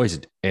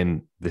poisoned.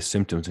 And the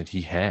symptoms that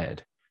he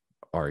had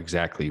are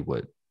exactly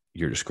what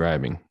you're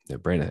describing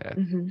that Brandon had.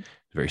 Mm-hmm.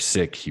 Very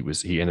sick.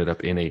 He ended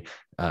up in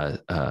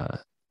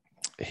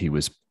he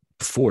was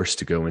forced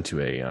to go into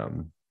a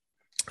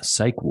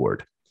psych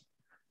ward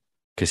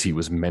because he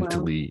was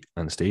mentally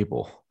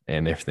unstable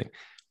and everything,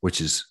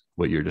 which is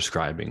what you're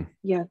describing.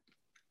 Yeah.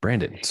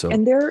 Brandon. So,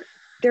 and there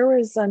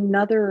was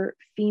another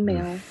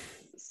female.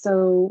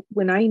 So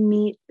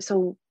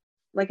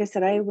like I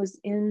said, I was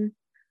in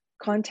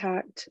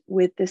contact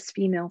with this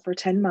female for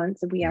 10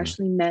 months, and we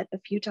actually met a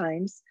few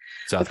times.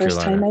 South the first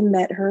Carolina. time I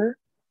met her,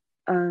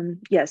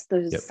 yes,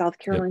 the Yep. South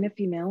Carolina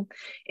female.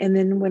 And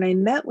then when I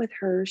met with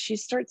her, she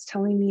starts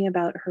telling me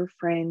about her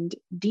friend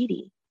Dee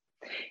Dee.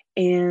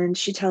 And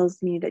she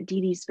tells me that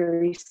Dee Dee's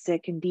very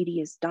sick and Dee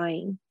Dee is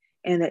dying,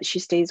 and that she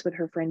stays with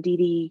her friend Dee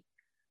Dee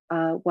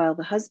while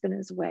the husband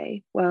is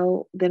away.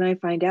 Well, then I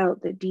find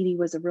out that Dee Dee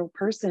was a real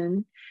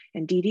person,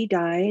 and Dee Dee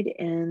died,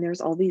 and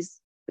there's all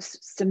these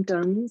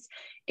symptoms,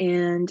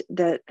 and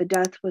that the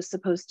death was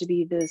supposed to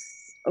be this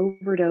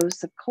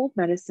overdose of cold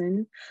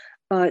medicine,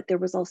 but there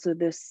was also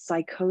this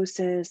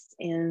psychosis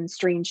and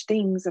strange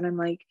things. And I'm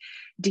like,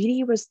 Dee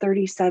Dee was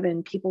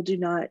 37. People do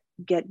not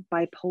get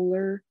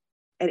bipolar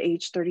at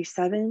age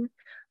 37.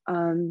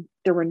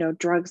 There were no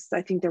drugs.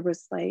 I think there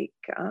was like,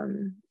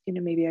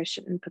 maybe I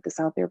shouldn't put this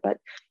out there, but,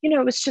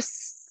 it was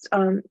just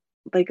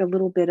like a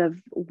little bit of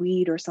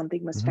weed or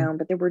something was found,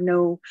 but there were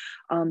no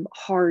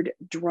hard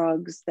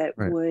drugs that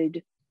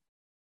would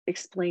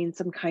explain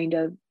some kind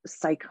of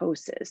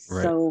psychosis.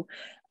 Right. So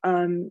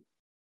I'm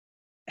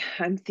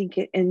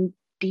thinking, and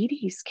Dee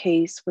Dee's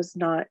case was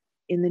not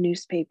in the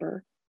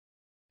newspaper.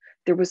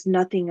 There was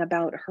nothing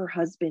about her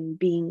husband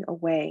being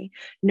away.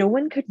 No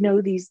one could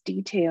know these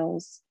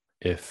details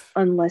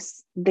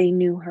unless they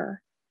knew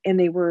her and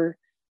they were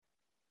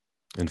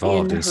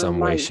involved in some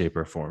way, shape,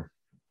 or form.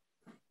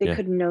 They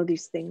couldn't know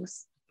these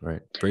things.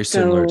 Right. Very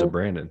similar to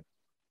Brandon.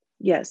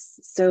 Yes.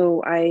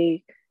 So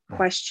I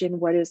question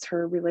what is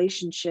her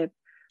relationship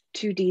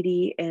to Dee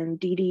Dee, and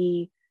Dee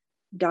Dee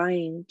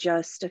dying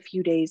just a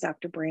few days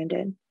after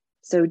Brandon.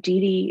 So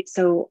the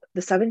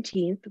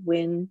 17th,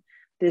 when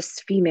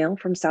this female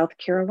from South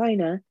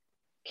Carolina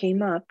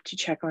came up to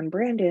check on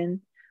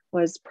Brandon,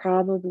 was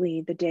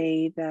probably the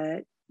day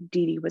that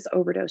Dee Dee was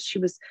overdosed. She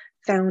was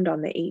found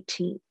on the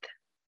 18th,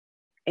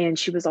 and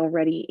she was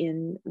already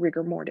in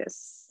rigor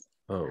mortis.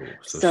 Oh,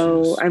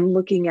 so I'm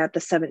looking at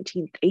the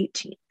 17th,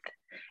 18th.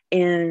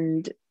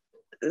 And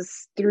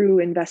through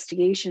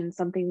investigation,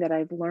 something that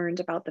I've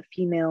learned about the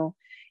female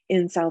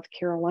in South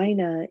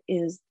Carolina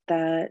is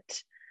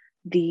that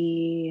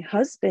the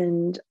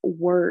husband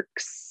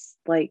works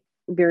like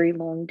very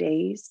long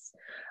days,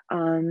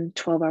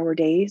 12-hour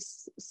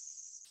days.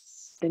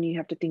 Then you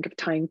have to think of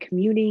time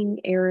commuting,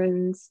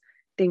 errands,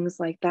 things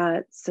like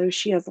that. So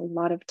she has a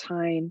lot of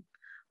time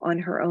on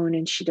her own,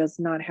 and she does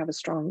not have a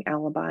strong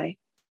alibi.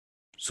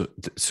 So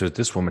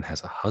this woman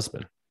has a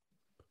husband?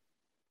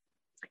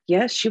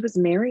 Yes, she was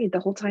married the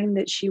whole time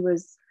that she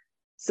was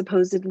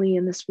supposedly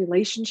in this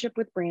relationship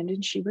with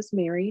Brandon. She was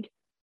married.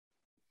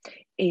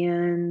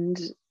 And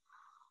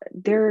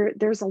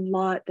there's a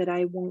lot that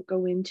I won't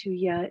go into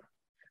yet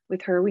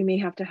with her. We may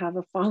have to have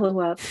a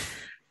follow-up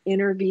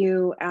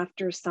interview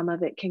after some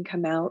of it can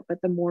come out,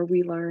 but the more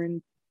we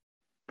learn,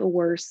 the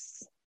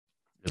worse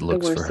it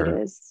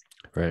is.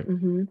 Right.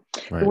 Mm-hmm.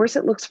 Right. The worse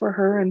it looks for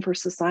her and for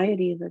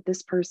society, that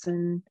this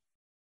person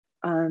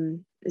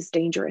is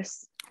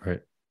dangerous.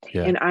 Right.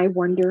 Yeah. And I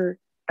wonder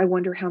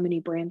how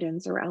many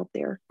Brandons are out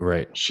there.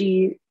 Right.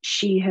 She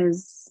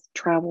has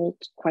traveled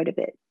quite a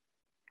bit.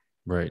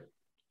 Right.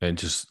 And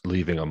just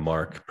leaving a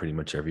mark pretty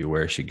much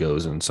everywhere she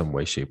goes in some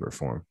way, shape, or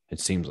form, it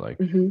seems like.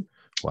 Mm-hmm.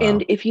 Wow.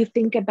 And if you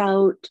think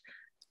about,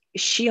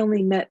 she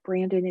only met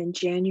Brandon in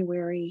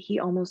January. He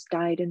almost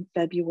died in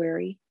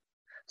February.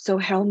 So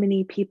how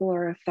many people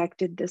are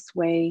affected this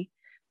way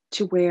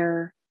to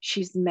where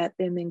she's met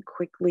them and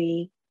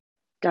quickly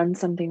done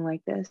something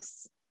like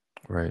this?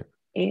 Right.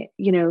 And,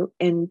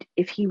 and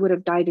if he would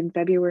have died in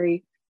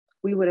February,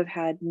 we would have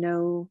had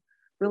no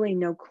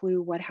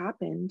clue what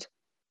happened.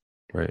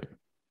 Right.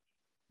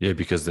 Yeah,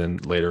 because then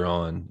later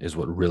on is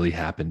what really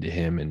happened to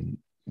him, and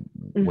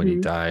when he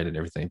died and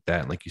everything like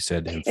that. And like you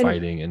said, him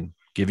fighting and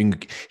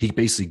he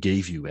basically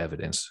gave you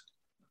evidence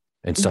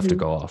and stuff to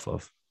go off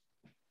of.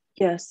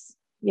 Yes.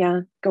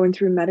 Yeah. Going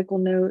through medical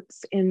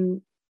notes,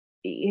 and,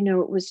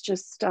 it was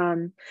just,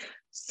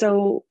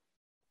 so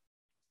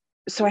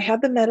I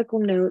had the medical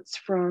notes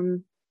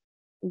from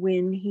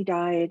when he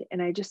died,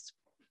 and I just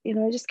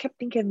kept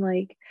thinking,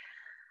 like,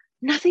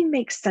 nothing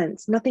makes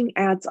sense. Nothing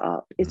adds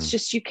up. It's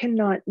just, you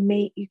cannot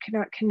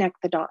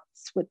connect the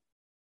dots with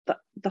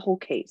the whole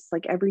case.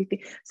 Like, everything,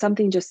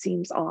 something just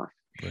seems off.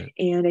 Right.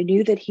 And I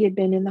knew that he had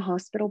been in the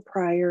hospital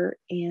prior,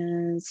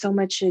 and so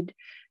much had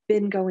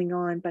been going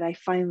on, but I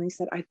finally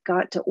said, I've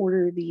got to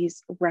order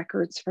these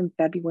records from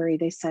February.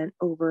 They sent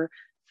over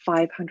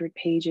 500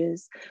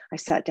 pages. I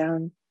sat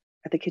down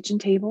at the kitchen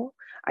table.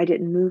 I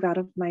didn't move out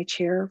of my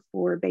chair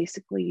for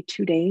basically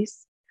 2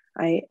 days.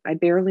 I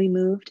barely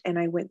moved, and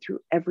I went through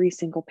every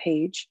single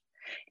page.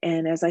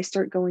 And as I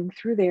start going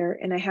through there,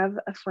 and I have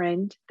a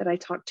friend that I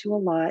talk to a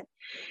lot,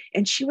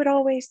 and she would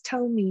always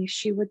tell me,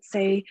 she would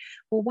say,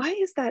 well, why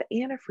is that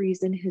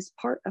antifreeze in his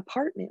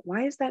apartment?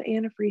 Why is that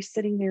antifreeze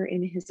sitting there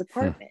in his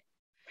apartment?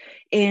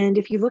 And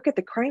if you look at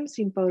the crime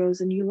scene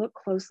photos and you look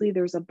closely,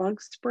 there's a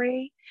bug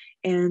spray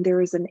and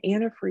there is an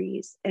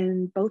antifreeze.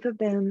 And both of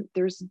them,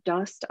 there's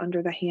dust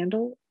under the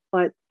handle,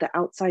 but the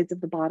outsides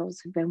of the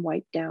bottles have been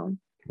wiped down.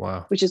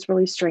 Wow. Which is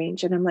really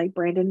strange. And I'm like,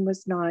 Brandon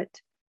was not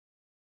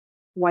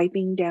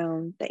wiping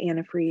down the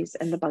antifreeze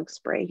and the bug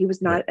spray. He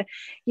was not,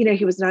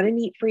 he was not a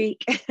neat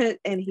freak,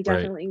 and he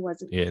definitely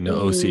wasn't. Yeah,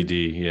 no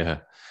OCD.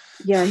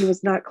 Yeah, he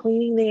was not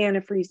cleaning the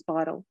antifreeze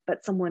bottle,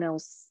 but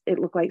it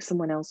looked like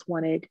someone else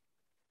wanted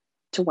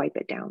to wipe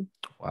it down.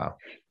 Wow.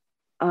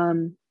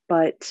 And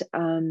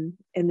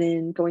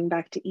then going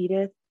back to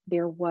Edith,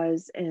 there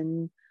was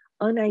an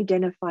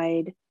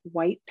unidentified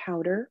white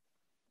powder.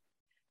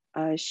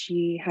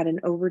 She had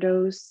an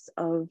overdose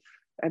of,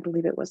 I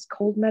believe it was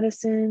cold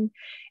medicine,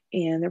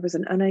 and there was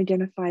an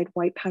unidentified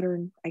white powder,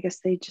 and I guess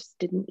they just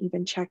didn't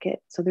even check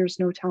it. So there's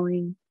no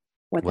telling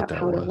what that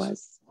powder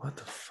was. What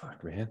the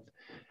fuck, man?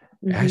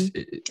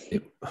 Mm-hmm.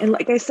 And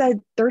like I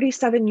said,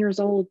 37 years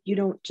old, you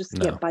don't just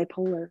get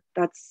bipolar.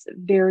 That's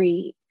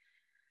very,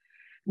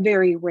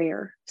 very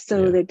rare.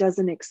 So that does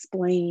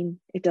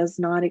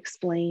not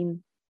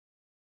explain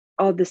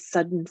all this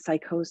sudden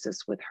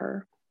psychosis with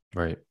her.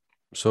 Right.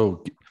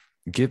 So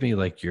give me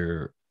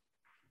we'll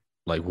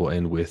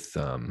end with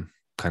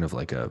kind of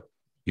like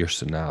your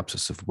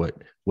synopsis of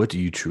what do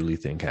you truly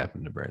think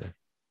happened to Brandon?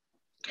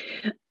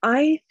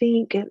 I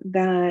think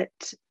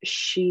that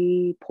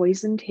she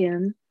poisoned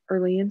him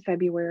early in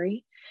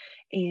February,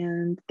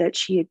 and that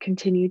she had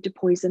continued to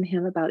poison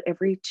him about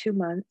every 2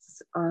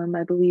 months.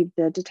 I believe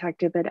the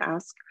detective had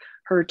asked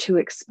her to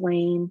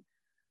explain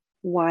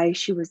why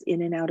she was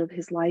in and out of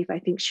his life. I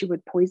think she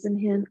would poison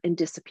him and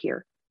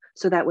disappear.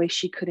 So that way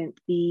she couldn't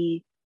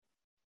be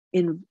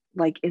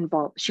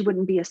involved. She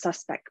wouldn't be a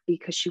suspect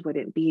because she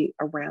wouldn't be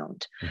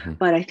around. Mm-hmm.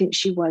 But I think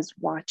she was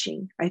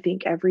watching. I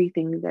think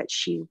everything that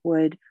she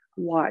would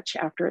watch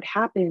after it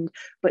happened,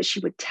 but she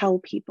would tell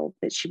people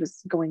that she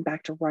was going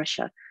back to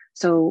Russia.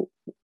 So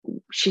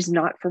she's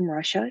not from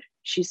Russia.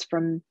 She's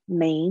from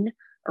Maine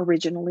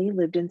originally,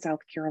 lived in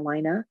South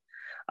Carolina.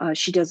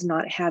 She does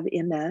not have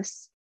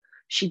MS.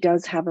 She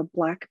does have a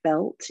black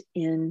belt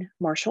in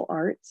martial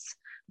arts.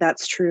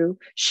 That's true.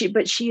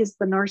 But she is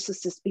the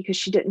narcissist, because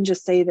she didn't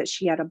just say that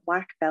she had a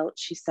black belt.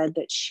 She said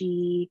that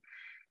she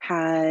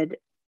had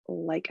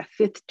like a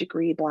 5th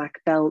degree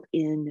black belt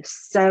in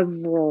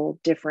several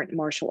different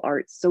martial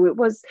arts. So it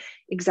was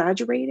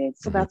exaggerated.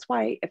 So that's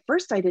why at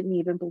first I didn't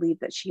even believe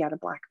that she had a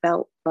black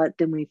belt. But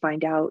then we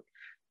find out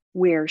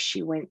where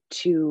she went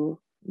to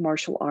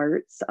martial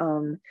arts.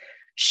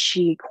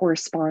 She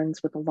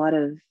corresponds with a lot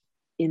of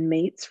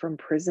inmates from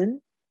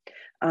prison.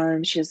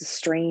 She has a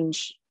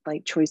strange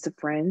choice of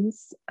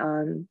friends.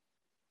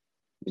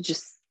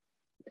 Just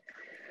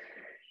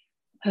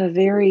a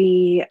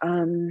very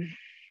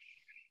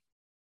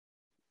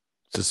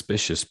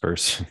suspicious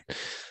person.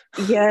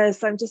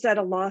 Yes, I'm just at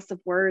a loss of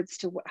words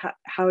to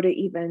how to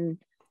even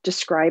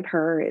describe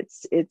her.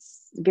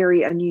 It's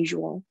very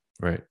unusual.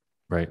 Right.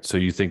 So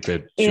you think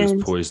that she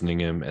was poisoning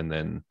him, and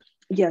then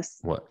yes,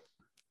 what?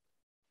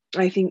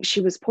 I think she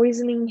was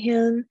poisoning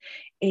him,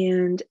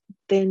 and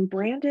then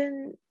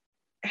Brandon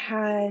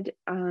had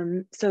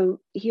so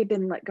he had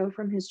been let go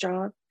from his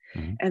job,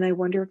 and I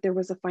wonder if there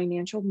was a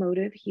financial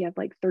motive. He had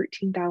like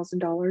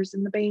 $13,000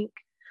 in the bank.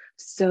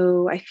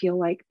 So I feel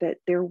like that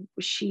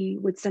she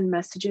would send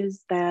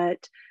messages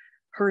that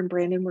her and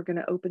Brandon were going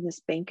to open this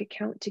bank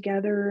account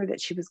together,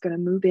 that she was going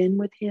to move in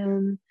with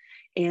him,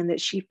 and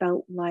that she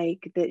felt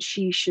like that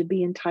she should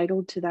be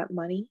entitled to that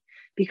money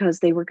because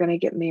they were going to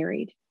get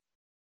married.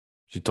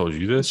 She told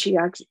you this? She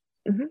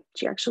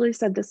actually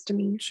said this to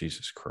me.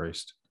 Jesus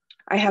Christ.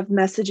 I have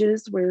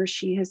messages where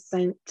she has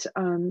sent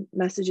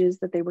messages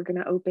that they were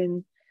going to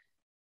open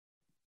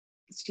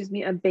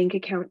a bank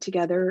account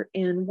together.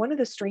 And one of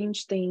the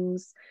strange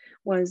things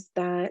was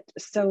that,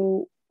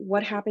 so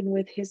what happened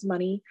with his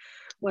money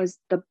was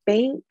the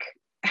bank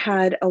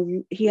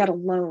he had a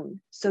loan.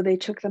 So they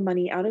took the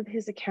money out of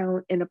his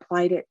account and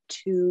applied it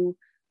to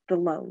the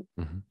loan.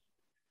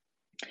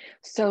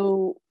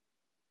 So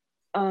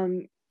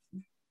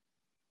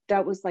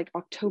that was like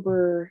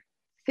October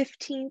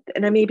 15th.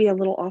 And I may be a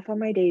little off on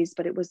my days,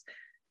 but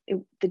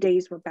the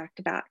days were back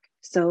to back.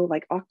 So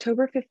like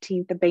October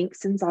 15th, the bank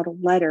sends out a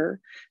letter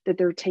that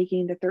they're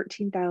taking the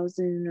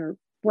 $13,000 or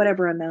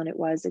whatever amount it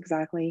was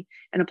exactly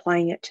and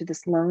applying it to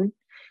this loan.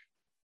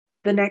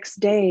 The next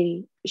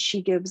day,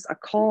 she gives a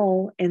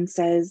call and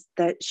says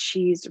that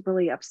she's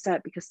really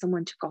upset because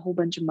someone took a whole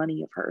bunch of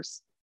money of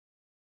hers.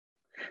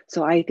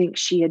 So I think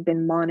she had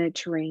been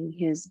monitoring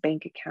his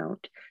bank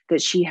account,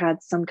 that she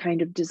had some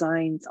kind of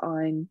designs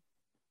on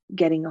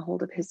getting a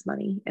hold of his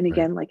money. And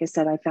again, like I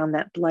said, I found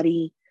that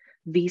bloody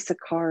Visa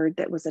card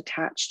that was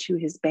attached to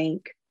his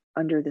bank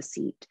under the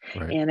seat.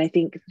 And I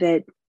think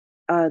that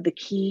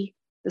the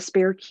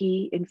spare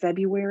key in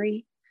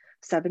February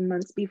 7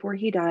 months before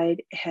he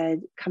died,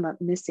 had come up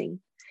missing.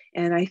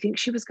 And I think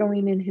she was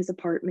going in his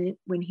apartment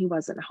when he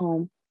wasn't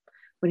home,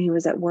 when he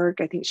was at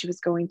work. I think she was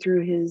going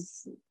through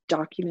his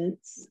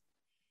documents,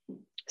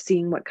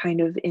 seeing what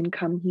kind of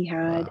income he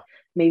had. Wow.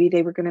 Maybe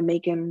they were going to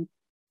make him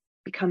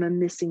become a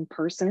missing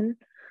person.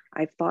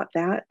 I've thought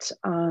that.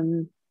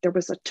 There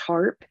was a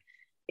tarp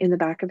in the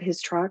back of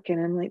his truck,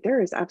 and I'm like,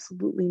 there is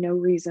absolutely no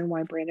reason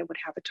why Brandon would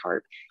have a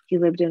tarp. He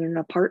lived in an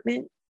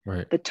apartment.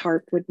 Right. The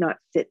tarp would not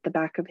fit the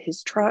back of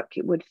his truck.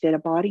 It would fit a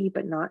body,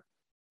 but not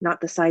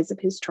the size of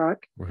his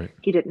truck. Right.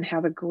 He didn't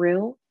have a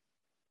grill.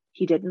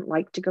 He didn't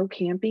like to go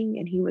camping,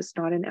 and he was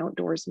not an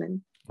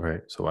outdoorsman.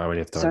 Right. So why would you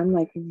have So tarp? I'm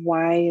like,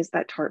 why is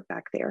that tarp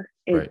back there?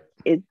 Right.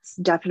 It's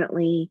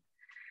definitely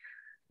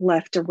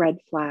left a red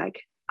flag.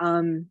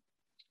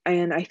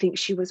 And I think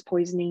she was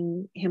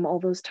poisoning him all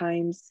those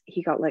times.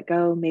 He got let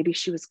go. Maybe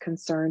she was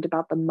concerned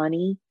about the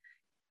money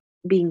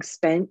being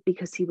spent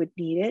because he would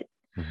need it.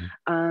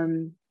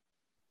 Mm-hmm.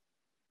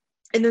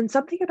 And then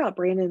something about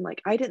Brandon,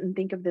 like I didn't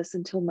think of this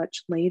until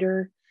much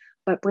later,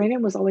 but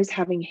Brandon was always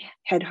having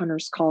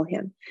headhunters call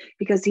him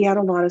because he had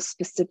a lot of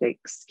specific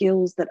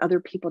skills that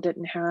other people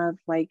didn't have,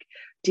 like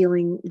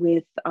dealing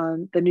with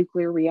the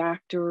nuclear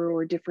reactor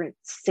or different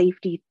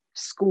safety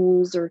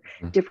schools or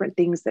different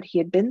things that he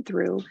had been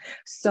through.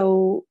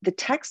 So the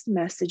text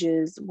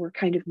messages were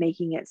kind of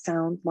making it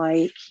sound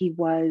like he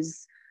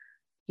was,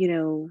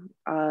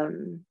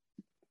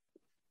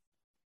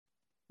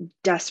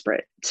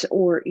 desperate,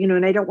 or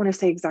and I don't want to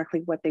say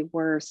exactly what they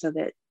were so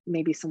that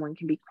maybe someone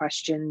can be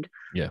questioned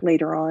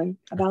later on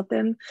about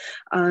them,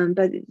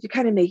 but you're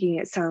kind of making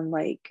it sound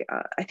like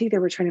I think they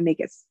were trying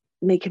to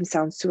make him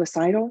sound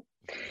suicidal.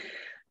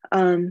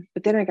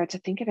 But then I got to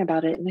thinking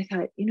about it, and I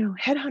thought,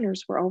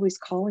 headhunters were always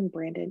calling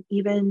Brandon,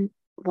 even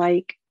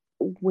like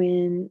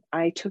when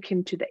I took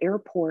him to the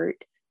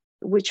airport,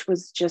 which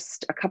was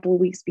just a couple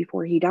of weeks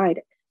before he died.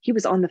 He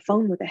was on the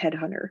phone with a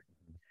headhunter.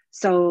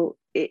 So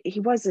he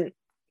wasn't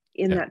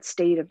in that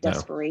state of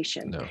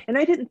desperation. No. And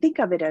I didn't think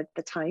of it at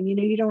the time.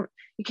 You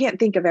can't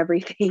think of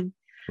everything.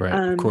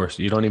 Right. Of course.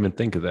 You don't even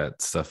think of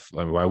that stuff.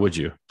 I mean, why would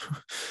you?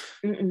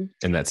 In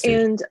that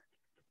state.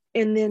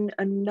 And then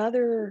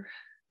another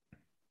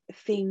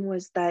thing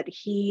was that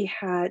he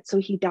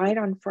died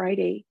on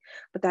Friday,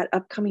 but that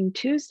upcoming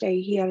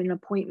Tuesday, he had an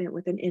appointment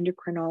with an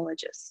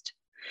endocrinologist.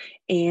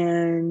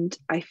 And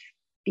I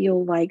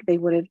feel like they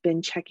would have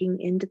been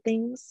checking into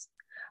things.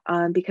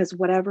 Because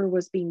whatever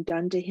was being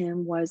done to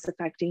him was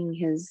affecting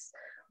his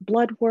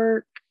blood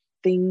work,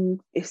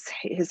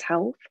 his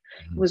health,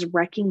 was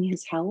wrecking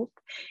his health.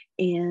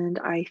 And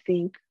I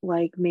think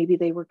like maybe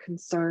they were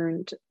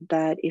concerned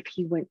that if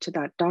he went to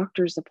that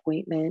doctor's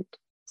appointment,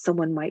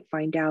 someone might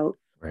find out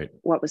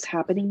what was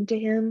happening to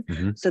him.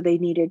 So they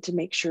needed to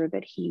make sure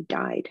that he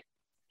died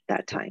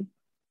that time.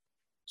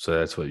 So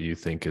that's what you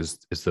think is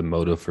the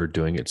motive for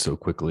doing it so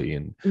quickly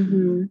and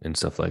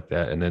stuff like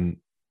that. And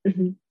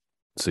then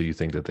so you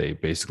think that they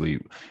basically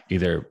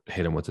either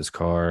hit him with his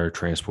car,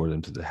 transported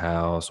him to the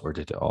house, or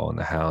did it all in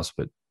the house,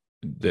 but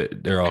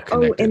they're all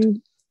connected. Oh,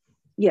 and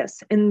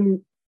yes.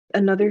 And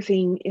another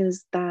thing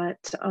is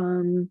that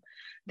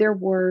there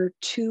were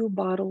 2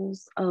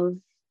 bottles of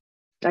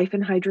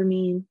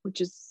diphenhydramine, which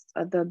is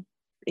the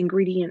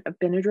ingredient of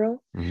Benadryl,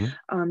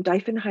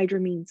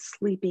 diphenhydramine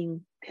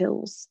sleeping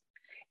pills.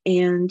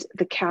 And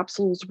the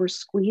capsules were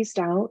squeezed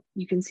out.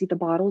 You can see the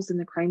bottles in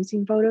the crime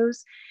scene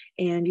photos,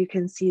 and you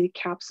can see the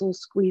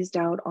capsules squeezed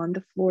out on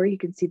the floor. You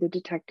can see the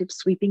detective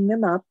sweeping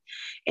them up,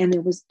 and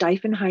there was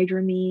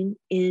diphenhydramine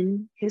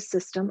in his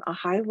system, a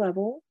high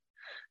level,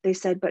 they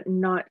said, but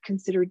not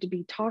considered to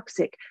be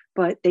toxic.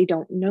 But they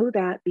don't know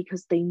that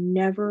because they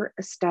never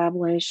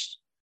established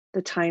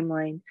the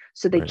timeline.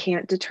 So they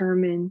can't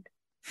determine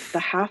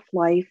the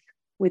half-life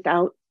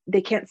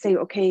they can't say,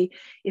 okay,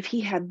 if he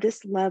had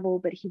this level,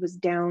 but he was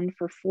down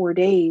for 4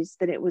 days,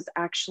 then it was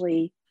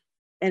actually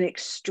an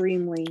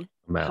extremely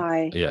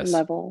high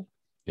level.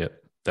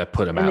 Yep. That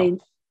put him out.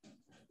 And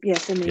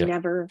they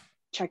never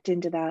checked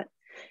into that.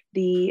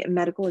 The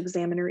medical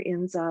examiner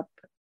ends up,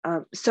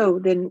 so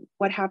then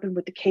what happened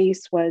with the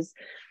case was,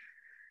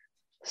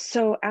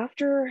 so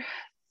after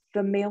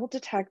the male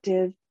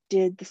detective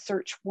did the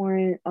search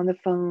warrant on the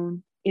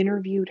phone,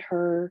 interviewed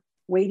her,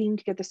 waiting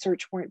to get the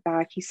search warrant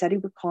back. He said he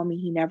would call me.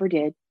 He never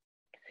did.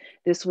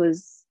 This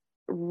was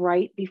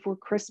right before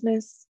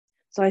Christmas.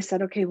 So I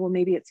said, okay, well,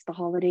 maybe it's the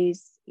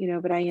holidays,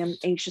 but I am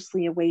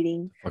anxiously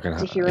awaiting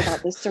to hear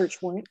about this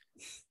search warrant.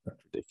 That's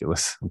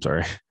ridiculous. I'm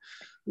sorry.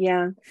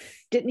 Yeah.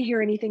 Didn't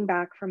hear anything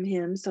back from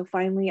him. So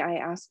finally I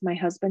asked my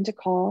husband to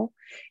call,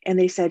 and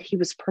they said he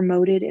was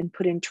promoted and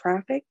put in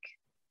traffic.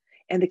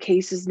 And the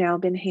case has now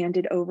been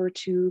handed over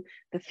to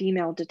the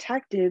female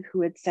detective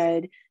who had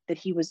said that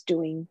he was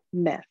doing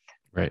meth.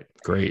 Right.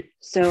 Great.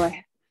 So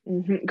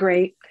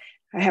great.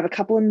 I have a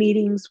couple of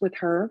meetings with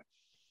her.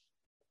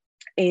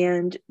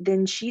 And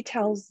then she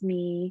tells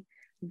me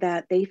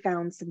that they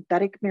found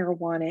synthetic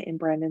marijuana in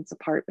Brandon's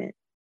apartment.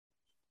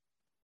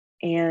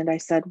 And I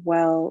said,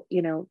 well,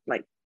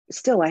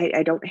 still,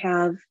 I don't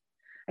have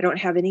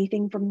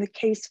anything from the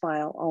case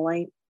file. All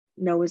I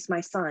know is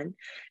my son.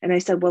 And I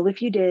said, well,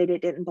 if you did,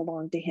 it didn't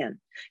belong to him,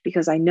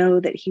 because I know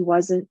that he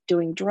wasn't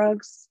doing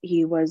drugs.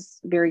 He was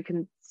very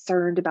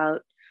concerned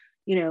about,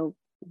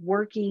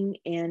 working.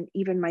 And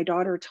even my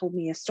daughter told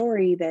me a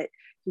story that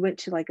he went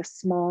to like a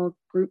small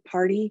group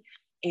party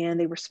and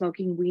they were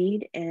smoking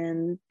weed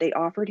and they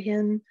offered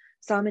him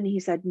some. And he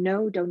said,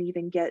 no, don't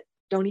even get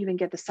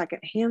the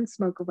secondhand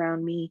smoke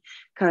around me,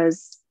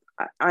 because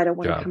I don't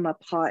want to come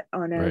up hot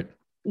on a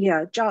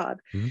job.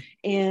 Mm-hmm.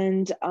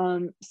 And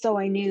so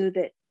I knew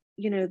that,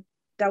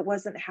 that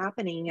wasn't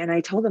happening. And I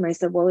told him, I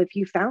said, well, if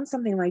you found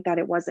something like that,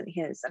 it wasn't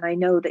his. And I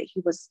know that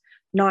he was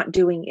not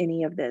doing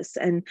any of this.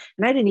 And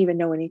I didn't even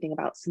know anything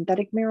about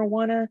synthetic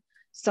marijuana.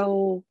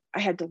 So I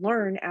had to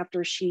learn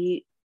after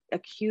she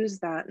accused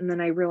that. And then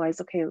I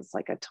realized, okay, it was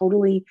like a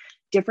totally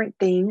different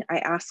thing. I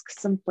asked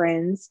some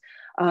friends,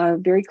 a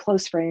very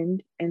close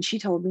friend, and she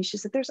told me, she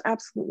said, there's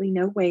absolutely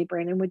no way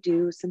Brandon would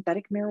do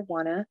synthetic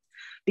marijuana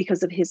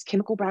because of his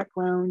chemical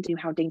background and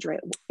how dangerous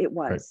it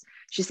was. Right.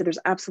 She said, there's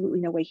absolutely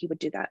no way he would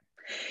do that.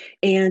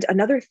 And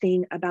another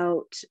thing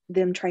about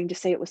them trying to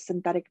say it was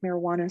synthetic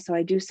marijuana. So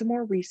I do some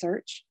more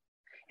research,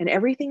 and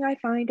everything I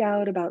find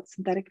out about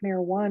synthetic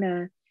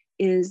marijuana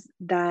is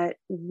that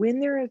when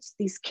there's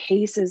these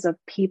cases of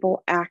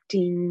people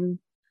acting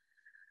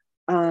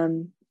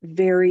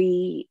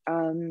very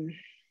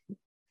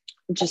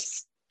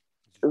just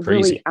crazy.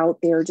 Really out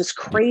there, just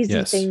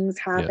crazy things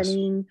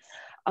happening.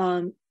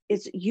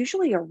 It's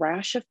usually a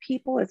rash of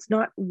people. It's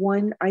not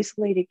one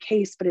isolated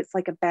case, but it's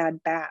like a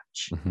bad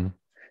batch. Mm-hmm.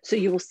 So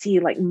you will see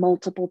like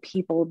multiple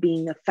people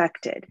being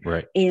affected.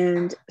 Right.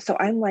 And so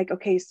I'm like,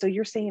 okay, so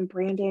you're saying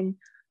Brandon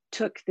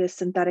took this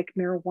synthetic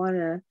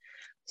marijuana.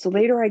 So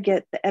later I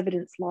get the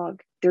evidence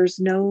log. There's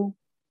no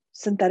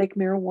synthetic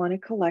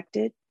marijuana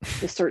collected.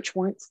 The search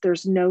warrants,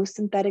 there's no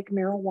synthetic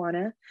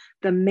marijuana.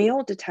 The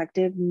male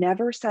detective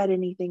never said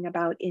anything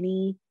about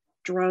any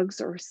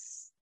drugs or,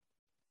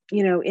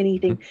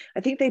 anything. Mm-hmm.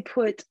 I think they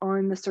put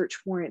on the search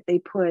warrant,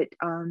 they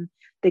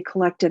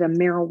collected a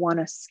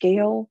marijuana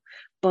scale,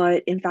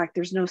 but in fact,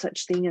 there's no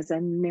such thing as a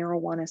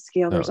marijuana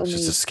scale. There's only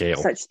just a scale.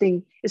 Such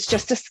thing. It's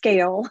just a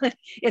scale.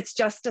 It's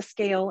just a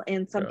scale.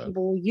 And some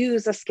people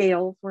use a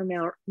scale for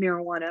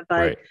marijuana,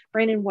 but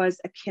Brandon was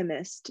a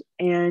chemist.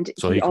 And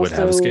so he would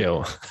have a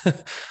scale.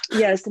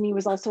 Yes. And he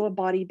was also a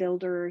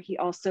bodybuilder. He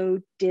also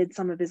did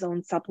some of his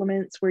own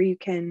supplements where you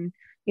can,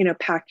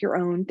 pack your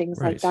own, things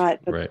like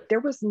that. But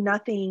there was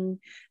nothing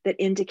that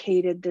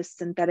indicated this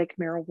synthetic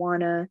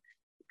marijuana.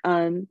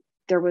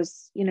 There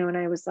was, and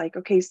I was like,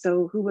 okay,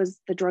 so who was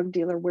the drug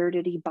dealer? Where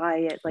did he buy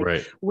it?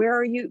 Like,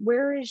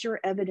 where is your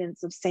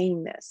evidence of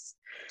saying this?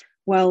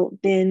 Well,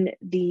 then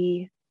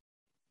the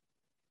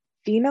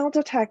female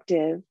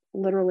detective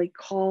literally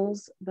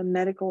calls the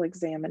medical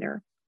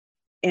examiner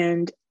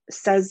and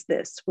says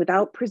this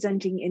without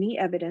presenting any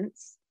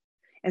evidence,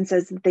 and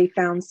says that they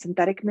found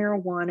synthetic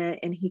marijuana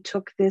and he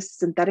took this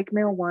synthetic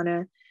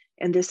marijuana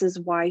and this is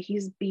why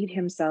he's beat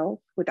himself,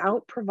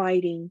 without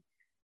providing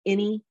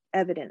any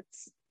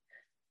evidence.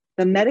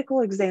 The medical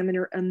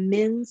examiner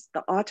amends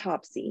the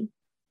autopsy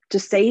to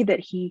say that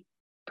he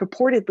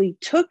purportedly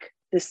took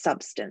this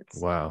substance.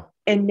 Wow.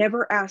 And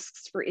never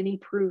asks for any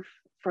proof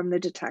from the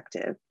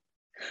detective.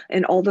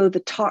 And although the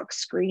tox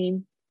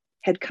screen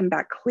had come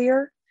back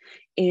clear,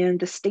 and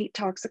the state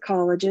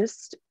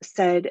toxicologist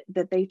said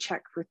that they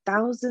checked for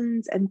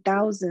thousands and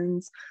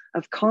thousands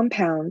of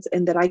compounds,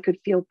 and that I could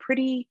feel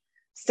pretty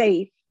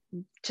safe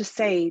to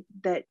say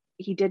that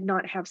he did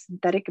not have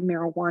synthetic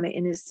marijuana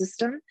in his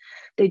system.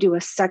 They do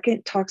a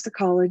second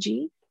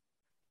toxicology,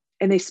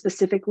 and they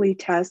specifically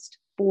test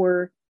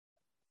for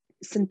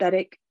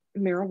synthetic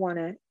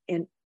marijuana,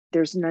 and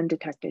there's none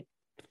detected.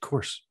 Of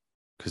course,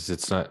 because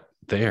it's not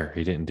there.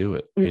 He didn't do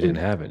it. He didn't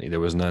have any. There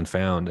was none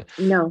found.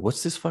 No.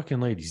 What's this fucking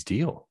lady's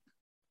deal?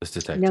 This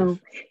detective. No.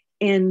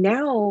 And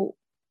now,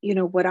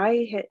 what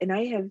I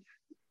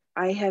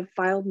have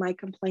filed my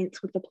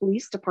complaints with the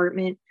police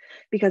department,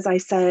 because I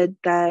said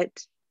that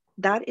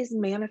is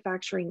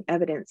manufacturing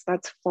evidence.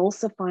 That's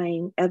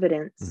falsifying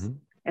evidence. Mm-hmm.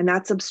 And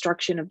that's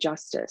obstruction of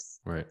justice.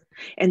 Right.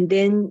 And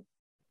then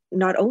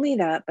not only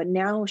that, but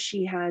now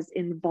she has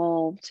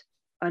involved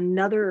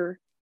another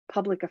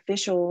public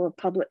official,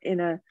 in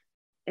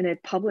a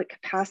public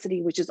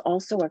capacity, which is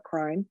also a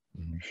crime.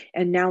 Mm-hmm.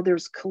 And now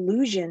there's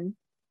collusion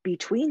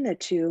between the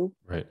two,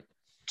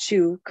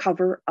 to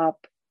cover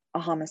up a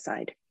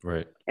homicide.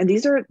 Right. And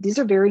these are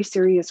very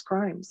serious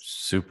crimes.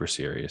 Super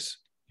serious.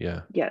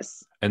 Yeah.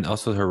 Yes. And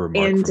also her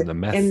remark from the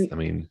meth. I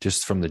mean,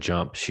 just from the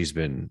jump, she's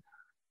been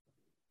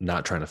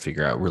not trying to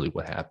figure out really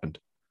what happened.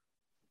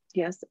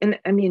 Yes. And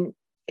I mean,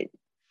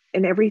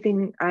 and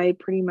everything, I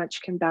pretty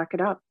much can back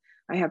it up.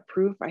 I have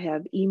proof. I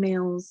have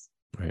emails.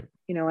 Right.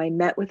 I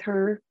met with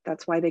her.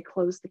 That's why they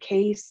closed the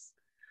case.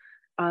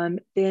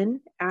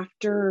 Then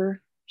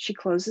after she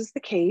closes the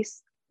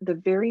case, the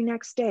very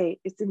next day,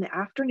 it's in the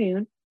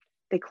afternoon,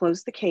 they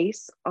closed the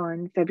case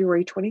on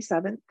February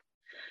 27th.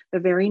 The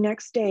very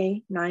next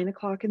day, 9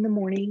 o'clock in the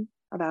morning,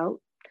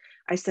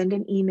 I I send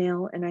an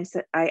email and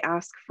I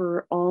ask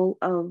for all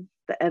of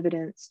the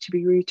evidence to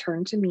be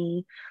returned to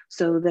me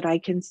so that I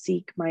can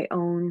seek my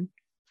own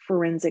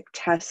forensic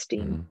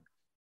testing. Mm-hmm.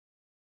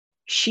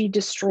 She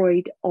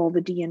destroyed all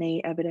the DNA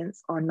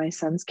evidence on my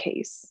son's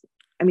case.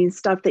 I mean,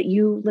 stuff that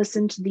you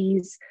listen to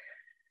these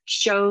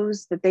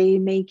shows that they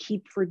may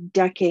keep for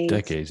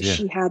decades. Yeah.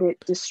 She had it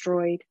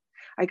destroyed.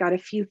 I got a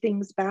few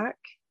things back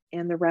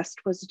and the rest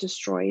was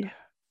destroyed.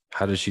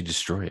 How did she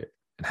destroy it?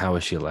 And how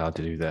is she allowed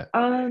to do that?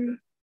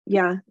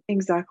 Yeah,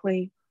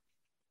 exactly.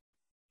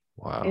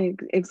 Wow.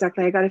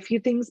 Exactly. I got a few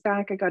things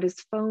back. I got his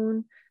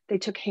phone. They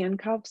took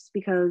handcuffs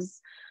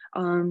because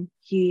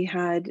he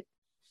had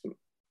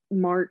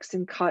marks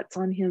and cuts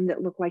on him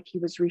that looked like he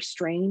was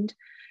restrained.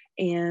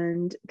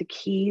 And the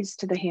keys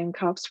to the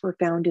handcuffs were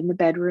found in the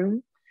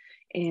bedroom.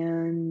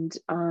 And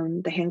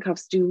the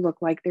handcuffs do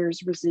look like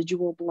there's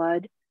residual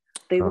blood.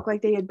 They look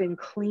like they had been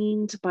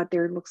cleaned, but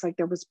there looks like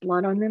there was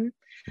blood on them.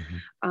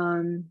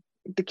 Mm-hmm.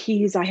 The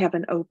keys I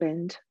haven't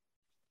opened.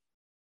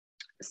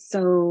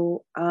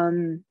 So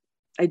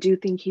I do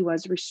think he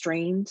was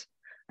restrained.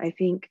 I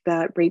think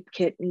that rape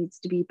kit needs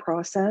to be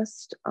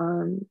processed.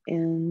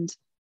 And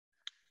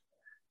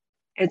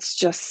it's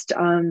just,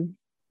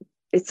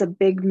 it's a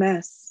big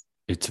mess.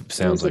 It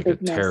sounds like a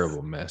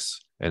terrible mess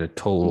and a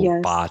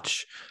total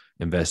botch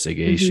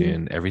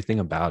investigation. Mm-hmm. Everything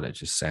about it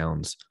just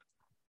sounds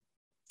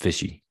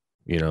fishy,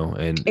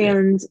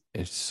 and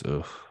it's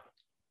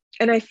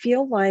and I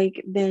feel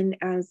like then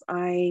as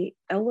I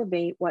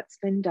elevate what's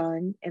been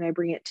done and I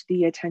bring it to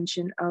the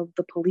attention of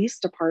the police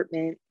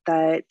department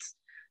that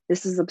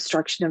this is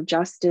obstruction of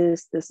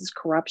justice, this is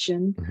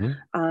corruption.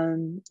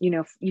 Mm-hmm.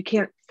 You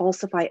can't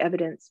falsify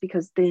evidence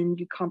because then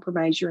you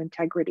compromise your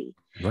integrity.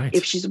 Right.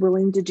 If she's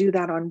willing to do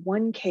that on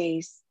one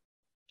case,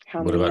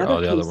 how many about other all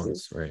the cases other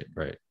ones?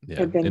 Right. Yeah.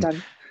 Have been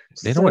done.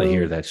 They don't want to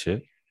hear that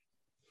shit.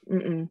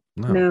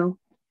 No.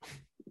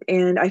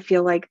 And I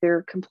feel like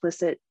they're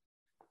complicit,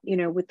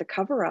 with the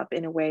cover up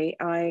in a way.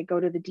 I go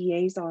to the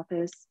DA's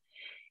office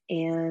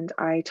and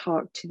I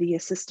talked to the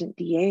assistant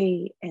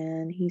DA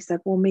and he said,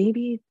 well,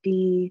 maybe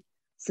the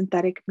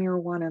synthetic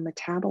marijuana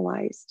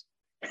metabolized.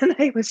 And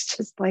I was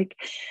just like,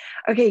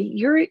 okay,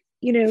 you are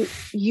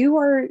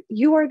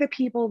the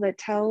people that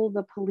tell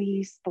the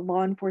police, the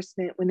law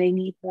enforcement, when they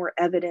need more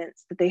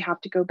evidence that they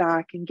have to go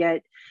back and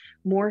get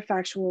more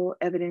factual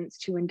evidence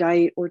to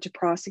indict or to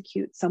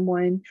prosecute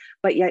someone,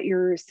 but yet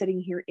you're sitting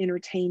here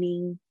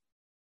entertaining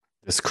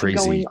this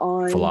crazy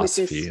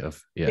philosophy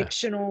of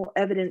fictional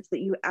evidence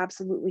that you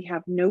absolutely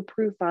have no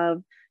proof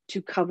of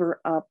to cover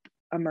up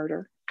a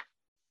murder.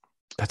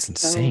 That's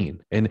insane.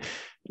 So, and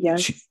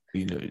yes,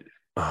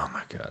 oh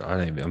my God,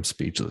 I'm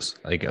speechless.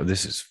 Like,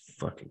 this is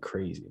fucking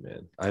crazy,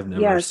 man. I've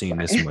never seen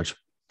this much,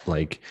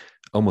 like,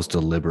 almost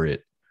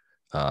deliberate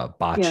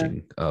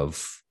botching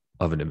of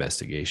an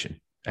investigation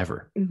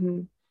ever.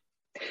 Mm-hmm.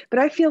 But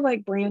I feel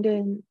like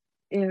Brandon,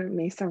 it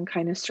may sound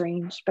kind of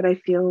strange, but I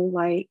feel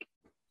like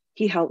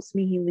he helps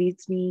me, he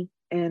leads me,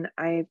 and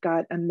I've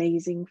got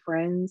amazing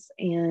friends,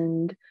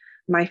 and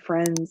my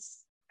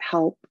friends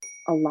help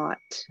a lot.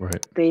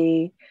 Right.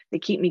 They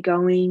keep me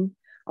going,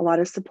 a lot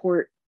of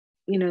support.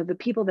 The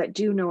people that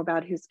do know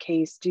about his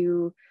case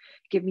do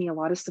give me a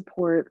lot of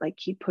support, like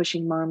keep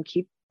pushing mom,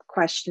 keep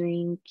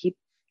questioning, keep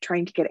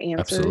trying to get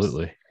answers.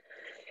 Absolutely.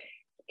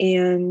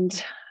 And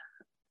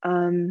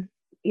one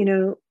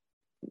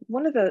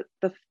of the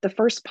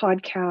first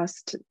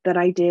podcast that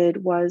I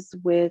did was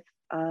with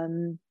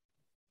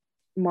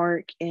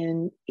Mark,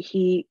 and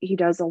he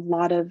does a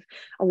lot of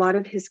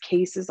his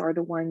cases are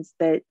the ones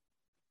that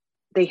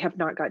they have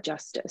not got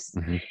justice.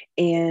 Mm-hmm.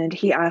 And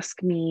he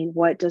asked me,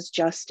 what does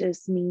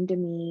justice mean to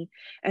me?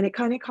 And it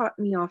kind of caught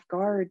me off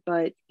guard,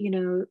 but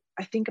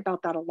I think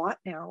about that a lot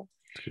now.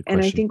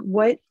 And I think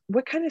what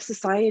kind of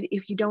society,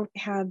 if you don't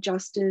have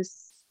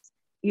justice,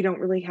 you don't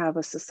really have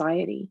a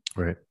society.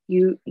 Right.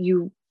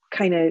 You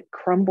kind of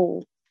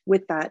crumble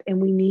with that.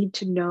 And we need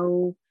to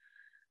know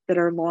that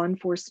our law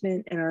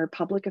enforcement and our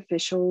public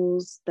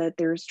officials, that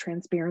there's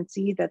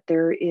transparency, that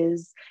there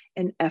is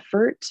an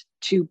effort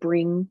to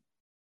bring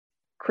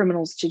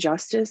criminals to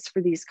justice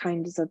for these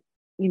kinds of,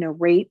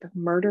 rape,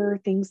 murder,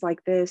 things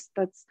like this.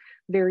 That's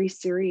very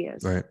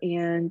serious. Right.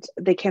 And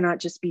they cannot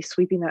just be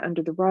sweeping that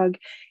under the rug.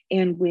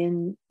 And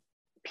when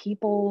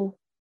people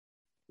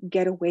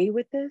get away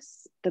with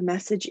this, the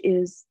message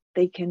is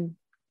they can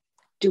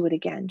do it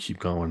again. Keep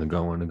going and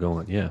going and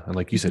going. Yeah. And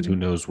like you said, who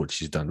knows what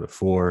she's done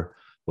before,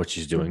 what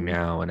she's doing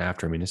now and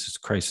after. I mean, this is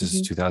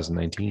crisis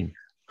 2019.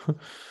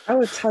 I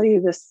would tell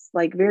you this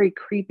like very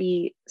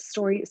creepy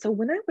story. So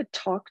when I would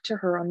talk to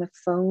her on the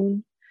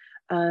phone,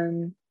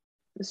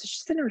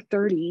 she's in her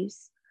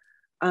 30s,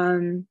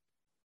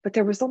 but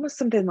there was almost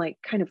something like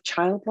kind of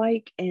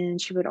childlike,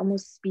 and she would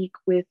almost speak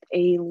with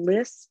a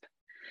lisp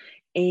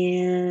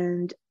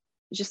and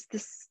just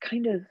this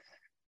kind of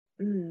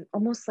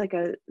almost like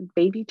a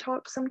baby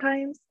talk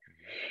sometimes.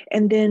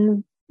 And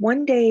then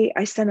one day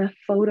I sent a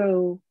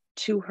photo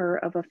to her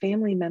of a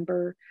family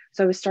member.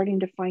 So I was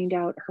starting to find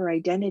out her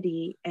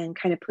identity and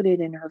kind of put it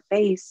in her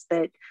face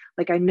that,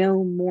 like, I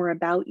know more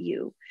about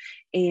you.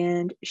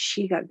 And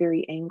she got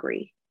very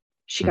angry.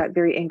 She got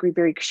very angry,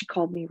 she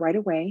called me right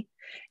away,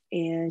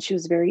 and she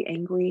was very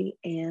angry,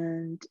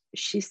 and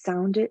she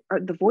sounded, or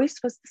the voice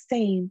was the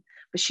same,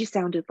 but she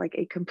sounded like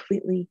a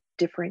completely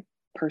different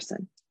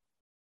person.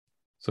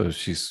 So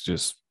she's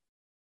just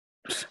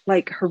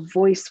like, her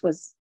voice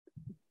was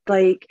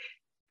like,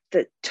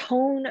 the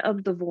tone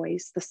of the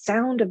voice, the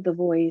sound of the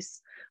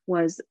voice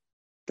was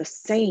the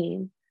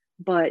same,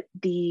 but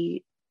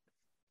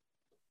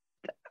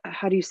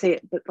how do you say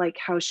it? But like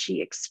how she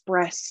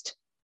expressed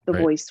the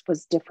right. voice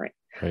was different.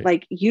 Right.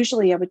 Like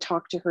usually I would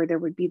talk to her, there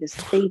would be this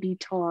baby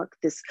talk,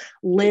 this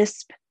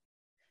lisp.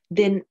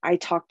 Then I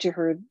talk to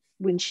her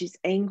when she's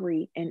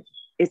angry, and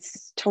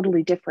it's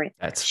totally different.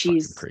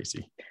 She's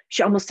crazy.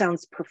 She almost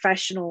sounds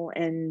professional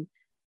and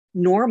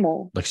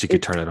normal. Like she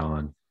could turn it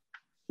on.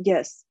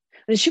 Yes.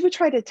 And she would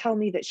try to tell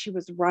me that she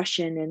was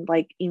Russian and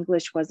like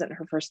English wasn't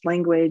her first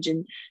language.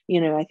 And,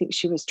 I think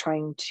she was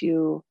trying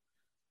to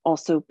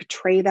also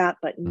portray that,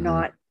 but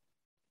not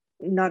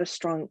a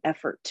strong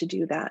effort to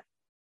do that.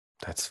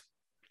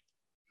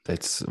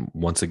 That's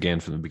once again,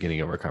 from the beginning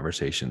of our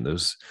conversation,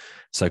 those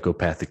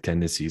psychopathic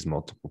tendencies,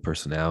 multiple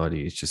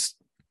personalities, just,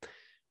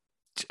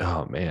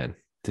 oh man,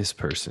 this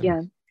person.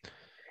 Yeah.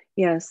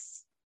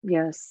 Yes.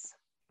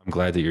 I'm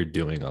glad that you're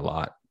doing a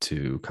lot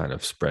to kind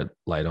of spread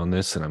light on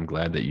this. And I'm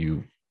glad that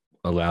you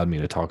allowed me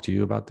to talk to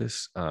you about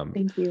this.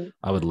 Thank you.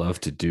 I would love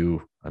to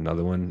do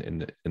another one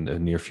in the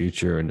near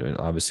future. And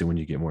obviously when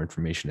you get more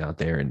information out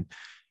there and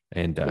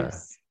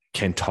yes.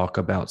 Can talk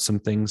about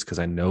some things. Cause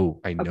I know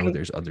okay.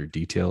 There's other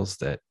details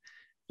that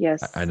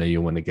yes, I know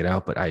you want to get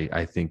out, but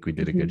I think we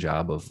did a good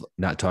job of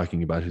not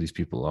talking about who these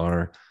people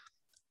are.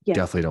 Yes.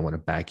 Definitely don't want to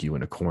back you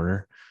in a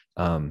corner.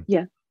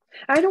 Yeah.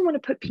 I don't want to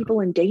put people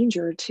in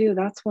danger too.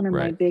 That's one of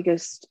my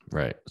biggest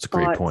That's a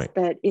great point.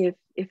 That if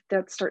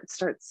that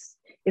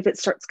if it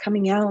starts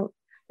coming out,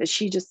 that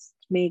she just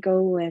may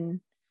go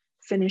and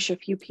finish a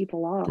few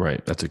people off.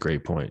 Right. That's a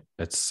great point.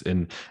 That's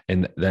and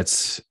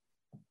that's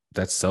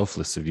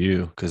selfless of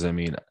you. Because I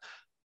mean,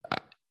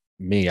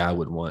 I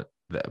would want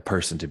that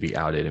person to be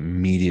outed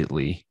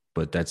immediately,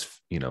 but that's,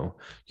 you're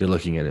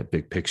looking at a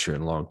big picture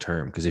and long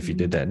term. Because if you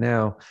did that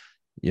now,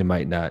 you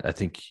might not. I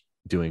think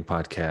doing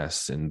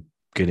podcasts and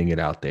getting it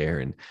out there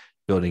and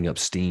building up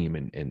steam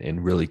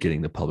and really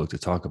getting the public to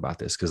talk about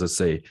this. Because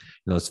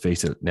let's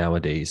face it,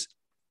 nowadays,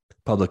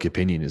 public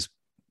opinion is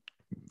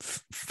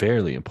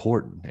fairly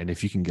important. And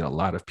if you can get a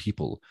lot of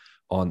people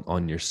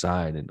on your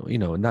side, and,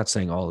 not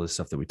saying all of the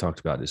stuff that we talked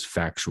about is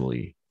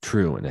factually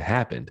true and it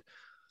happened,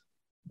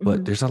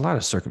 but there's a lot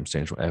of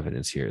circumstantial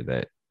evidence here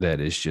that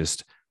is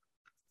just,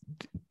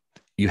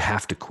 you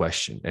have to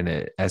question.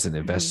 And as an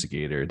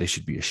investigator, they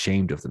should be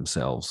ashamed of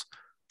themselves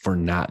for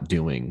not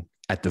doing,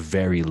 at the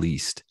very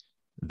least,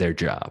 their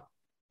job.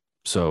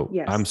 So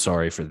yes. I'm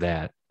sorry for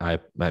that. I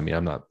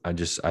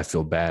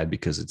feel bad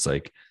because it's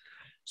like,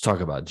 let's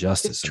talk about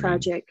justice. It's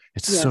tragic.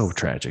 It's so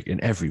tragic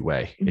in every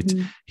way.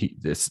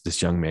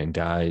 This young man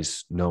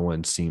dies. No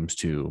one seems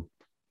to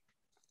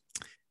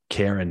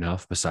care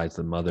enough besides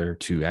the mother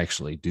to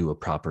actually do a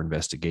proper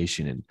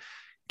investigation and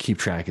keep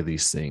track of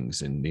these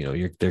things. And,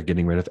 they're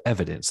getting rid of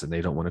evidence and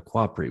they don't want to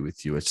cooperate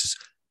with you. It's just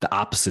the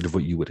opposite of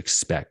what you would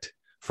expect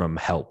from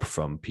help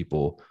from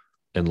people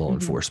in law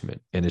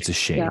enforcement. And it's a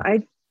shame. Yeah,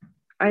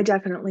 I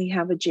definitely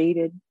have a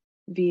jaded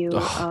view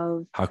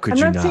of, how could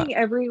you not? I'm not saying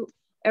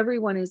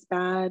everyone is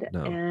bad,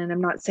 no. And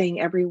I'm not saying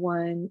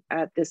everyone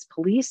at this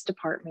police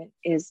department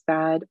is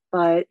bad,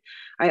 but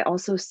I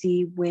also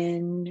see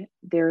when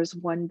there's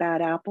one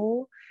bad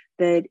apple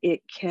that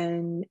it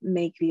can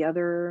make the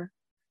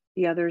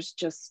others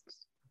just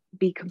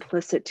be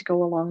complicit to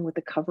go along with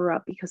the cover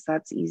up, because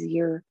that's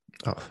easier.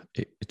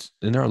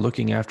 And they're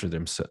looking after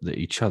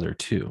each other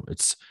too.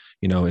 It's,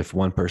 if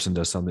one person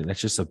does something,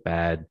 that's just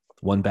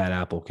one bad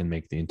apple can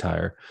make the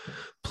entire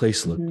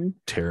place look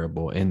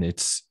terrible. And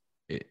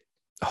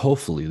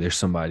hopefully there's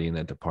somebody in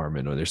that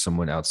department, or there's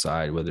someone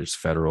outside, whether it's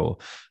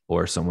federal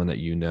or someone that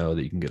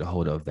that you can get a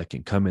hold of, that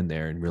can come in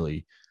there and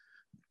really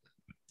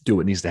do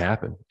what needs to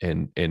happen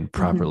and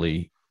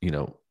properly,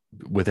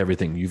 with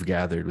everything you've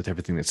gathered, with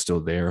everything that's still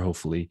there,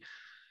 hopefully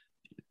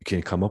you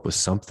can come up with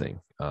something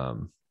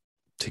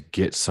to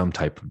get some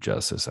type of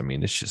justice. I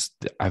mean, it's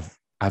just,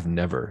 I've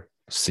never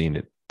seen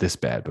it this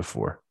bad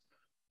before.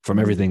 From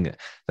everything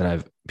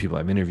that people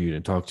I've interviewed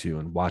and talked to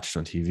and watched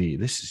on TV,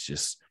 this is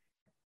just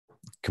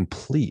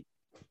complete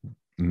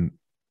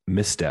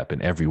misstep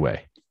in every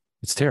way.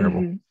 It's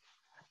terrible.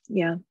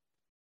 Yeah.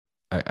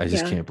 I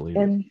just can't believe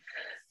it. And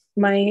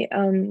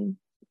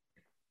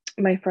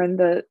my friend,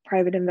 the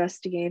private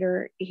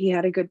investigator, he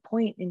had a good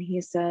point, and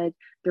he said,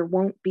 there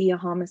won't be a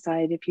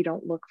homicide if you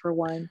don't look for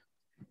one.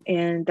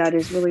 And that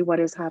is really what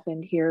has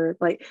happened here.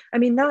 Like, I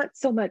mean, not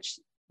so much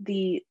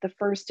the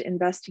first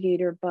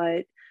investigator,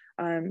 but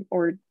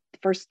or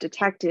first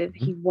detective,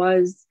 he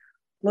was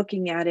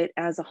looking at it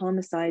as a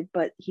homicide,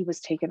 but he was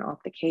taken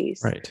off the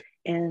case. Right.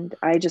 And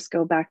I just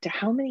go back to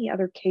how many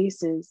other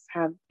cases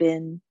have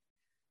been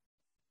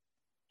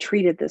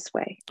treated this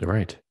way.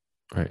 Right.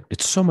 Right.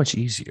 It's so much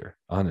easier,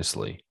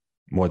 honestly,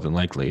 more than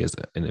likely as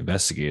an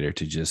investigator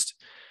to just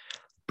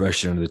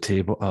brush it under the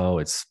table. Oh,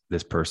 it's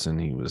this person.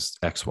 He was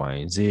X, Y,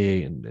 and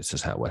Z, and this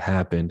is what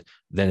happened.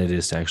 Than it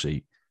is to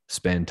actually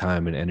spend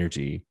time and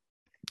energy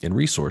and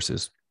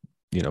resources,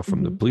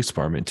 from the police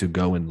department to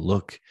go and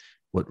look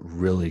what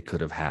really could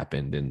have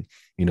happened, and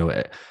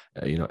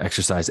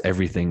exercise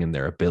everything in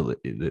their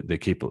ability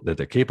that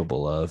they're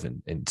capable of,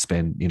 and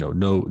spend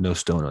no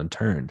stone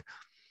unturned.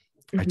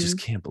 I just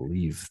can't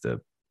believe the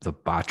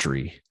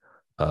botchery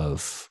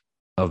of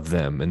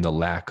them and the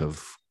lack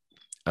of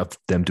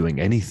them doing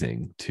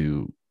anything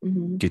to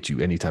get you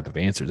any type of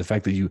answer. The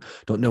fact that you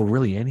don't know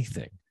really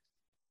anything,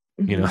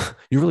 you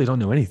really don't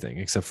know anything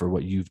except for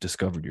what you've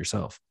discovered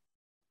yourself.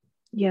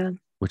 Yeah.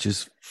 Which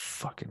is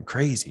fucking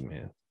crazy,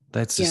 man.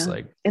 That's just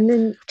like. And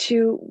then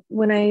too,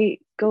 when I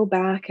go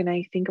back and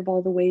I think of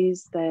all the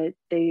ways that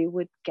they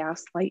would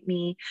gaslight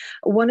me,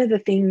 one of the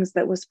things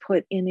that was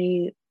put in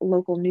a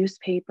local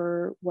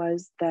newspaper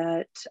was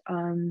that,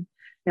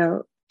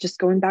 now just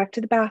going back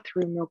to the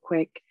bathroom real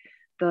quick,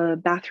 the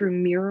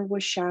bathroom mirror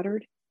was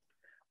shattered.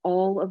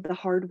 All of the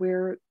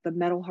hardware, the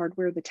metal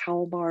hardware, the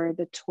towel bar,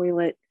 the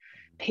toilet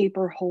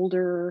paper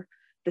holder,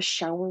 the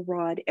shower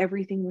rod,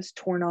 everything was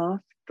torn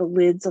off. The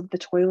lids of the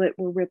toilet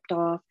were ripped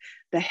off.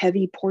 The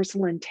heavy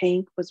porcelain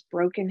tank was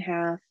broken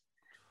half.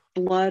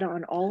 Blood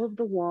on all of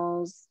the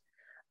walls.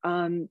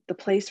 The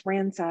place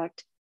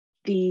ransacked.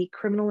 The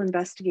criminal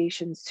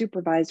investigation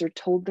supervisor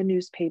told the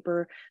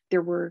newspaper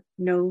there were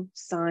no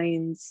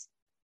signs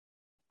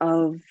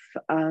of,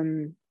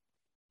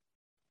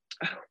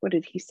 what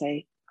did he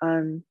say?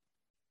 No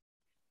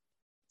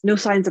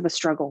signs of a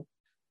struggle.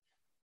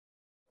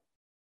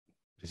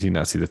 Did you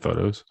not see the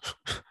photos?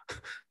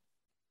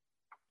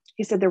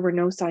 He said there were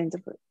no signs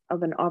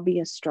of an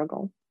obvious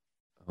struggle.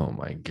 Oh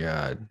my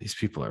God. These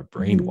people are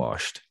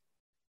brainwashed.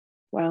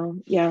 Well,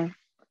 yeah.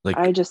 Like,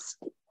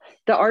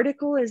 the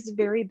article is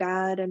very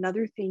bad.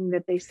 Another thing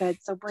that they said,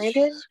 so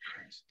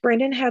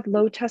Brandon had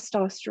low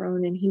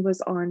testosterone and he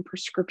was on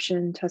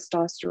prescription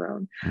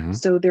testosterone.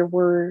 So there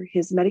were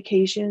his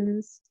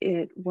medications.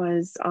 It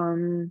was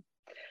an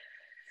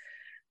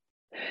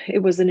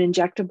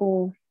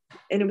injectable,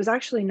 and it was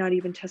actually not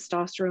even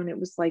testosterone. It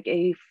was like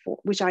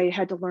which I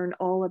had to learn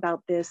all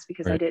about this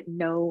because I didn't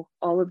know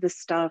all of this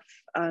stuff,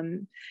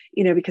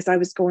 because I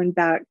was going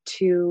back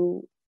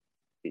to,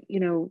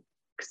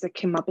 because it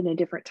came up in a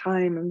different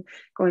time. I'm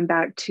going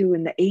back to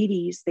in the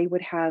 80s,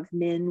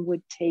 men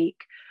would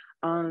take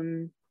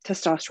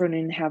testosterone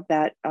and have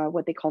that,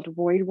 what they called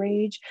roid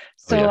rage.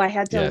 So I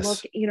had to look,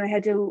 I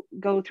had to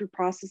go through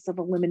process of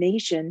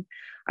elimination.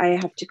 I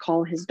have to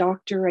call his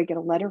doctor. I get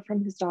a letter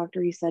from his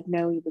doctor. He said,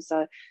 no, he was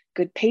a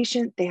good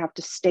patient. They have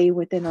to stay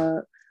within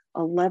a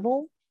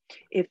level.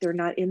 If they're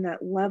not in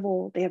that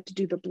level, they have to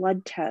do the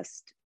blood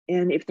test.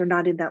 And if they're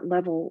not in that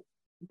level,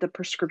 the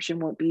prescription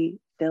won't be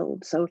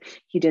filled. So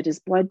he did his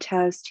blood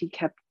test. He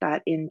kept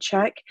that in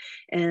check.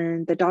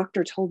 And the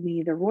doctor told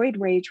me the roid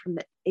rage from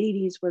the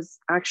 80s was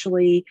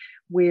actually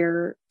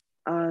where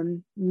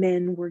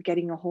men were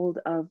getting a hold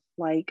of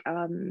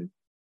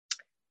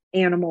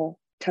animal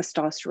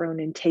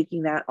testosterone and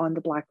taking that on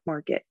the black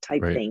market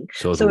type thing.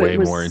 So it's way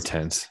more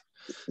intense.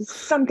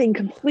 Something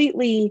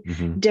completely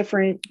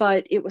different,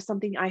 but it was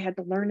something I had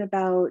to learn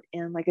about.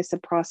 And like I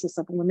said, process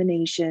of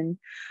elimination.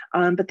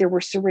 But there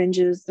were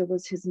syringes, there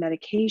was his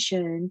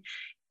medication.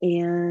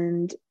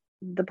 And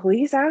the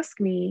police asked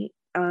me,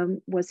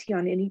 was he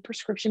on any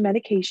prescription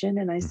medication?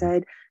 And I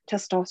said,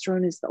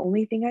 testosterone is the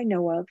only thing I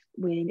know of,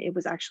 when it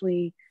was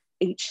actually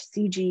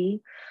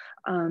HCG.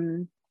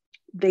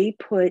 They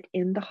put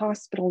in the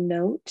hospital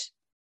note,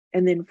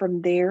 and then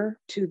from there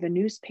to the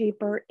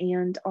newspaper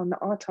and on the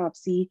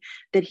autopsy,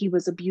 that he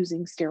was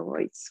abusing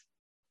steroids.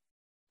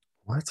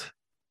 What?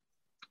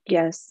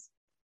 Yes.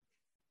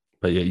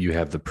 But yet you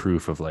have the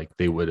proof of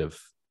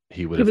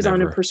he was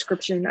on a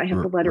prescription. I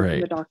have the letter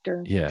from the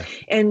doctor. Yeah.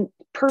 And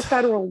per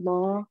federal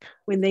law,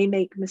 when they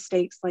make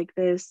mistakes like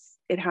this,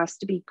 it has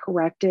to be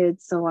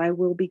corrected. So I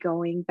will be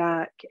going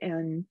back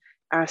and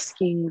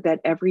asking that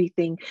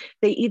everything,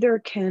 they either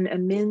can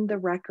amend the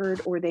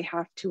record or they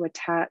have to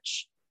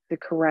attach the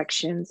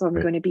corrections. I'm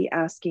going to be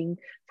asking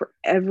for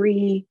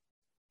everything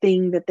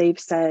that they've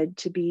said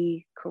to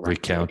be corrected.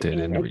 Recounted,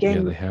 and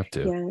again, they have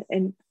to.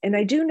 Yeah, and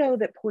I do know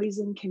that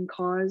poison can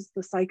cause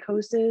the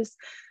psychosis,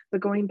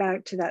 but going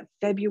back to that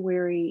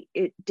February,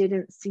 it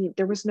didn't seem,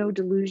 there was no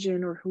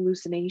delusion or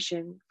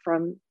hallucination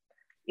from,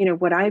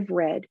 what I've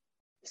read.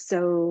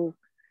 So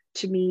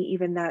to me,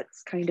 even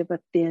that's kind of a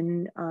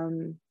thin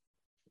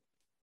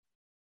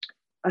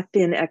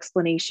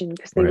explanation,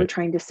 because they were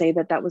trying to say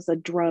that was a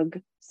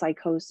drug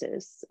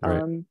psychosis.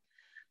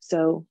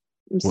 So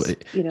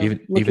even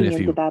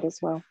into that as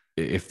well.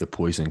 If the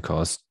poison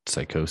caused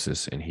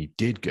psychosis and he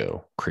did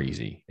go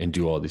crazy and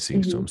do all these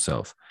things to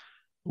himself,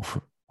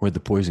 where'd the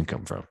poison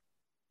come from?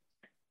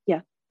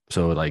 Yeah.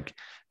 So like,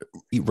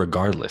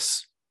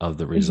 regardless of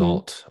the Mm-hmm.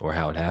 result or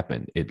how it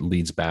happened, it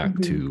leads back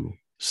Mm-hmm. to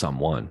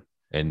someone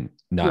and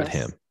not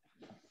him,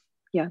 Yes.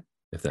 Yeah.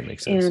 if that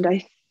makes sense. And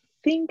I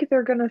think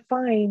they're going to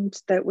find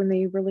that when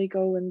they really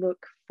go and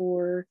look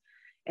for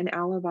an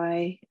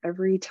alibi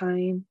every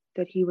time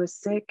that he was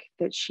sick,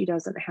 that she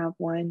doesn't have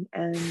one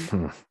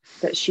and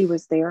that she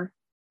was there.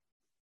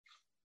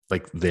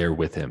 Like there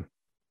with him,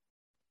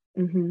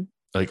 Mm-hmm.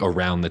 like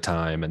around the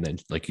time. And then,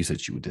 like you said,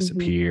 she would Mm-hmm.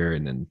 disappear.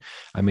 And then,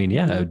 I mean,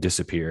 yeah, I Mm-hmm. would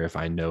disappear if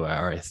I know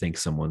or I think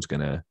someone's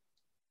going to,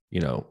 you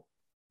know,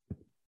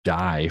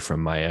 die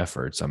from my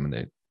efforts. I'm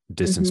going to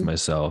distance Mm-hmm.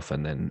 myself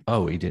and then,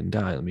 oh, he didn't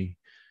die. Let me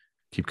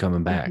keep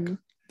coming back. Mm-hmm.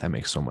 That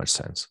makes so much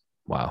sense.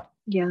 Wow.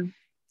 Yeah.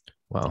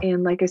 Wow.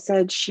 And like I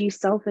said, she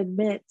self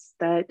admits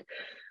that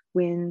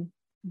when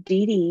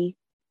Dee Dee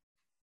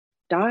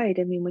died,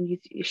 I mean,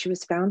 she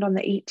was found on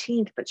the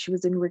 18th, but she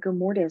was in rigor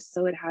mortis.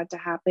 So it had to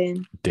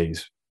happen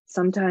Days.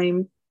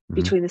 sometime Mm-hmm.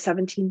 between the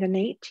 17th and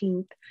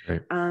 18th,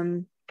 Right.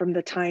 from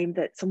the time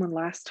that someone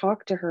last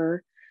talked to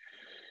her.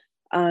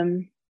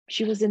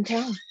 She was in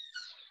town.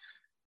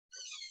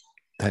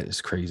 That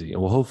is crazy.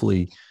 Well,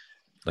 hopefully,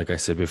 like I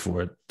said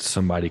before,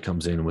 somebody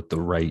comes in with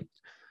the right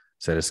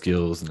set of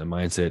skills and the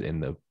mindset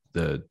and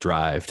the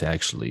drive to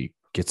actually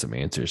get some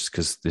answers,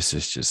 because this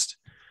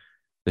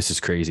is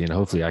crazy. And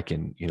hopefully I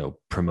can,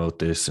 promote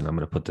this, and I'm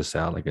going to put this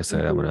out. Like I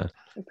said, I'm Mm-hmm. going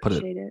to put it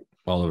Appreciate it.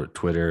 all over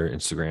Twitter,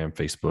 Instagram,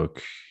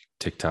 Facebook,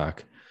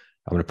 TikTok.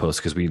 I'm going to post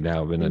because we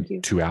now been in Thank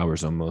you. 2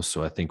 hours almost.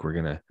 So I think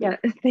Yeah,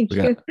 thank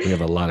you. we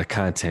have a lot of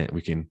content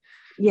we can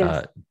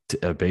Yes,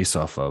 base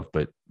off of.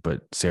 But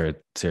Sarah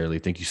Lee,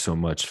 thank you so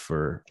much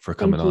for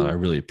coming thank on. I you.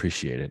 really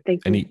appreciate it.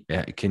 Thank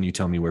you. Can you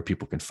tell me where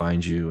people can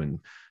find you and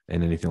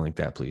anything like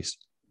that, please?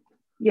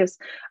 Yes,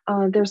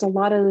 there's a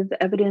lot of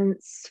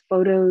evidence,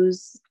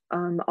 photos,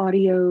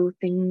 audio,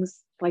 things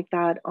like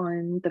that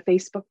on the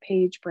Facebook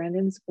page,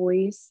 Brandon's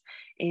Voice.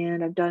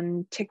 And I've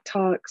done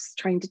TikToks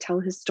trying to tell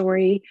his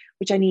story,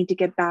 which I need to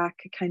get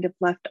back. I kind of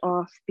left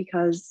off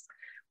because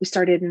we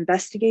started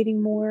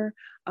investigating more.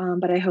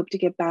 But I hope to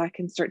get back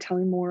and start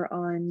telling more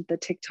on the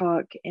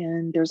TikTok.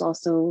 And there's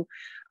also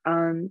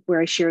where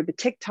I share the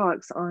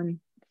TikToks on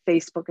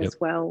Facebook Yep. as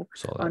well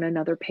on that.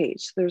 another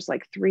page. So there's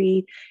like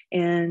 3,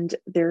 and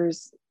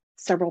there's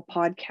several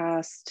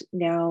podcasts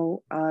now,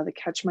 the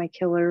Catch My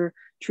Killer,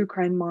 True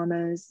Crime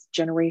Mamas,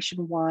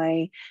 Generation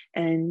Y,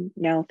 and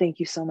now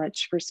thank you so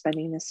much for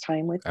spending this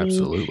time with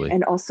Absolutely. me.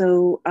 And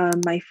also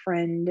my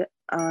friend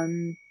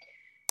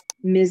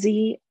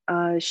Mizzy,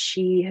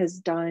 she has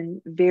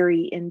done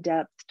very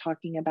in-depth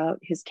talking about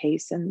his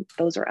case, and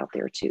those are out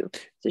there too.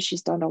 So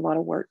she's done a lot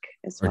of work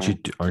as well.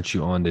 Aren't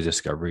you on the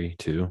Discovery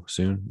too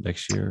soon,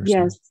 next year?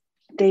 Yes,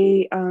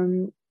 they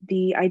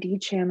the ID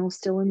channel,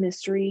 Still a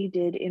Mystery,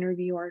 did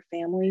Interview Our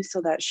Family, so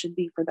that should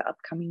be for the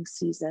upcoming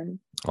season.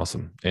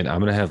 Awesome. And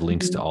I'm going to have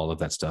links to all of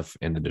that stuff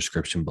in the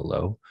description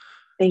below.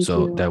 Thank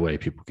you. That way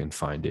people can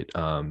find it.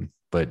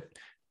 But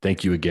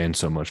thank you again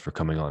so much for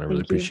coming on. I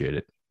really appreciate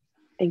it.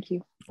 Thank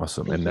you.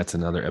 Awesome. And that's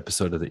another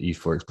episode of the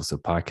E4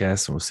 Explicit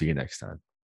Podcast. And we'll see you next time.